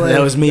 always that's like That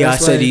was me. I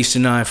that's said like- Easter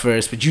 9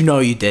 first, but you know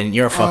you didn't.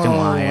 You're a fucking Oh,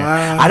 liar.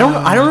 wow. I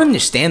don't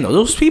understand though.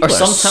 Those people Or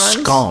are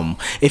sometimes- scum.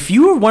 If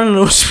you were one of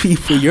those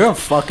people, you're a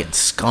fucking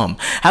scum.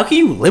 How can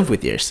you live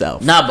with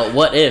yourself? Nah, but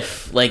what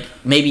if, like,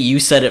 maybe you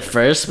said it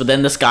first, but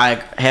then this guy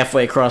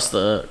halfway across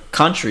the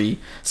country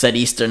said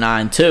Easter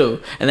 9 too,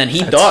 and then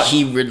he thought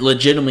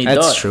legitimately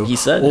That's thought true. he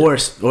said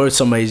it. or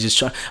somebody's just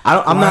trying.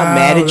 I'm not Wow,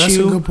 mad at that's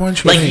you. A good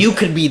point Like make. you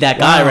could be that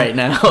guy Wow. right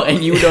now,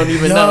 and you don't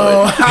even Yo,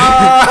 know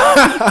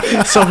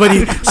it.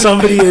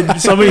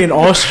 Somebody in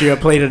Austria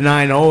played a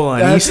 9-0 on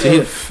That's Easter. a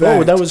Oh,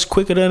 fact. that was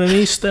quicker than an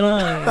Easter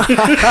 9.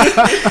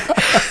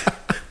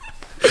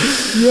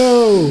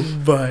 yo,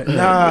 But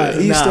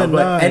Easter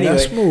 9. anyway,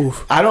 That's smooth.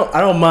 I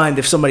don't mind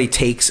if somebody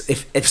takes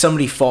if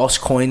somebody false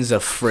coins a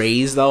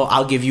phrase though.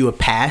 I'll give you a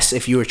pass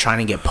if you were trying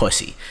to get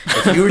pussy.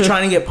 If you were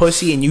trying to get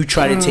pussy and you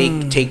try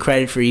to take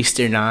credit for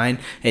Easter 9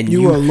 and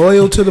You were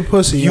loyal to the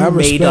pussy. you I made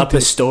respect up a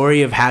it.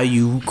 story of how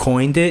you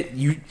coined it.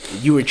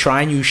 You were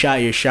trying. You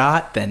shot your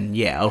shot. Then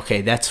yeah,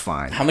 okay, that's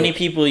fine. How many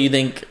people you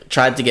think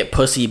tried to get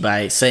pussy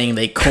by saying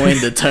they coined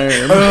the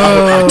term?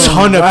 A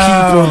ton of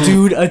wow. people,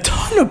 dude. A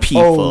ton of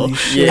people. Holy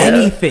shit.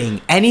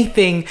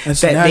 Anything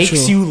That's that makes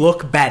natural. you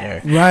look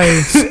better.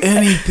 Right.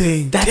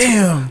 Anything. That's,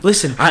 Damn.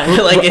 Listen,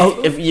 Like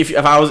if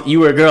I was you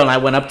were a girl and I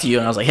went up to you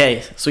and I was like,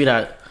 hey,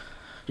 sweetheart,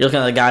 you're looking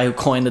at the guy who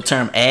coined the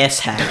term ass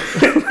hat.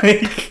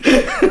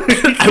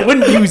 I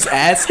wouldn't use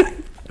ass.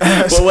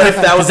 Well, what if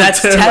that was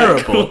That's the term I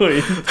terrible.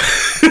 coined?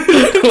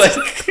 Like,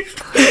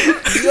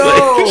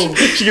 Yo.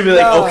 she could be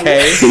like, Nah. okay.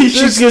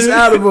 This is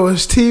out of a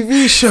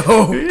TV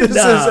show. This is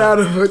Nah. out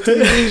of a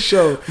TV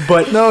show.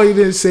 But No, he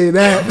didn't say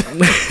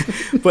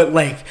that. but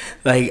like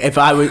if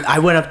I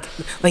went up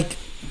like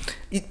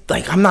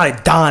I'm not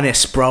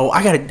Adonis, bro.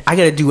 I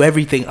gotta do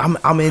everything.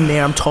 I'm in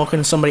there. I'm talking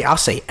to somebody. I'll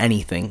say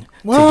anything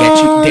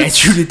to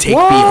get you to take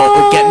me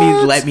home.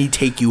 Or let me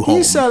take you home.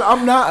 He said,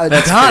 "I'm not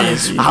That's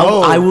Adonis." crazy.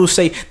 I will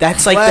say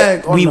that's like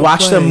Flag on we the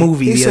watched a plane.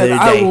 movie He the said,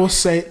 other I day. will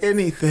say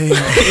anything.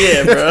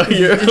 Yeah, bro.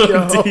 You're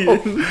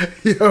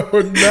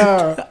yo,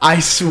 nah. I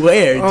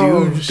swear, dude.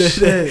 Oh,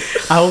 shit.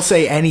 I will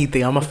say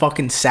anything. I'm a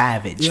fucking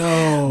savage.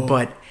 Yo.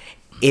 But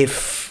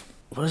if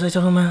what was I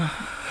talking about?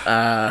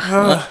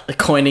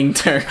 coining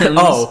terms.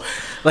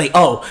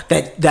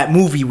 That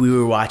movie we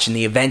were watching,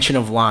 The Invention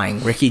of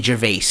Lying, Ricky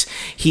Gervais.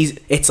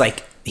 It's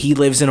like he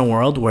lives in a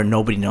world where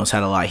nobody knows how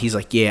to lie. He's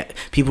like, yeah,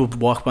 people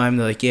walk by him,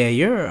 they're like, yeah,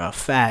 you're a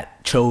fat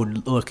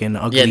chode looking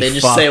ugly Yeah, they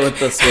just fuck. say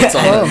what's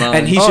on their mind.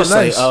 And he's Oh, just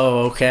nice. like, oh,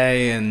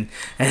 okay, and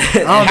I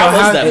don't How know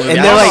was how, that movie? and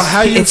I they're don't like, know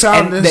how you it's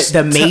found and this.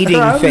 the mating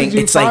How did thing. you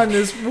It's like find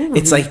this movie?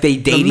 it's like they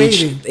The date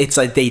mating. it's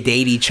like they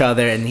date each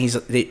other, and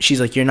she's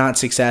like, you're not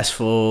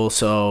successful,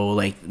 so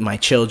like my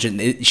children.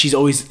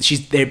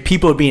 They're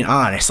people are being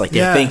honest, like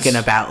they're Yes. thinking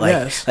about like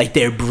Yes. like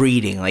they're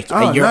breeding, like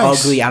Oh, you're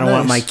nice. ugly. I don't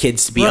want Nice. my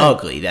kids to be Right.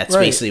 ugly. That's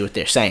Right. basically what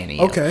they're saying to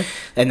you. Okay.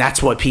 And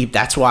that's what people.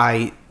 That's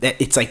why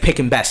it's like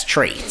picking best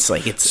traits.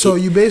 Like it's So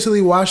you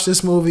basically watched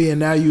this movie and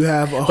now you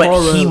have a but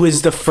horror. he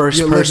was the first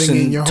you're living in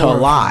person your to horror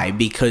lie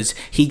because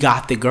he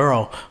got the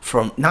girl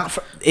from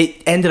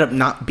it ended up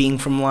not being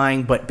from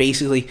lying, but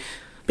basically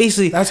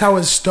That's how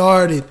it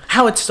started.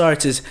 how it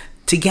starts is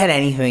to get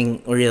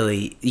anything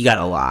really you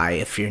gotta lie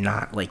if you're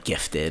not like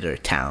gifted or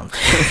talented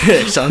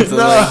or something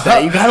like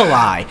that. You gotta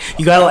lie.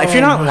 If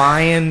you're not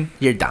lying,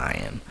 you're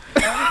dying.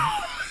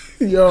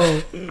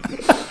 Yo,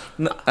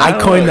 I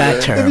coined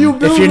that term. you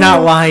If you're not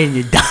build- lying,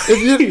 you're dying.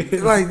 if you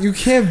like, you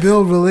can't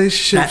build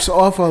relationships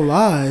off of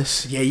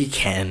lies. Yeah, you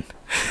can.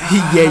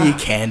 Yeah, you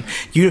can.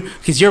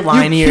 Because you're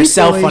lying to keep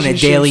yourself on a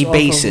relationships daily off of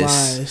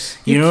basis. lies.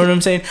 You know what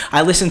I'm saying?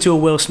 I listened to a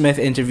Will Smith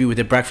interview with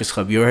the Breakfast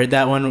Club. You ever heard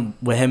that one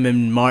with him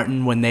and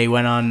Martin when they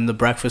went on the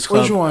Breakfast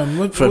Club? Which one?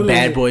 What for is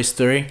Bad it? Boys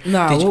 3?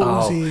 Nah, what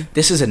was he?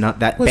 This is that What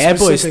Bad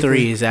Boys specifically?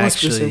 3 is What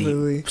actually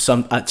specifically?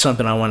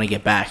 something I want to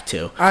get back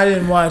to, I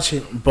didn't watch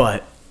it.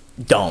 but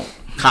don't.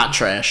 Hot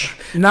trash.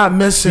 Not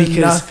missing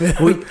Because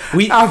nothing.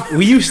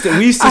 we used to I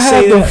had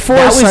say the that was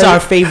foresight. our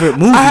favorite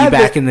movie I had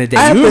back the- in the I day.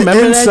 had You the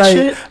remember that insight.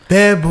 shit?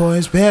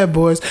 Bad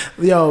boys.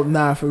 Yo,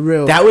 nah, for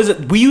real. That was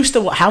we used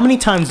to. How many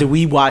times did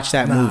we watch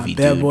that Nah, movie,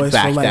 Bad dude? Boys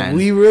back for life. then,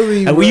 We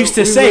really. and we used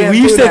to we say ran we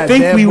used through to that.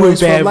 think Bad we were Boys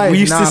for bad. life. We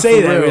used Nah, to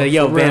say for that. We were real, like,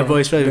 "Yo, for Bad real.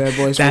 Boys for Bad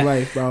Boys that- for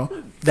life, bro."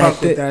 that-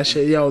 Fuck with that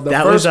shit. Yo, the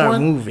that first was our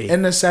one movie.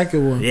 and the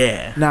second one.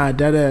 Yeah, Nah,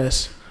 that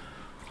ass.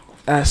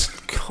 That's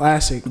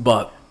classic.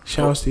 but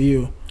Shouts to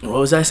you. what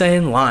was I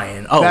saying?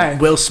 Lying. Oh, Back.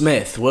 Will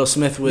Smith. Will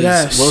Smith was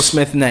Yes. Will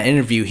Smith in that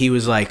interview. He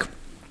was like,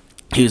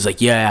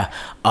 yeah,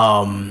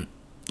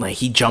 like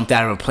he jumped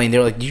out of a plane. They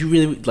were like, "Do you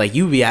really like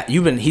you've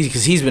been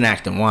he's been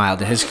acting wild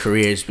and his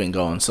career's been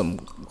going some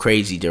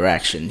crazy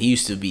direction. He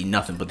used to be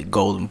nothing but the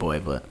golden boy,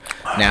 but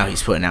now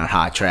he's putting out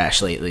hot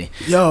trash lately."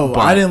 Yo,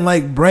 But I didn't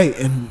like Bright,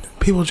 and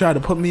people tried to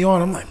put me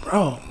on. I'm like,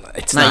 bro,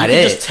 It's Nah, not you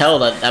could it. just tell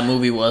that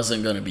movie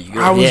wasn't gonna be good.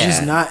 I was Yeah.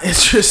 just not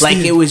interested. Like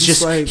it was It's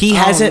just like, he I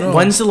don't hasn't. know.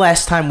 When's the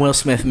last time Will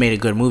Smith made a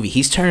good movie?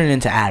 He's turning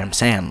into Adam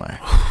Sandler.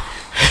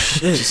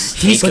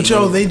 He's But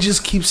yo, they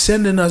just keep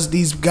sending us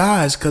these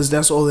guys because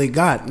that's all they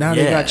got. Now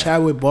they Yeah. got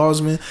Chadwick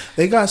Boseman.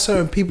 They got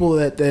certain people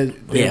that they're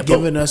Yeah, but-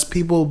 giving us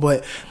people,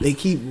 but they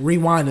keep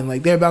rewinding.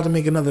 Like they're about to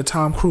make another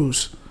Tom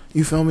Cruise.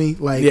 You feel me?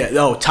 Like Yeah.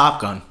 Oh,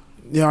 Top Gun.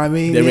 you know what I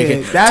mean? They're Yeah,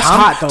 making that's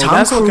hot though.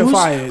 That's looking Cruise-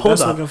 fire. Hold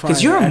That's up, looking fire.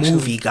 because you're a actually.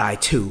 movie guy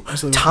too.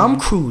 That's looking Tom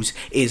fire. Cruise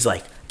is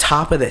like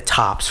top of the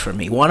tops for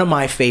me. One of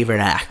my favorite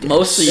actors.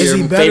 most of Is your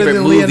he better favorite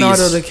than movies.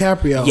 Leonardo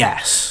DiCaprio?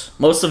 Yes.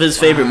 Most of his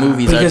favorite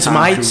movies Because are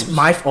Tom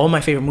Cruise. all my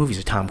favorite movies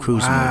are Tom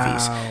Cruise Wow.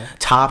 movies.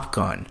 Top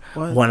Gun,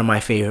 What? one of my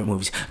favorite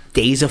movies.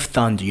 Days of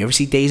Thunder. You ever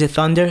see Days of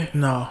Thunder?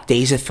 No.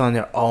 Days of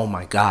Thunder. Oh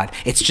my God!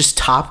 It's just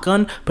Top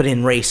Gun, but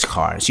in race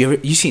cars. You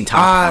seen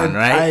Top Gun,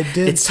 right? I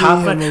did It's see Top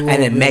him Gun, a and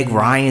little then Meg bit.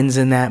 Ryan's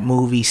in that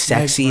movie,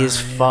 sexy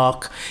as Ryan, yeah.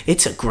 fuck.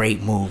 It's a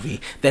great movie.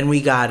 Then we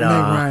got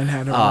Ryan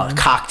had a run.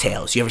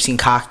 Cocktails. You ever seen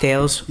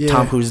Cocktails? Yeah.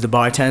 Tom Cruise, the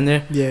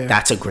bartender. Yeah.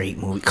 That's a great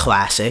movie,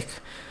 classic.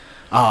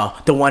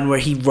 The one where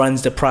he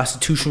runs the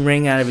prostitution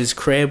ring out of his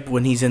crib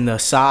when he's in the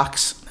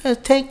socks.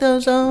 Take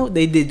those out.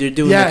 They're doing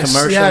the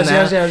commercial yes,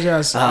 now.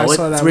 Yes. I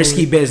saw that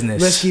Risky movie.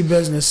 Business. Risky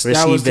Business.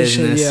 Risky that was the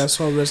Business. shit. Yeah, I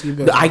saw Risky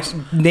Business.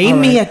 Name All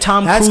me right. a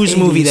Tom That's Cruise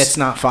movie 80s. that's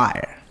not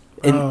fire.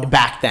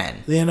 Back then.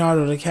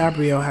 Leonardo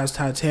DiCaprio has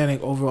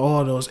Titanic over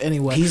all those.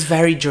 Anyway, He's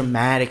very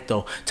dramatic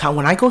though. Tom,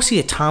 when I go see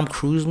a Tom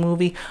Cruise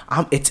movie,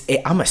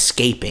 I'm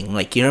escaping.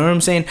 Like, you know what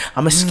I'm saying?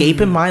 I'm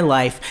escaping my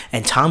life,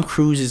 and Tom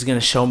Cruise is gonna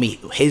show me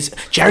his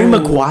Jerry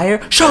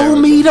Maguire. Show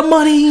me the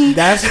money.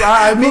 that's.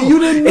 I mean, you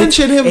didn't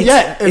mention him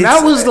yet, and it's-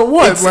 that was the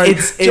one. it's- Like,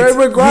 it's- Jerry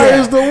Maguire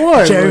is the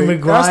one. Jerry Like,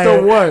 Maguire. That's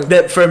the one.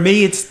 That for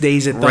me, it's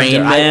Days of Thunder.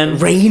 Rain Man.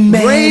 Rain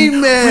Man.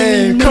 Rain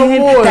Man, come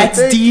on. That's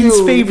thank Dean's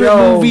you. favorite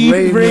Yo, movie.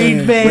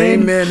 Rain Man.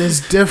 Rain Man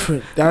is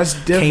different. That's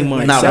different. Came on.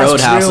 Like, Nah, that's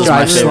Roadhouse real is my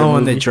Drive good. favorite slow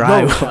on the movie.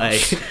 driveway.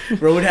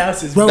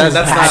 Roadhouse is Roadhouse.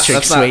 That's not- Patrick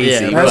that's not- Swayze. yeah,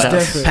 That's Roadhouse.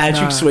 different.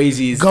 Patrick Nah.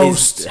 Swayze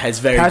Ghost. has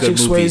very Patrick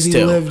good movies Swayze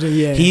too. lived it,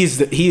 yeah.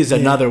 He's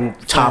another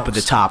top of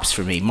the Facts. tops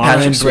for me. Marlon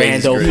Patrick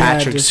Swayze's Brando, great.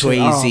 Patrick Yeah,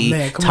 Swayze, oh,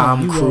 man, come Tom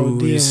on, you ODing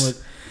Cruise.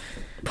 with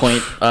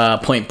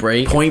Point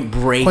Break. Point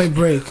Break. Point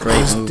Break.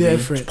 Great It's movie.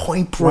 different.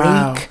 Point Break.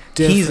 Wow,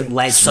 He's different.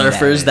 legendary.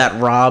 Surfers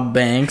that rob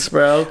banks,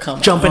 bro. Come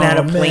on. Jumping out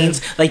Oh, of man.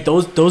 planes, like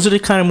those are the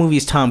kind of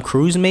movies Tom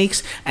Cruise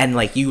makes, and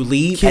like you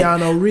leave. and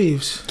Keanu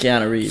Reeves.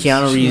 Keanu Reeves.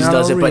 Keanu Reeves Keanu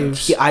does it, but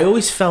Reeves. I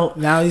always felt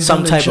Now he's some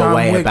in the type John of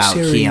way Wick about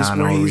series where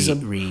Keanu he's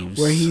Reeves.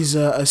 where he's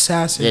a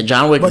assassin. Yeah,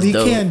 John Wick but is he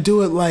dope. can't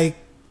do it like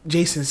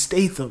Jason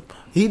Statham.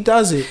 He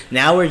does it.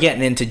 Now we're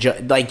getting into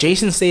like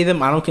Jason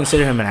Statham. I don't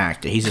consider him an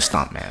actor. He's a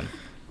stuntman.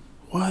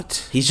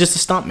 What? He's just a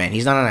stuntman.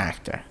 He's not an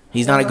actor.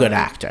 He's not a good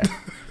actor.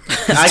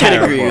 I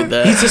can agree with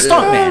that. He's a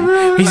stuntman.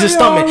 Yeah, He's a yo, I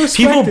stuntman. respect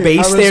People it.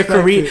 base I their respect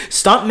career. it.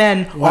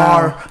 Stuntmen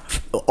Wow.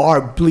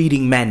 are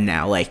bleeding men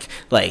now. Like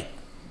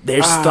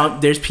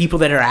there's people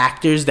that are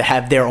actors that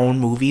have their own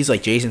movies,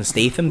 like Jason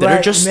Statham, that are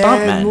Right, just mad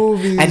stuntmen.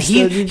 movies And that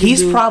you can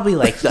he's do. probably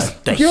like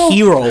the Yo,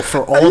 hero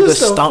for I all the used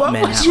to fuck-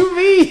 stuntmen What now. you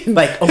mean?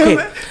 Like,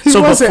 okay, He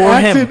so wasn't before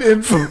him, acting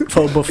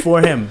in-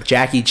 before him,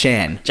 Jackie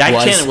Chan Jackie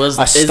was Chan was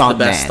a is the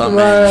best stuntman.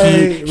 stuntman.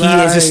 Right.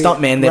 He is a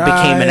stuntman that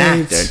became an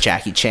right. actor,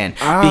 Jackie Chan,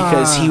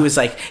 because he was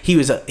like he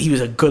was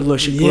a good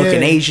looking Yeah,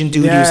 Asian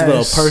dude. He was a little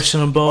yes.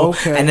 personable,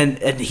 Okay.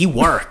 and he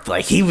worked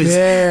like he was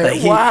Yeah,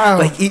 like, wow.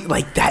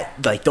 like that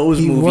like those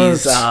He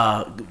movies. works.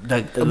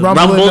 The Rumble in the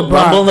Rumble in the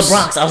Bronx.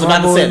 Bronx. I was about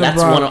to Rumble say in the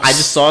that's one. Bronx. I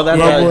just saw that the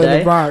Rumble other in the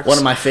day. Bronx. One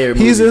of my favorite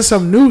He's movies. in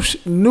some new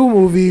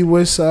movie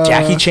with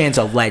Jackie Chan's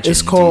a legend.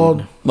 It's called.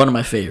 dude. One of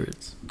my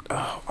favorites.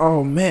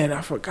 Oh man,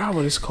 I forgot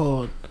what it's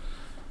called.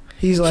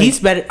 He's like He's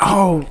better.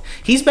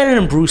 He's better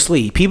than Bruce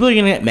Lee. People are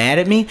gonna get mad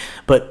at me,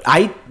 but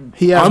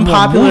He has more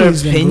unpopular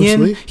movies than Bruce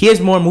opinion. Lee. He has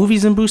more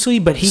movies than Bruce Lee,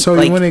 but he So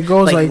when it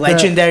goes like that-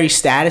 legendary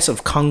status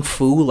of kung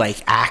fu,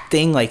 like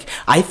acting, like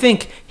I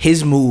think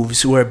his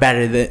moves were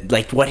better than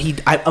like what he.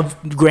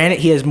 Granted,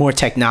 he has more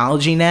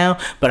technology now,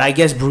 but I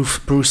guess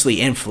Bruce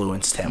Lee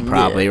influenced him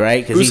probably, Yeah.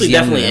 right? 'Cause Bruce he's Lee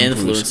younger definitely than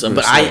influenced him,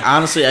 Bruce but Lee. I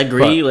honestly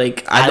agree. But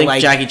Like I I think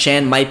like- Jackie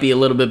Chan might be a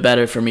little bit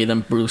better for me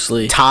than Bruce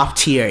Lee. top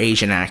tier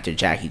Asian actor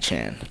Jackie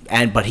Chan,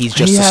 but he's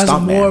just he a has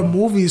stuntman. more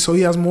movies, so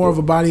he has more of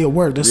a body of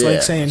work. That's Yeah,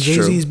 like saying it's Jay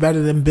true. Z's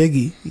better than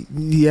Biggie.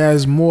 He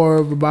has more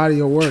of a body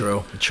of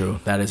work. True.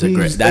 That is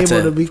He's that's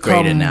able a to become,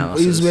 great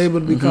analysis. He's able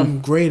to become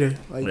greater.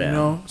 Like Yeah. you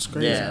know, it's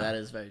crazy. Yeah, that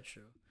is very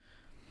true.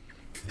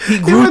 He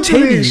grew went to the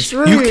titties.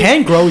 extreme. You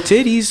can grow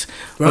titties.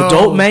 Bro.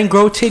 Adult men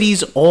grow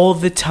titties all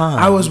the time.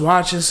 I was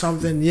watching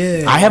something.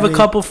 Yeah, I have a they-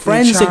 couple they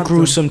friends that chopped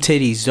grew him. some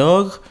titties,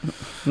 dog.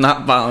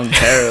 Not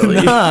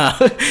voluntarily. Nah,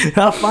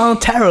 not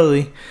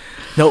voluntarily.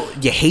 No,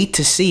 you hate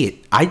to see it.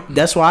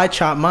 That's why I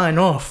chopped mine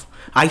off.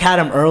 I had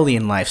them early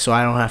in life, so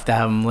I don't have to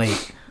have them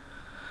late.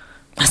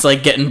 It's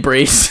like getting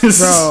braces.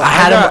 Bro.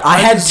 I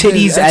had just did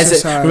titties as a.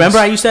 exercise. Remember,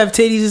 I used to have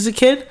titties as a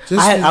kid.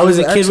 Just I was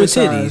a do kid with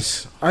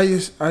titties.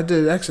 exercise. I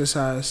did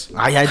exercise.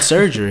 I had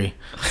surgery.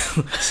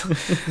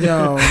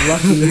 Yo,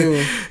 lucky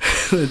you.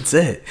 That's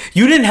it.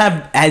 You didn't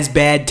have as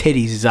bad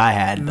titties as I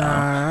had, though.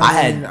 Nah,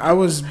 I mean, had. I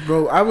was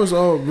a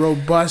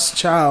robust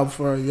child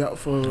for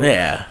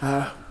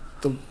Yeah.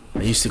 the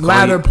I used to call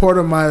latter you. part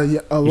of my I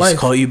used to life.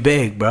 call you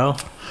big, bro.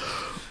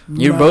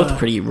 You're Nah. both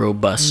pretty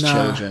robust Nah,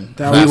 children.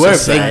 that That's We were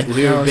what's sad. big.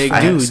 We were big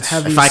I- dudes.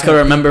 heavy If I could set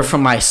remember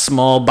from my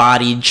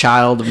small-bodied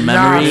child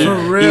memory, Nah,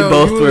 for real, you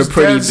both you were was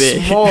pretty dead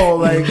big. Small,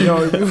 like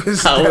yo, you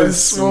was I dead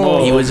was small.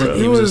 small, He was a- bro.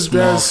 he He was a was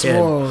small dead kid.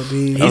 small,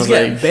 dude. He's was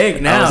getting like- big I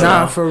now. was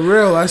Nah, though. for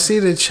real. I see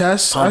the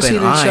chest. I see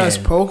Pumping the chest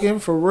iron. poking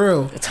for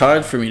real. It's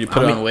hard for me to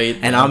put on weight.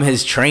 And I'm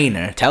his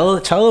trainer. Tell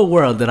the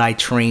world that I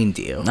trained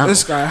you. No.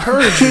 This guy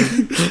heard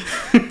you.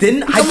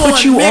 Didn't I Come put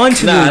on, you Mick.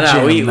 onto the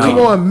Nah, gym? Come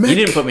on, Mick. You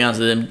didn't put me onto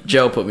the gym.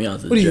 Joe put me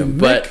onto the What are you, gym. Mick?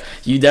 But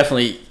you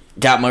definitely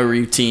got my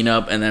routine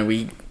up, and then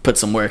we put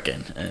some work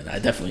in, and I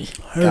definitely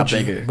got you.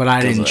 bigger. But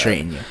I because didn't of that.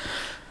 train you.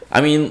 I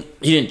mean,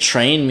 he didn't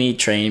train me.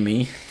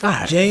 James All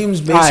right, no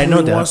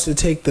basically doubt. wants to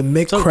take the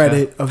Mick okay.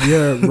 credit of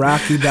your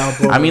Rocky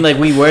Balboa. I mean, like,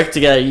 we worked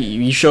together.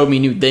 You showed me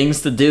new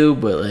things to do,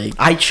 but, like,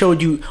 I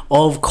showed you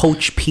all of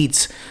Coach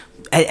Pete's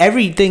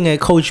everything that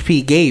Coach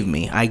Pete gave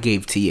me. I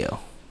gave to you.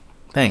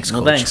 Thanks,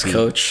 well, Coach thanks, Pete.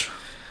 coach.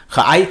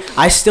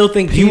 I still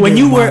think Peter when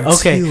you work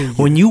Montiel.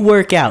 when you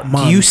work out,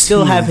 do you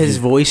still have his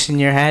Montiel. voice in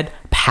your head?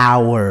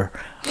 Power,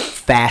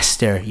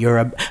 faster.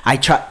 I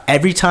try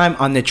every time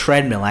on the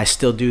treadmill. I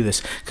still do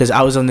this because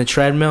I was on the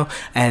treadmill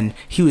and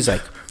he was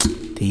like,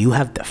 "Do you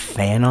have the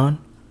fan on?"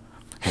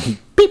 And he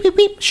beep beep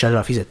beep shut it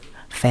off. He said,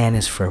 "Fan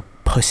is for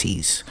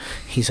pussies."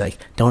 He's like,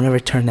 "Don't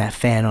ever turn that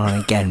fan on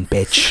again,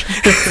 bitch."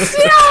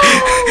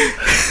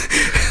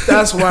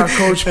 that's why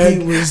Coach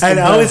Pete was. And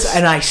the I was, best.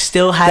 and I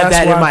still had That's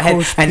that in why my head.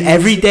 Coach And P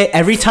every is- day,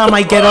 every time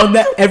I get on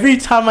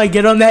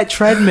that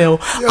treadmill,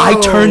 I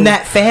Yo. turn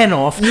that fan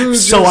off, You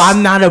so just-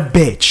 I'm not a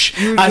bitch.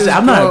 you I said, just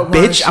I'm not a brought my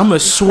bitch. sh- I'm gonna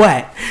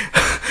sweat.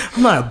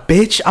 I'm not a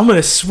bitch. I'm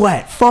gonna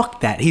sweat.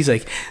 Fuck that. He's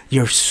like,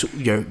 you're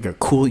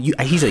cool.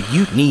 He's like,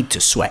 you need to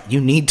sweat. You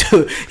need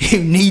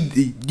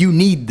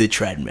the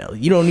treadmill.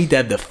 You don't need to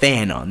have the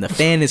fan on. The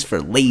fan is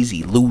for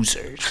lazy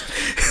losers.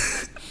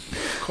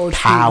 Coach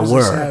Power. Pete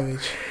was a savage.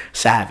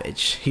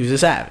 Savage. He was a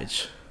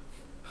savage.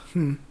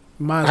 Reminds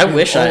I me of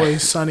wish I-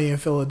 Always Sunny in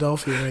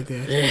Philadelphia, right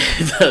there.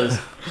 It does.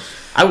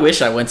 I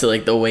wish I went to,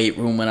 like, the weight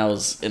room when I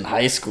was in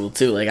high school,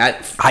 too. Like, I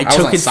was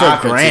took on it for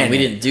soccer team. granted. We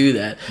didn't do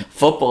that.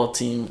 Football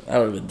team, that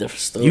would have been a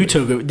different story. You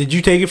took it. Did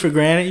you take it for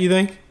granted? You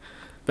think?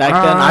 Back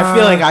then, I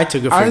feel like I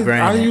took it for I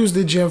granted. used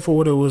the gym for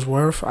what it was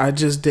worth. I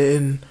just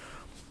didn't.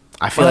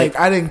 I feel Like,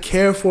 like I didn't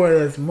care for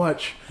it as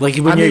much. when I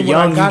you're mean,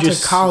 young, when I got you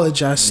just to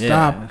college, I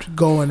stopped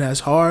going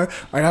as hard.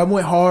 Like I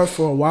went hard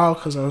for a while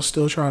because I was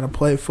still trying to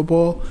play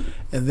football,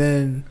 and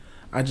then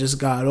I just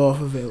got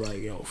off of it.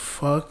 Like, yo,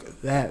 fuck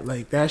that.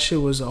 Like that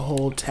shit was a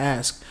whole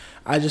task.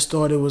 I just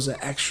thought it was an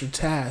extra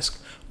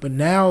task. But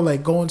now,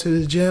 like going to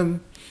the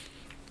gym,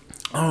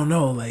 I don't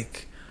know.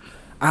 Like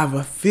I have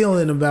a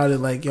feeling about it.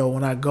 Like, yo,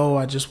 when I go,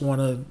 I just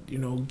want to,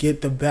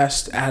 get the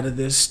best out of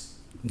this.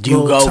 Do you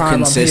little go time I'm here.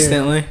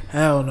 consistently?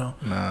 Hell no.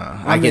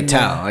 Nah, I could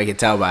tell. I could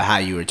tell by how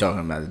you were talking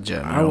about the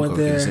gym. I went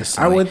there.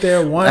 I went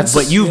there once.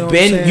 But you've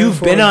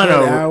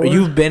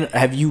been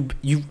have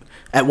you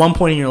at one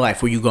point in your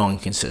life were you going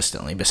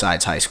consistently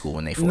besides high school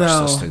when they forced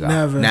us to go?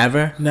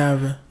 Never,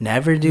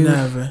 dude.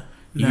 Never.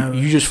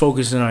 You just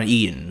focusing on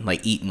eating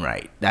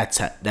right. That's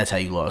how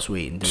you lost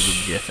weight and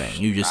did your thing.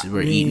 You just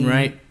were eating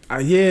right.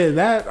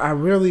 That I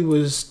really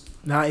was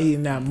not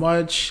eating that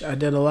much. I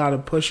did a lot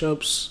of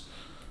push-ups.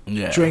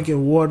 Yeah.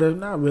 Drinking water,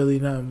 not really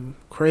nothing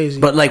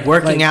crazy. But like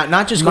working out,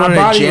 not just going to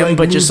the gym,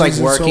 but just like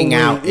working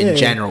out in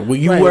general. Were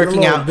you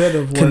working out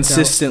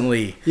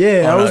consistently?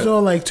 Yeah, I was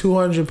doing like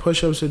 200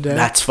 push-ups a day.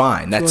 That's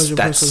fine. That's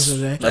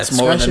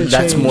more than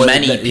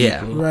many people.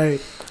 Yeah.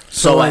 Right.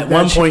 So at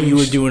one point you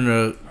were doing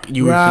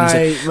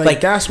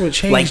that's what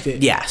changed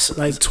it. Yes,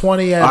 like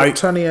 20 at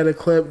a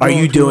clip. Are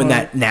you doing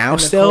that now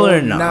still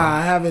or no? Nah,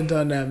 I haven't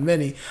done that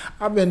many.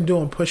 I've been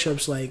doing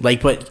push-ups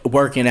but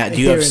working out.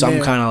 Do you have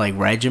some kind of like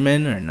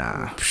regimen or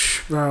nah?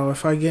 Bro,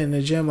 if I get in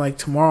the gym like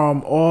tomorrow,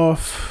 I'm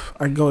off.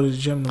 I go to the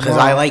gym tomorrow. Because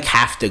I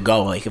have to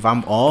go. Like if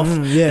I'm off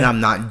and I'm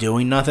not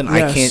doing nothing,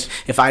 I can't.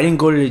 If I didn't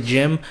go to the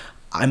gym.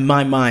 In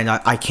my mind,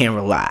 I can't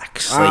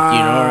relax. Like, you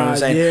know what I'm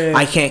saying? Yeah.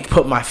 I can't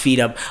put my feet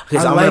up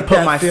because I'm going to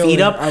put my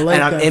feet up and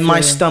I'm in my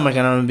stomach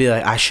and I'm going to be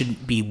like, I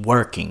should be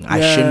working.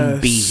 I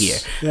shouldn't be here.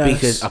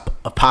 Because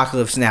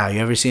Apocalypse Now. You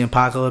ever seen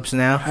Apocalypse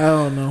Now?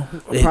 Hell no.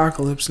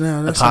 Apocalypse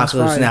Now. That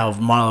Apocalypse Now of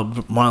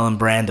Marlon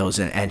Brando's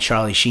and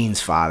Charlie Sheen's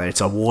father. It's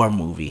a war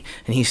movie.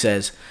 And he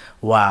says,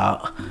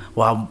 while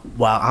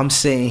I'm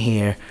sitting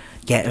here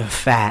getting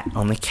fat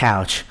on the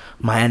couch,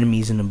 my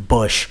enemies in the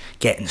bush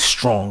getting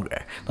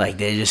stronger. Like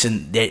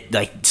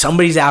like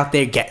somebody's out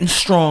there getting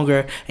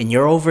stronger, and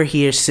you're over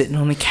here sitting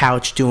on the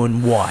couch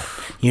doing what?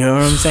 You know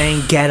what I'm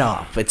saying? Get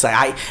up. It's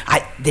like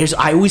I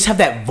always have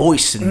that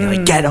voice in me,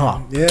 like get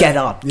up,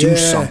 do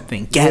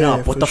something, get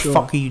up. What the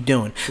fuck are you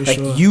doing?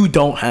 You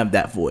don't have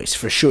that voice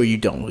for sure. You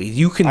don't.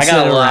 You can. I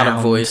got a lot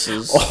of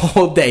voices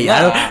all day. Nah.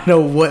 I don't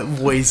know what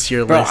voice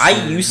you're listening.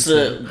 I used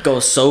to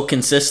go so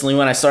consistently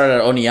when I started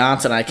at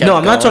Oneonta, and I kept. No,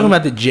 I'm not talking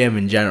about the gym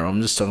in general.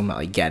 I'm just talking about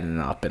like getting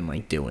up and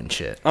like doing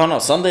shit. Oh no,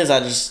 some days I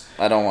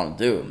don't want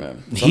to do it,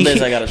 man. Some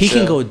days I gotta. He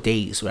can go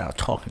days without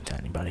talking to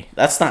anybody.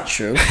 That's not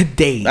true.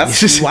 Days.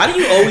 Why do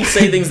you always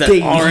say things that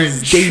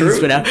aren't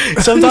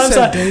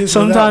true?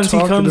 Sometimes he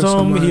comes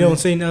home, he don't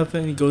say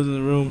nothing. He goes in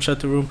the room, shut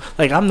the room.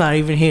 Like I'm not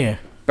even here.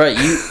 Bro,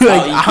 you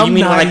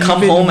mean when I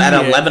come home at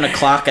 11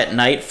 o'clock at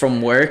night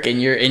from work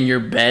and you're in your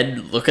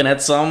bed looking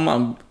at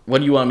some? What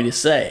do you want me to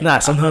say? Nah,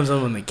 sometimes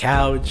I'm on the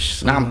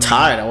couch. Nah, I'm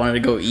tired. I wanted to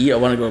go eat. I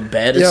want to go to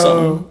bed or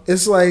something.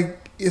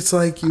 It's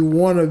like you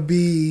want to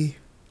be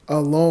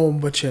alone,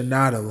 but you're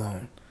not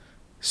alone.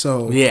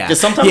 So yeah,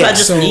 because sometimes I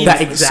just need that.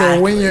 Exactly.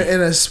 So when you're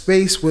in a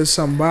space with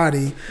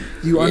somebody,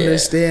 you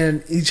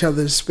understand each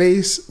other's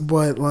space,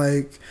 but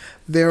like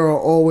there's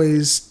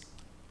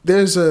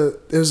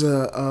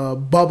a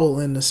bubble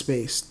in the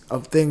space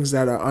of things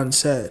that are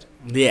unsaid.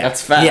 Yeah,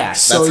 that's fact. Yeah,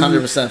 that's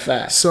 100%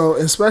 fact. So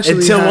especially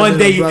until one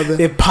day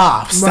it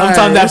pops. Right.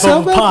 Sometimes that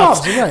bubble pops,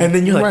 right. And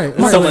then you're like,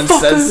 someone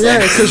says, yeah,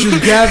 because you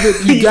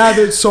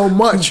gathered so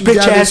much, bitch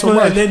ass,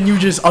 and then you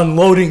just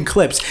unloading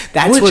clips.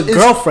 That's what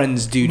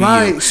girlfriends do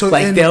to you. So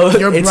like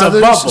it's a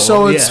bubble.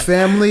 So it's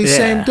family,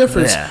 same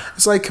difference. Yeah.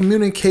 It's like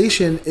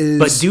communication is.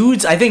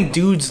 But I think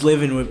dudes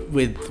living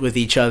with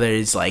each other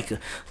is like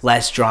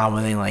less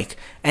drama than like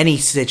any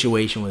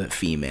situation with a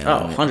female.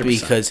 Oh, 100%.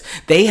 Because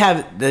they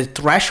have the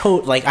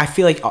threshold. Like I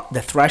feel like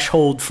the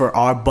threshold for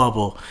our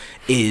bubble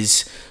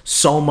is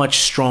so much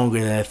stronger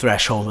than the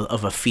threshold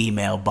of a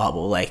female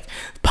bubble. Like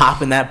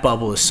popping that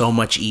bubble is so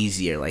much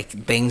easier. Like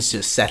things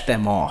just set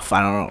them off.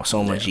 I don't know,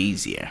 so much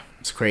easier.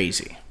 It's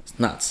crazy. It's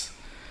nuts.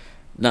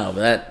 No,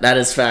 but that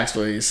is facts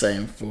what you're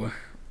saying for.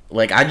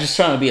 Like I just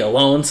trying to be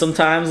alone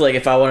sometimes. Like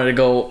if I wanted to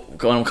go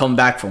and come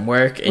back from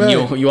work and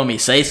you want me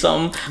to say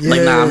something,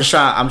 like nah,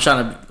 I'm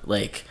trying to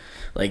like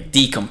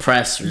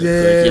decompress real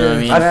quick, you know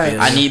what I mean?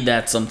 I need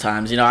that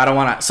sometimes. You know, I don't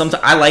want to.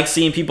 Sometimes I like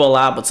seeing people a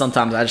lot, but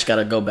sometimes I just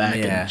gotta go back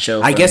and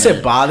chill. I guess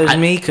it bothers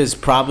me because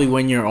probably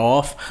when you're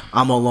off,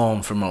 I'm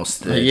alone for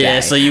most of the day. Yeah,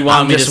 so you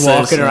want me just to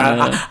walking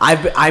around. Yeah.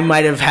 I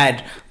might have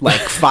had like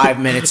 5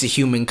 minutes of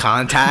human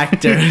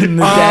contact during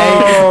the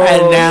day,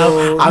 and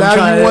now I'm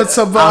trying. You want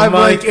somebody? I'm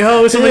like,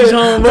 yo, somebody's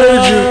home.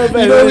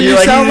 You know what you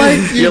sound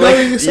like?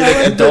 You sound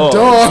like the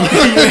dog.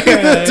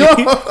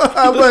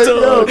 I'm like,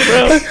 yo,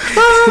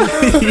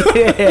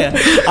 bro. Yeah,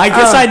 I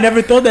guess I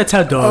never thought that's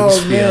how dogs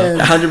feel.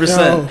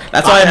 100%.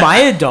 That's why am I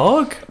a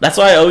dog? That's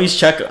why I always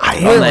check on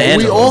the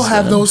animals. We all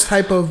have those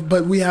type of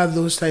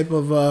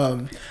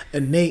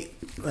innate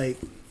like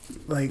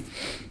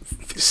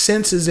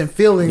senses and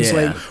feelings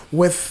like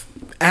with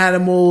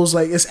animals.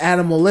 Like it's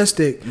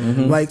animalistic.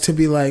 Like to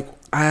be like,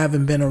 I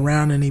haven't been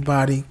around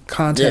anybody,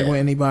 contact with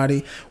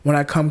anybody. When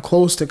I come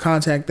close to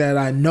contact that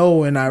I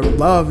know and I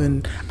love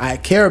and I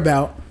care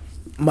about,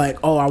 like,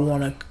 oh, I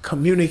want to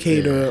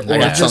communicate or I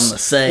got just something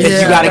to say. Yeah,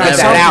 You gotta I got get that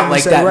something out, to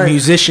like say, that right.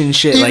 musician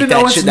shit, even like though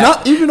that it's shit.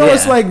 not, even though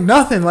it's yeah. like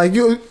nothing. Like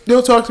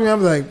you'll talk to me,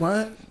 I'm like,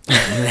 what?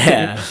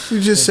 Yeah.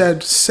 You just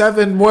said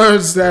 7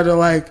 words that are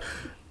like,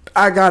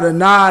 I gotta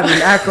nod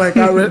and act like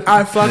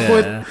I fuck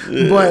Yeah.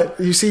 with, but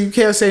you see, you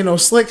can't say no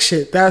slick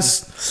shit.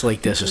 That's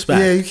Slick disrespect.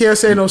 yeah, you can't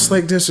say no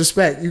slick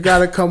disrespect. You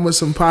gotta come with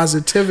some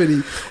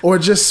positivity or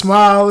just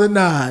smile and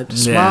nod,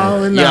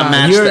 smile and You gotta nod.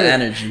 match You're- the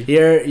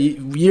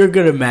energy. You're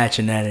good at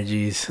matching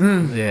energies.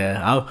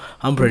 Yeah,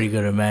 I'm pretty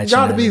good at matching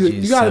energies.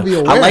 You gotta be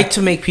aware. I like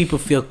to make people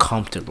feel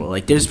comfortable.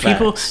 Like there's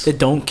people Facts. that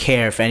don't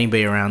care if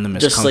anybody around them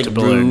is Just, like,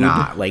 comfortable or rude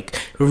not. Like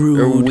rude,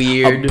 or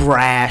weird.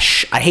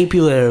 brash. I hate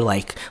people that are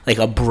like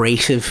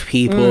abrasive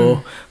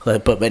people,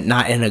 but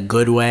not in a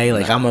good way.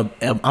 Like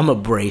I'm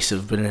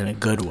abrasive, but in a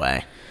good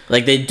way.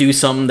 Like they do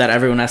something that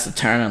everyone has to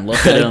turn and look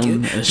at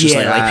them. It's just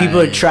yeah, people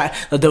 "Aight."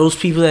 attract those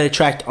people that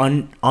attract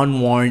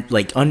unwarranted,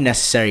 like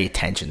unnecessary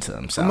attention to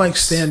themselves. I'm like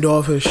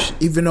standoffish,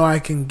 even though I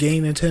can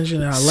gain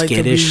attention and I like to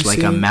be skittish, like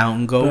a seen,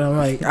 mountain But goat. I'm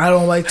like, I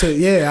don't like to.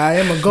 Yeah, I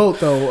am a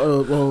goat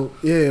though. Well,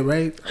 yeah,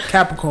 right.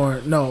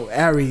 Capricorn, no,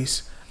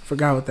 Aries.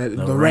 Forgot what that.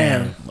 The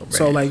ram.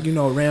 So like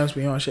Rams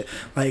be on shit.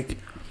 Like,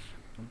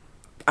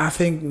 I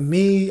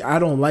think I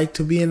don't like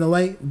to be in the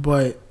light,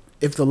 but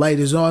if the light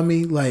is on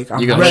me, like I'm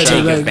You're gonna ready.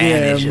 take Like,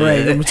 advantage I'm of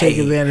ready. it. I'm gonna take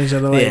Hey. advantage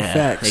of the light. Yeah,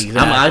 Facts.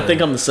 exactly. I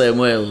think I'm the same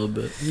way a little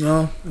bit.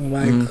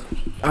 Like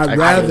I'd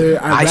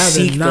rather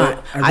seek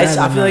not.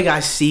 I feel like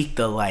I seek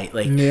the light,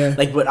 like Yeah.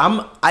 like. But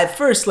I'm at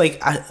first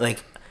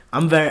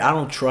I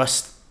don't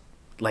trust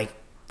like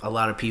a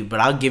lot of people, but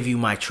I'll give you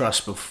my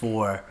trust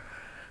before.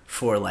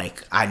 For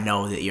like, I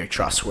know that you're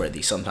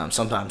trustworthy. Sometimes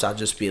I'll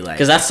just be like,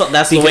 Because that's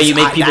the way you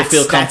make people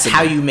feel comfortable. That's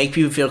how you make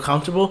people feel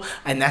comfortable,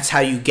 and that's how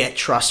you get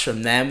trust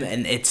from them.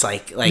 And it's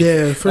like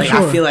Yeah, for like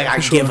sure, I feel like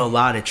I for give sure. a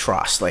lot of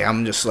trust. Like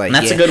I'm just like, And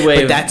that's yeah. a good way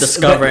But of that's-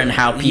 discovering but-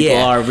 how people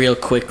yeah. are real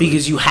quickly.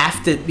 Because you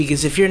have to.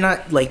 Because if you're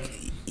not like,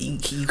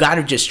 you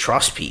gotta just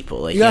trust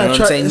people. Like You you know gotta what I'm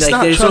trust. saying? It's Like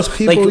not there's trust no,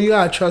 people. like, You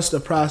gotta trust the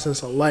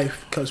process of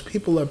life because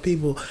people are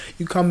people.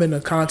 You come into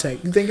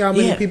contact. You think how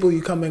many Yeah. people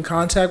you come in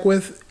contact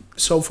with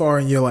so far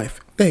in your life?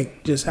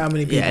 Think just how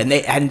many people.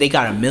 yeah, and they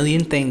got a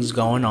million things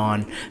going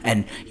on,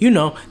 and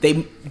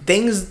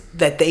things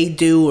that they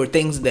do or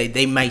things that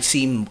they might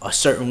seem a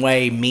certain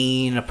way,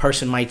 mean. A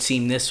person might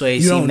seem this way,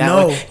 You seem don't that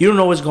know. way. You don't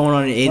know what's going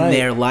on in Right.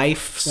 their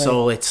life,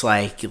 so it's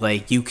like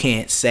you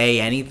can't say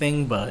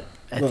anything. But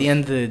at the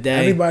end of the day,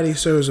 Everybody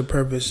serves a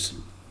purpose.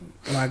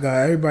 My God,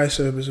 everybody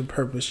serves a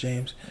purpose,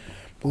 James.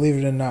 Believe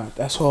it or not,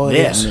 that's all it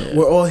Yeah. is. Yeah.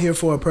 We're all here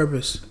for a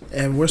purpose,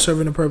 and we're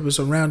serving a purpose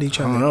around each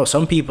I other. don't know.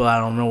 Some people, I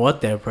don't know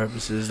what their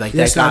purpose is. Like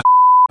It's that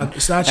guy. not.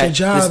 It's not your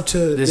job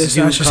to. This it's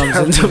dude not your comes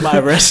job into to- my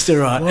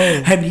restaurant Whoa,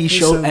 and he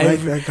shows listen, like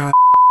every that guy.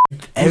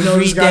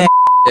 every this guy- day.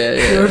 Yeah,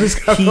 yeah. You know this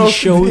guy He wrote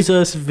shows me?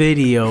 us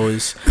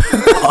videos.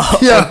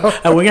 Yo.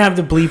 And we're gonna have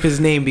to bleep his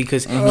name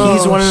because he's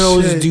Oh, one of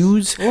those shit.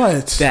 dudes.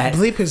 What? That-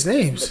 Bleep his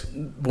names.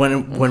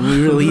 When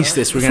we release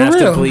this, we're For gonna have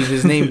real? to bleep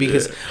his name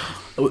because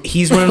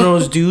he's one of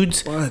those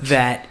dudes What?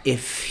 that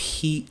if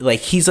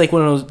he's like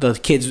one of those the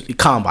kids,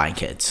 combine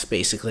kids,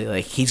 basically.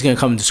 Like he's gonna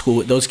come to school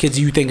with those kids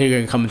you think are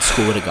gonna come to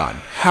school with a gun.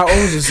 How old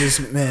is this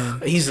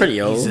man? He's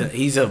Pretty old.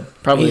 He's a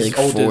Probably he's like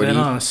older 40. than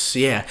us.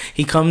 Yeah,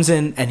 he comes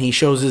in and he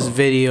shows us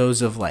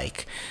videos of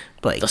like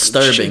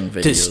Disturbing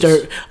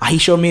videos. He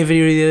showed me a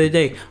video the other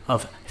day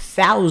of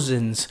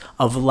thousands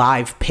of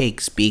live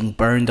pigs being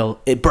burned in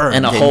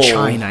In a hole.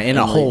 China in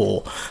a Like,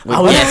 hole. With I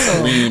was-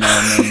 gasoline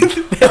on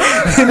them.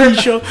 and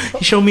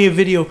he showed me a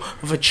video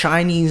of a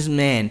Chinese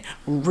man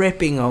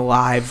ripping a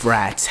live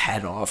rat's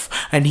head off,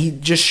 and he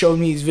just showed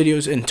me these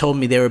videos and told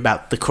me they were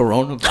about the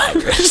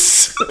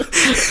coronavirus.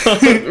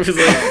 It was like,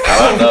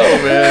 I don't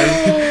know,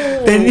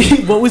 man.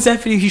 Then what was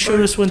that video he showed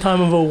us one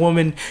time of a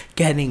woman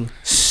getting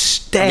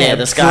stabbed? Yeah,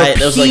 this guy-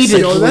 there was, like,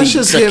 repeatedly. Yo, that's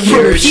just giving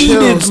me the Security.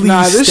 chills.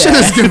 Nah, this shit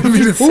is giving me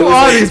the. Who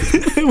are these?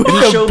 with He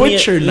a showed me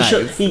butcher it-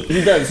 knife.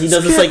 he does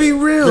this can't like be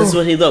real. this is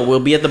what he does. We'll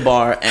be at the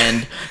bar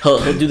and he'll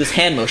do this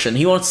hand motion.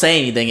 He won't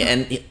say anything,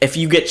 and if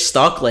you get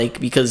stuck, like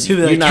because He'll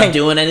be you're like, not "Hey."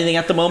 doing anything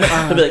at the moment,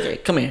 he'll be like, "Hey,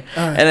 come here,"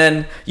 and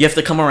then you have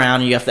to come around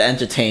and you have to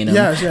entertain him.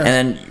 Yes, yes.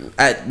 And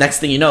then next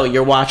thing you know,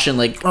 you're watching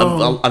like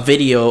Oh. a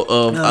video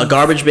of a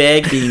garbage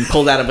bag being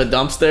pulled out of a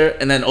dumpster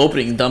and then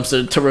opening the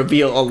dumpster to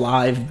reveal a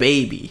live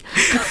baby.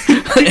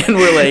 And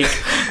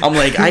I'm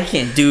like, I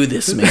can't do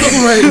this, man.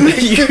 Right.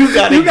 You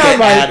gotta You got get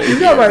out of my, you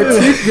got my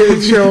teeth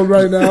getting chilled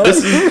right now.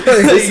 This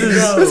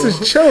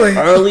is chilling.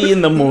 early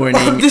in the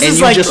morning, This and is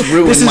you like just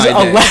ruined this is my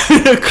day.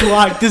 11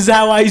 o'clock. This is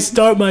how I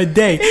start my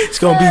day. It's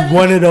gonna be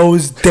one of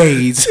those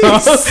days.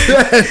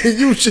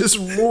 You just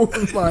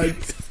ruined my day.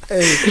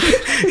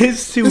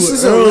 It's too This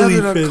is early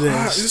 11 for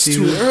o'clock. this. It's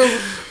dude. too early.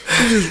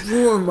 You just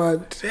ruined my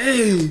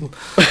day.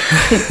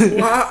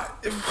 Why?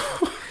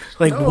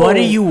 Like, No. what are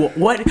you?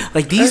 What?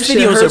 Like these That shit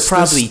videos are hurts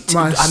probably.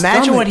 my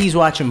Imagine what stomach. he's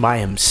watching by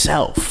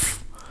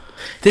himself.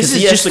 This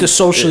is just the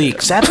socially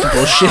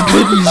acceptable shit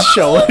that he's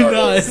showing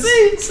us.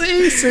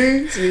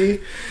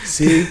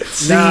 See.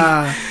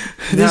 Nah.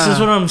 This is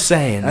what I'm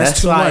saying.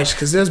 That's too why much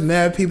because there's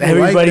mad people.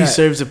 everybody like that.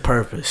 serves a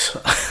purpose.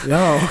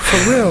 Yo,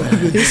 for real.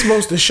 He's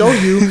supposed to show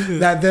you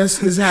that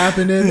this is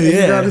happening, and you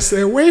gotta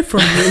stay away from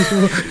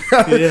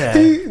it.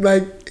 Yeah.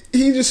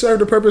 He just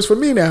served a purpose for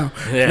me now.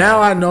 Yeah. Now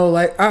I know,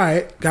 like, all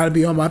right, gotta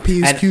be on my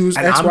P's, Q's,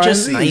 and X, I'm Y,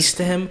 just and Z's. nice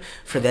to him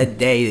for that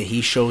day that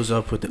he shows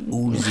up with the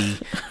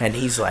Uzi and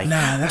he's like,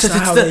 nah, that's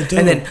not how they do.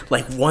 And then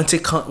like once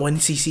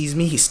he sees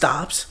me, he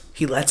stops.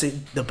 He lets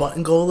the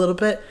button go a little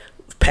bit,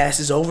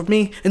 passes over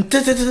me, and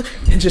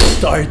just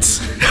starts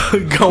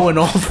going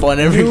off on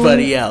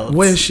everybody else.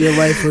 Wish your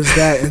life was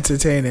that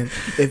entertaining.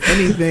 If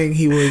anything,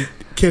 he would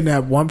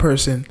kidnap one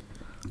person,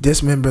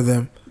 dismember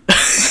them.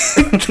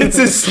 This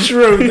is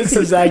true. This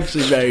is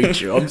actually very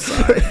true. I'm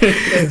sorry.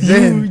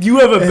 Then, you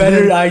have a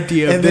better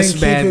idea of this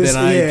man than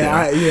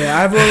I do.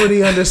 I've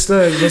already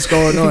understood what's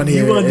going on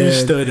here. You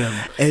understood him,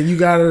 and you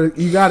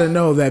gotta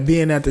know that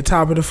being at the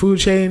top of the food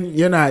chain,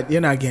 you're not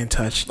getting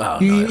touched. Oh,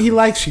 He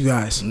likes you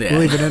guys. Yeah.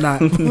 Believe it or not,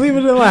 believe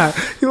it or not,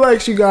 he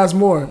likes you guys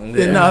more than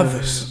the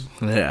others.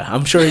 Yeah,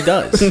 I'm sure he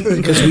does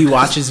because we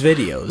watch his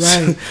videos.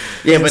 Right.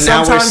 Yeah, And but now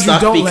we're sometimes you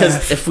stuck don't because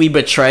laugh. if we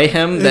betray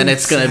him, then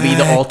it's going to be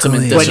the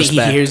ultimate Exactly. disrespect.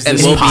 When he hears and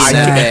this we'll be podcast,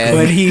 mad.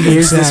 when he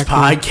hears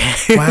Exactly.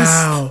 this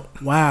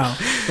podcast, Wow.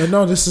 But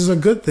no, this is a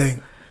good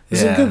thing.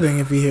 It's a good thing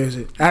if he hears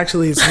it.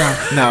 Actually, it's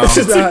not. No, it's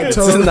not. it's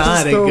Totally,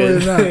 not a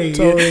good thing.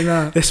 Totally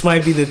not. This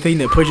might be the thing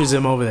that pushes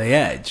him over the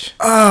edge.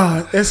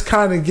 It's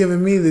kind of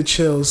giving me the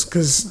chills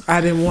because I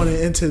didn't want to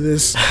enter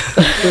this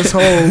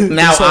whole.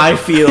 Now I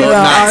feel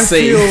not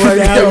safe.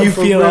 Now you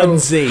for feel real,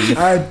 unsafe.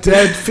 I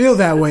did feel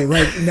that way.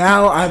 Like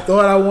now, I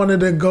thought I wanted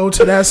to go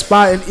to that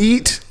spot and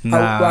eat.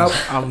 Nah,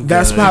 I'm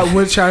that good. spot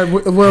which I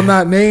will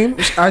not name.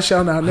 I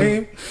shall not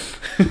name.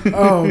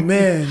 Oh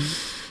man,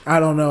 I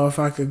don't know if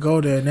I could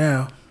go there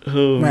now.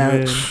 Oh,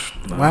 man.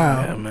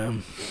 Wow. Yeah,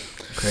 man.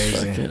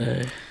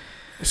 Crazy.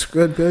 It's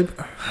good, babe.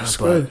 It's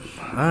good.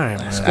 All right,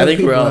 man. I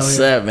think we're all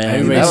set, man.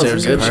 Everybody That was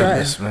serves a a good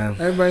purpose, shot. man.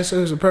 Everybody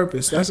serves a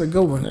purpose. That's a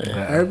good one.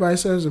 Yeah. Everybody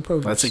serves a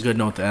purpose. That's a good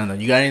note to end on.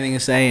 You got anything to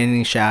say?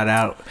 Anything shout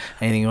out?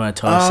 Anything you want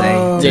to talk?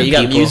 Say? Yeah, you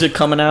got People? music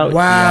coming out.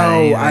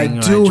 Wow, Yeah, I anything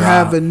you do wanna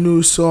have drop? a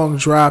new song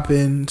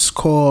dropping. It's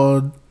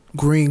called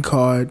Green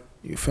Card.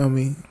 You feel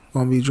me?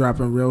 Gonna be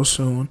dropping real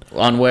soon.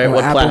 On where? On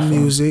What Apple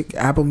platform?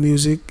 Apple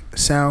Music,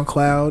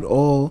 SoundCloud,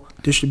 all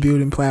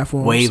distributing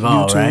platforms. Wave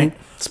O, right?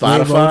 Spotify?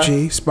 Wave OG,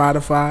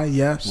 Spotify,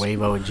 yes.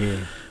 Wave OG.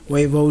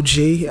 Wave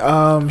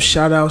OG.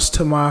 Shout outs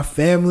to my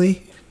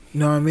family.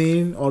 You know what I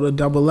mean? All the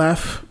double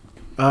F.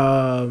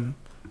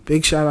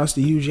 Big shout outs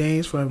to you,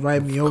 James, for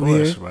inviting me over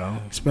here. Bro.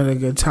 It's been a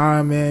good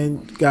time,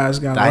 man. You guys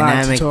got a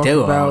Dynamic lot to talk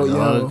duo, about.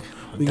 dog.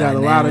 Yo, we got a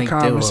lot of Dynamic duo.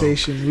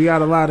 conversation. We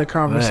got a lot of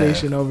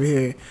conversation over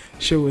here.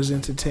 Shit was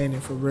entertaining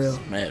for real.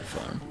 Mad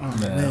fun. Oh,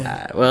 man.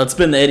 Alright, well, it's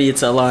been the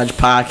Idiots at Large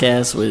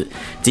podcast with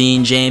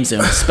Dean James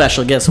and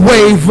special guest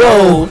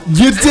Wave-O,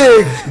 you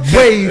dig?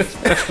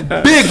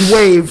 Wave, big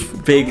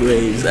wave, Big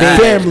Waves.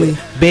 family,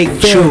 Big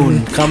Family.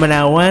 tune coming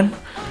out when?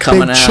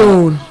 Coming big out.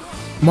 tune,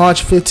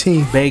 March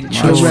 15th. Big March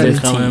tune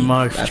 15th. coming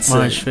March That's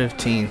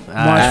 15th. March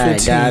Alright,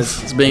 15th.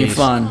 guys, it's been Peace.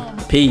 fun.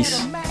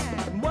 Peace.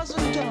 Man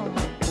wasn't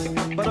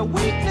dumb, but a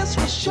weakness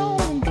was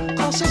shown,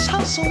 cause his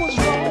hustle was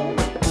wrong.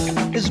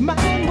 His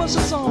mind was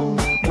his own,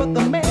 but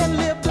the man